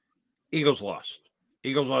 Eagles lost.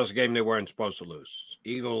 Eagles lost a game they weren't supposed to lose.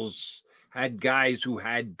 Eagles had guys who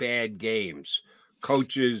had bad games.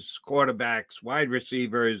 Coaches, quarterbacks, wide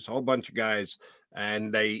receivers, whole bunch of guys.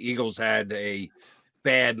 And the Eagles had a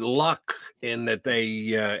bad luck in that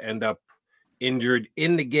they end up injured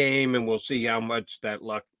in the game, and we'll see how much that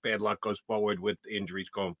bad luck goes forward with injuries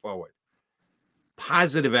going forward.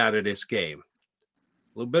 Positive out of this game.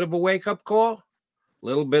 A little bit of a wake-up call. A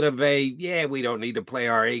little bit of we don't need to play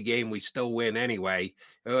our A game. We still win anyway.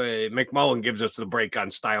 McMullen gives us the break on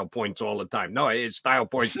style points all the time. No, his style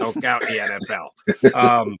points don't count in the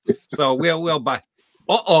NFL. So we'll buy.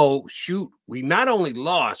 Shoot. We not only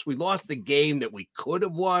lost, we lost the game that we could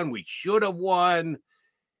have won. We should have won.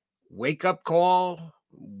 Wake up call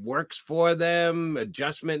works for them.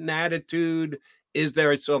 Adjustment and attitude. Is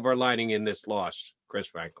there a silver lining in this loss, Chris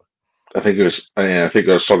Franklin? I think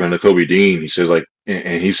I was talking to Kobe Dean. He says,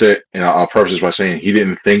 and he said, and I'll preface this by saying he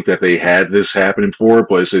didn't think that they had this happening before,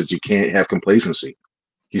 but he says you can't have complacency.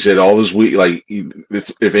 He said all this week,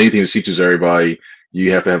 if anything, it teaches everybody,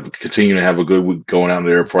 you have to continue to have a good week going out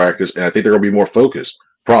there practice, and I think they're going to be more focused.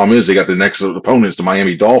 Problem is, they got the next opponents, the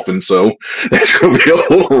Miami Dolphins, so that's going to be a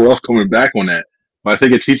little rough coming back on that. But I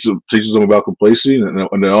think it teaches them about complacency, and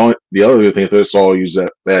the other thing that's all use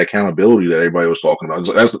that accountability that everybody was talking about.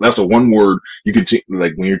 That's the one word you can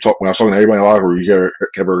like when I was talking to everybody in the locker room, you hear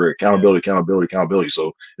accountability.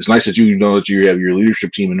 So it's nice that you know that you have your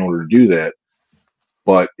leadership team in order to do that.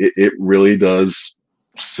 But it really does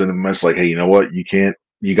send a message like, hey, you know what?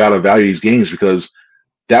 You got to value these games because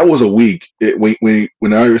that was a week.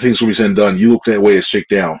 When everything's going to be said and done, you look that way it's shook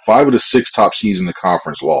down. 5 of the 6 top seeds in the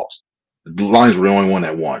conference lost. The Lions were the only one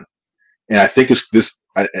that won. And I think it's this.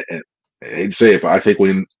 I hate to say it, but I think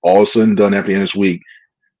when all is said and done at the end of this week,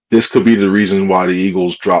 this could be the reason why the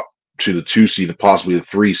Eagles dropped to the 2 seed and possibly the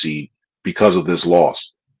 3 seed because of this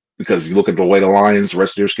loss. Because you look at the way the Lions, the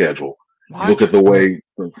rest of their schedule, you look at the way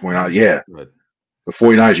the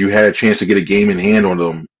 49ers, you had a chance to get a game in hand on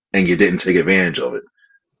them and you didn't take advantage of it.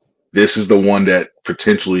 This is the one that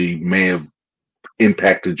potentially may have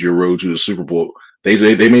impacted your road to the Super Bowl.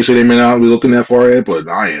 They may say they may not be looking that far ahead, but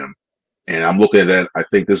I am. And I'm looking at that. I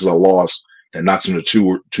think this is a loss that knocks them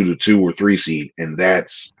to the 2 or 3 seed. And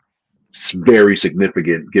that's very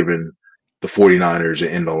significant given the 49ers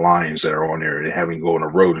and the Lions that are on there and having to go on the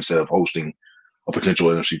road instead of hosting a potential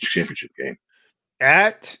NFC Championship game.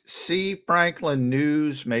 At C Franklin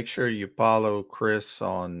News, make sure you follow Chris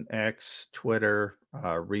on X, Twitter,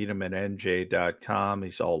 read him at nj.com.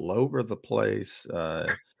 He's all over the place.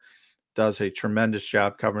 Does a tremendous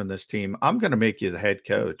job covering this team. I'm going to make you the head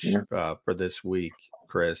coach for this week,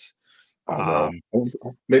 Chris.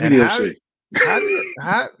 Maybe you'll see.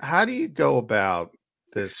 How do you go about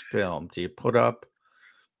this film? Do you put up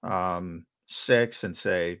 6 and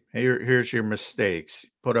say, here's your mistakes?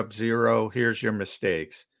 Put up 0, here's your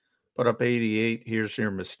mistakes. Put up 88, here's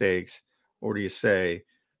your mistakes. Or do you say,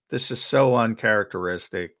 this is so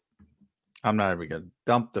uncharacteristic, I'm not even going to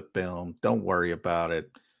dump the film. Don't worry about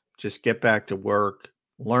it. Just get back to work.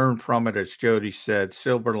 Learn from it, as Jody said.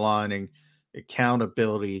 Silver lining,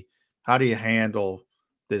 accountability. How do you handle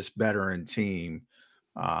this veteran team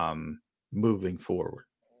moving forward?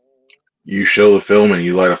 You show the film and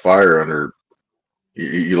you light a fire under.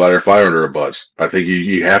 You light a fire under their butts. I think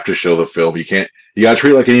you have to show the film. You got to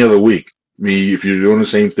treat it like any other week. I mean, if you're doing the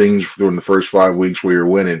same things during the first 5 weeks where you're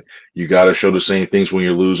winning, you got to show the same things when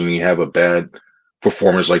you're losing and you have a bad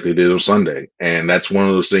performance like they did on Sunday. And that's one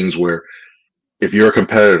of those things where if you're a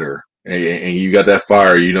competitor and you got that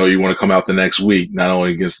fire, you want to come out the next week, not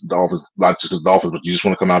only against the Dolphins, not just the Dolphins, but you just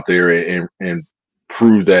want to come out there and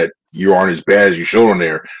prove that you aren't as bad as you showed on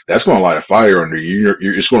there. That's going to light a fire under you.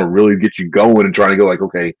 You're just going to really get you going and trying to go like,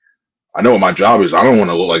 okay, I know what my job is. I don't want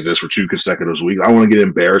to look like this for 2 consecutive weeks. I don't want to get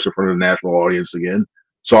embarrassed in front of the national audience again.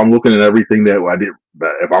 So I'm looking at everything that I did.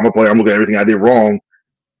 If I'm a player, I'm looking at everything I did wrong,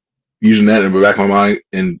 using that in the back of my mind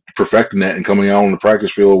and perfecting that and coming out on the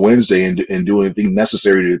practice field Wednesday and doing anything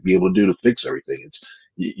necessary to be able to do to fix everything.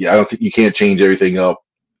 I don't think you can't change everything up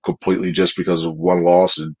completely just because of one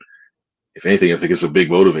loss. And if anything, I think it's a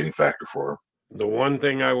big motivating factor for him. The one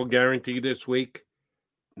thing I will guarantee this week,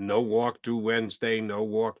 no walkthrough Wednesday, no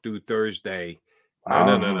walkthrough Thursday.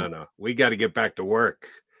 No. We got to get back to work.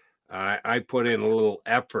 I put in a little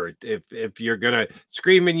effort. If you're going to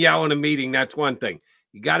scream and yell in a meeting, that's one thing.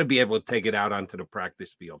 You got to be able to take it out onto the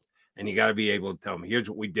practice field. And you got to be able to tell them, here's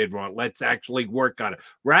what we did wrong. Let's actually work on it.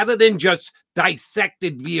 Rather than just dissect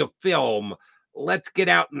it via film, let's get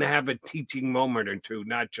out and have a teaching moment or two,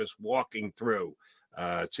 not just walking through.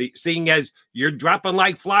 Seeing as you're dropping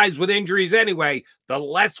like flies with injuries anyway, the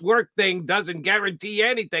less work thing doesn't guarantee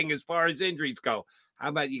anything as far as injuries go. How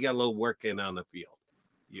about you get a little work in on the field?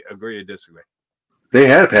 You agree or disagree? They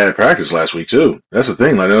had padded practice last week too. That's the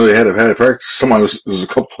thing. I know they had a padded practice. Somebody was a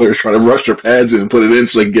couple players trying to rush their pads in and put it in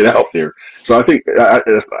so they can get out there. So I think,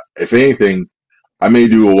 if anything, I may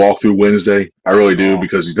do a walkthrough Wednesday. I really do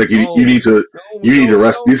because you need to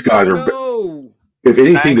rest. These guys are. If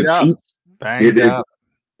anything to teach,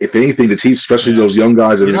 if anything to teach, especially those young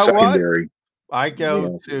guys in the secondary. I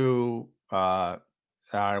go to.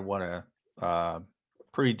 I want to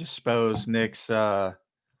predispose Nick's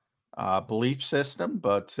belief system,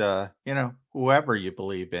 but whoever you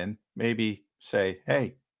believe in, maybe say,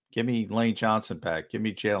 hey, give me Lane Johnson back, give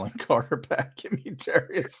me Jalen Carter back, give me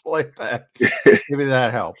Darius Slay back. Maybe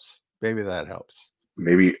that helps.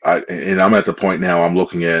 Maybe I'm at the point now. I'm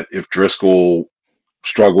looking at if Driscoll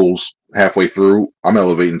struggles halfway through, I'm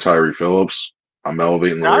elevating Tyree Phillips. I'm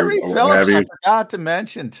elevating Tyree Phillips. I forgot to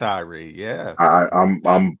mention Tyree. Yeah,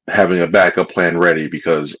 I'm having a backup plan ready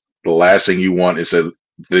because the last thing you want is to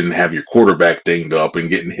then have your quarterback dinged up and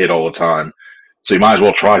getting hit all the time. So you might as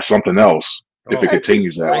well try something else if it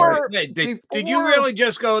continues that way. Did you really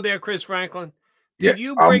just go there, Chris Franklin? Did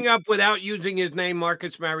you bring up, without using his name,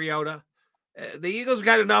 Marcus Mariota? The Eagles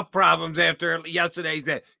got enough problems after yesterday's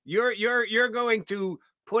day. You're going to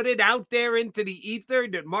put it out there into the ether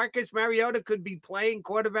that Marcus Mariota could be playing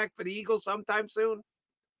quarterback for the Eagles sometime soon?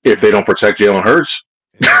 If they don't protect Jalen Hurts.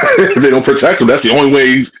 If they don't protect him, that's the only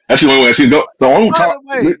way. That's the only way I see him go. The only By the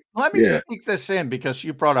way, let me sneak this in because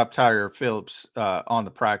you brought up Tyler Phillips on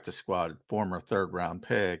the practice squad, former third-round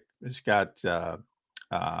pick. He's got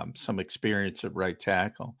some experience at right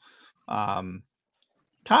tackle.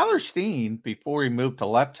 Tyler Steen, before he moved to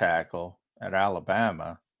left tackle at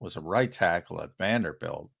Alabama, was a right tackle at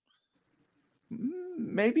Vanderbilt.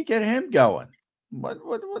 Maybe get him going.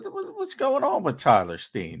 What's going on with Tyler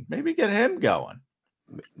Steen? Maybe get him going.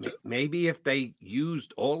 Maybe if they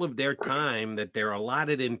used all of their time that they're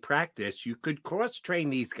allotted in practice, you could cross-train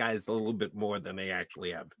these guys a little bit more than they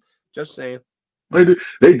actually have. Just saying.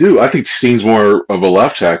 They do. I think Steen's more of a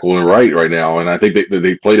left tackle than right now, and I think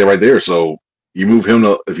they played it right there. So if you move him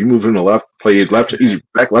to left, play his left. He's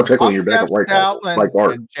back left tackle, and you're back at right tackle. Right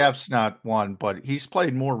guard. And Jeff's not one, but he's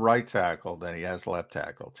played more right tackle than he has left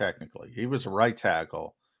tackle. Technically, he was a right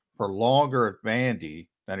tackle for longer at Vandy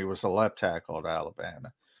than he was a left tackle at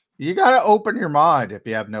Alabama. You got to open your mind if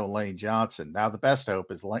you have no Lane Johnson. Now the best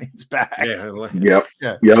hope is Lane's back. Yep.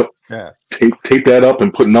 Tape that up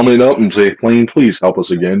and numbing it up and say, Lane, please help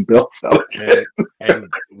us again, Bill.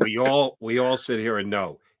 And we all sit here and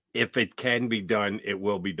know if it can be done, it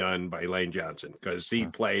will be done by Lane Johnson because he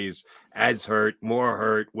plays as hurt,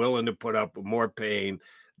 willing to put up with more pain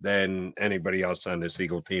than anybody else on this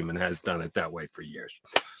Eagle team and has done it that way for years.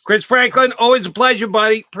 Chris Franklin, always a pleasure,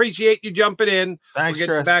 buddy. Appreciate you jumping in. Thanks, we'll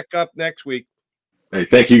get you back up next week. Hey,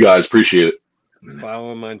 thank you guys. Appreciate it.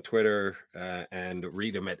 Follow him on Twitter and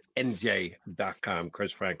read him at nj.com.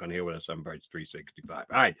 Chris Franklin here with us on Birds 365.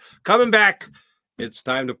 All right, coming back. It's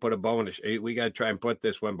time to put a bow in the we got to try and put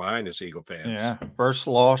this one behind us, Eagle fans. Yeah, first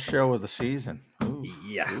lost show of the season. Ooh.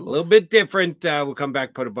 Yeah, a little bit different. We'll come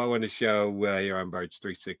back, put a bow in the show here on Birds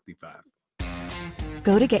 365.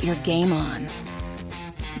 Go to get your game on.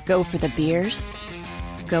 Go for the beers.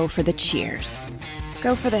 Go for the cheers.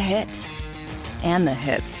 Go for the hit and the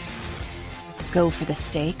hits. Go for the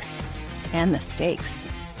stakes and the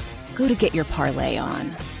stakes. Go to get your parlay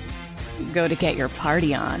on. Go to get your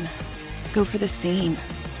party on. Go for the scene.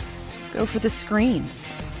 Go for the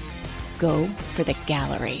screens. Go for the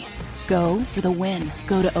gallery. Go for the win.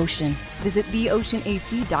 Go to Ocean. Visit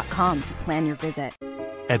theoceanac.com to plan your visit.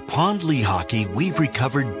 At Pond Lehocky, we've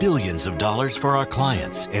recovered billions of dollars for our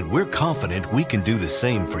clients, and we're confident we can do the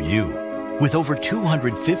same for you. With over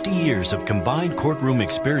 250 years of combined courtroom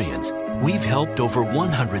experience, we've helped over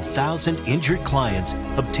 100,000 injured clients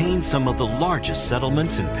obtain some of the largest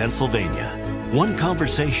settlements in Pennsylvania. One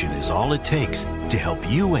conversation is all it takes to help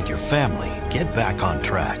you and your family get back on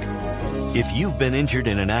track. If you've been injured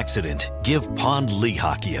in an accident, give Pond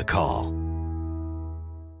Lehocky a call.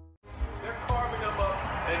 They're carving them up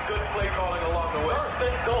and good play calling along the way.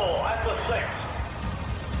 First and goal at the 6.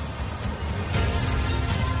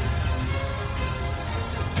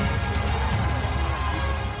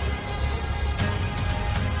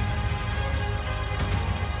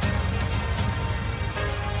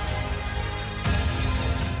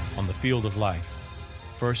 On the field of life,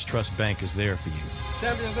 First Trust Bank is there for you.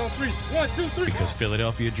 Champions on 3. 1, 2, 3. Because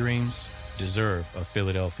Philadelphia dreams deserve a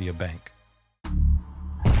Philadelphia bank.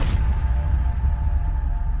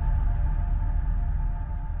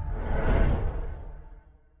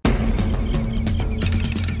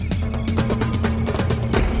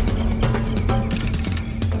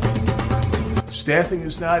 Staffing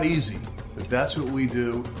is not easy, but that's what we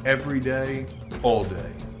do every day, all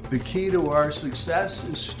day. The key to our success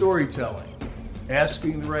is storytelling,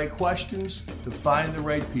 asking the right questions to find the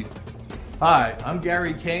right people. Hi, I'm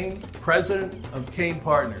Gary Kane, president of Kane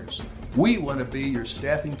Partners. We want to be your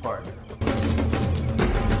staffing partner.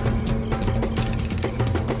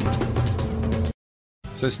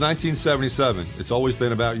 Since 1977, it's always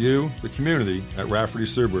been about you, the community, at Rafferty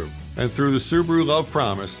Subaru. And through the Subaru Love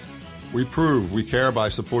Promise, we prove we care by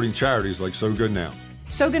supporting charities like So Good Now.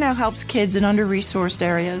 So Good Now helps kids in under-resourced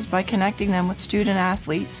areas by connecting them with student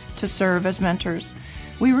athletes to serve as mentors.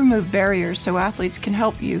 We remove barriers so athletes can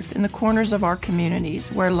help youth in the corners of our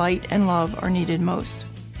communities where light and love are needed most.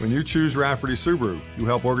 When you choose Rafferty Subaru, you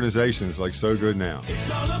help organizations like So Good Now.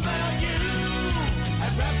 It's all about you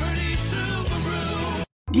at Rafferty Subaru.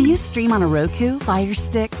 Do you stream on a Roku, Fire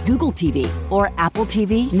Stick, Google TV, or Apple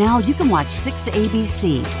TV? Now you can watch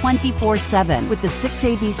 6ABC 24/7 with the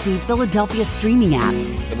 6ABC Philadelphia streaming app.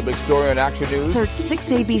 And the big story on Action News? Search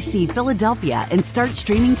 6ABC Philadelphia and start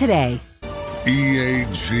streaming today.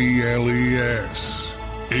 EAGLES.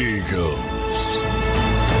 Eagles.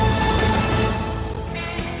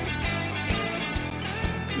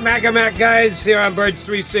 Mac guys here on Birds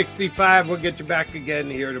 365. We'll get you back again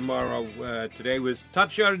here tomorrow. Today was a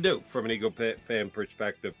tough show to do from an Eagle fan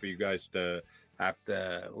perspective for you guys to have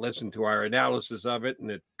to listen to our analysis of it, and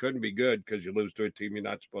it couldn't be good because you lose to a team you're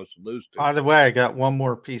not supposed to lose to. By the way, I got one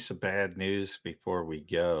more piece of bad news before we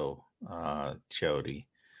go, Jody,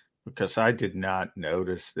 because I did not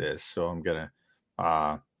notice this. So I'm going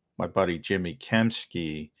to, my buddy Jimmy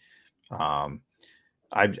Kemsky, I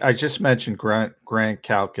just mentioned Grant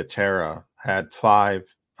Calcaterra had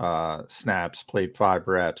 5 snaps, played 5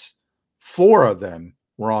 reps. 4 of them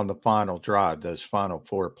were on the final drive, those final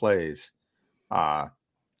 4 plays.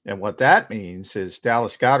 And what that means is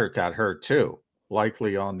Dallas Goedert got hurt too,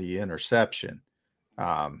 likely on the interception,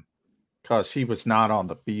 because he was not on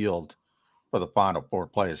the field for the final 4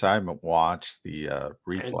 plays. I haven't watched the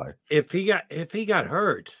replay. And if he got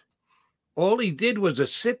hurt, all he did was a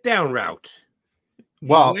sit down route.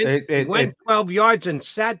 Well, he went 12 yards and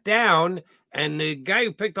sat down, and the guy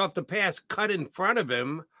who picked off the pass cut in front of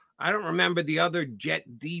him. I don't remember the other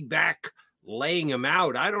Jet D back laying him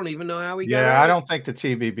out. I don't even know how he got out. Yeah, I don't think the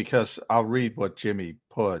TV, because I'll read what Jimmy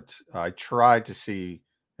put. I tried to see,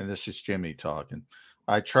 and this is Jimmy talking,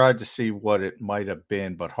 I tried to see what it might have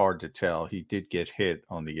been, but hard to tell. He did get hit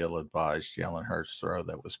on the ill-advised Jalen Hurts throw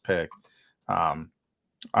that was picked. I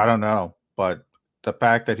don't know, but the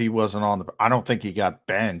fact that he wasn't on I don't think he got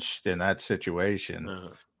benched in that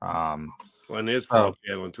situation. When his fault,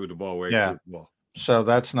 Jalen threw the ball where he threw the ball. So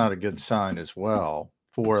that's not a good sign as well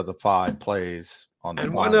for the 5 plays on the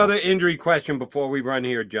And final. one other injury question before we run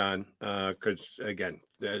here, John, because, again,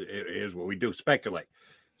 here's what we do, speculate.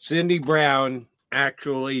 Cindy Brown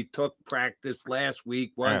actually took practice last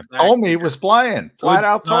week. Told me he was playing. Flat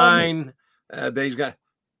out told me.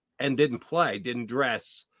 Didn't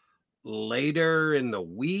dress. Later in the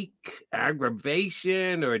week,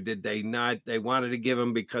 aggravation, or did they not? They wanted to give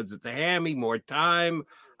him, because it's a hammy, more time.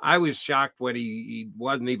 I was shocked when he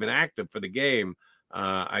wasn't even active for the game.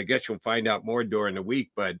 I guess you'll find out more during the week,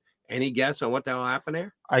 but any guess on what the hell happened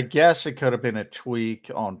there? I guess it could have been a tweak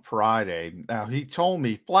on Friday. Now, he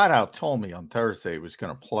flat out told me on Thursday he was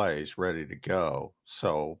going to play. He's ready to go.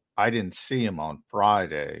 So I didn't see him on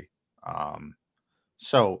Friday.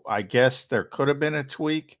 So I guess there could have been a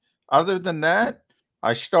tweak. Other than that,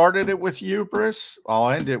 I started it with hubris. I'll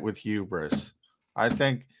end it with hubris. I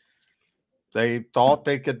think they thought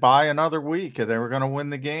they could buy another week and they were going to win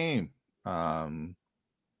the game.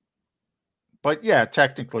 But yeah,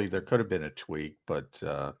 technically there could have been a tweak, but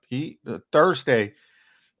Thursday,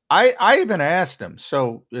 I even asked him,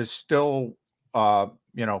 so it's still,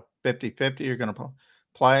 50-50 you're going to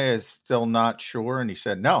play, is still not sure. And he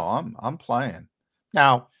said, no, I'm playing.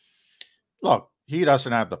 Now, look, he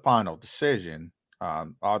doesn't have the final decision. I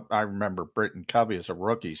remember Britton Covey as a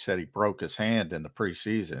rookie said he broke his hand in the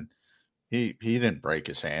preseason. He didn't break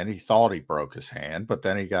his hand. He thought he broke his hand, but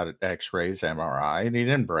then he got x-rays, MRI, and he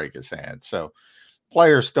didn't break his hand. So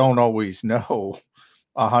players don't always know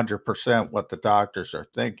 100% what the doctors are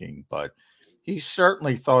thinking, but he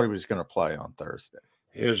certainly thought he was going to play on Thursday.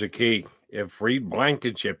 Here's a key. If Reed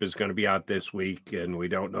Blankenship is going to be out this week, and we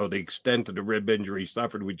don't know the extent of the rib injury he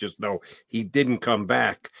suffered, we just know he didn't come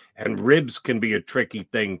back. And ribs can be a tricky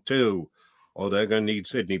thing, too. Oh, they're going to need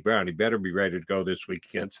Sidney Brown. He better be ready to go this week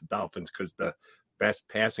against the Dolphins, because the best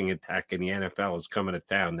passing attack in the NFL is coming to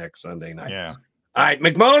town next Sunday night. Yeah. All right,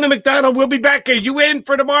 McMullen and McDonald, we'll be back. Are you in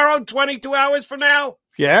for tomorrow, 22 hours from now?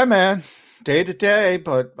 Yeah, man. Day to day,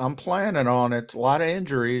 but I'm planning on it. A lot of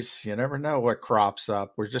injuries. You never know what crops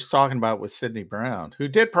up. We're just talking about with Sidney Brown, who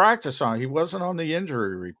did practice on. He wasn't on the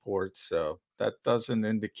injury report, so that doesn't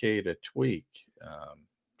indicate a tweak.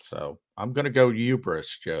 So I'm going to go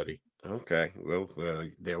hubris, Jody. Okay. Well,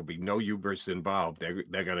 there'll be no hubris involved.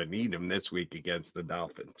 They're going to need him this week against the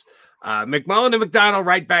Dolphins. McMullen and McDonald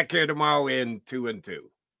right back here tomorrow in 2 and 2.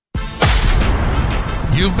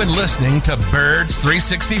 You've been listening to Birds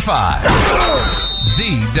 365,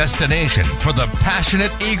 the destination for the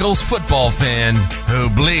passionate Eagles football fan who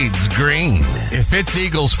bleeds green. If it's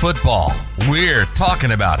Eagles football, we're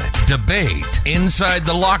talking about it. Debate inside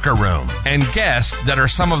the locker room and guests that are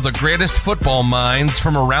some of the greatest football minds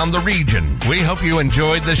from around the region. We hope you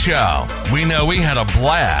enjoyed the show. We know we had a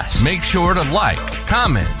blast. Make sure to like,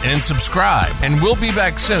 comment, and subscribe, and we'll be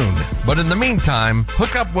back soon. But in the meantime,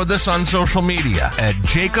 hook up with us on social media at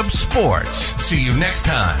Jacob Sports. See you next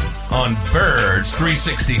time on Birds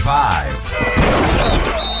 365.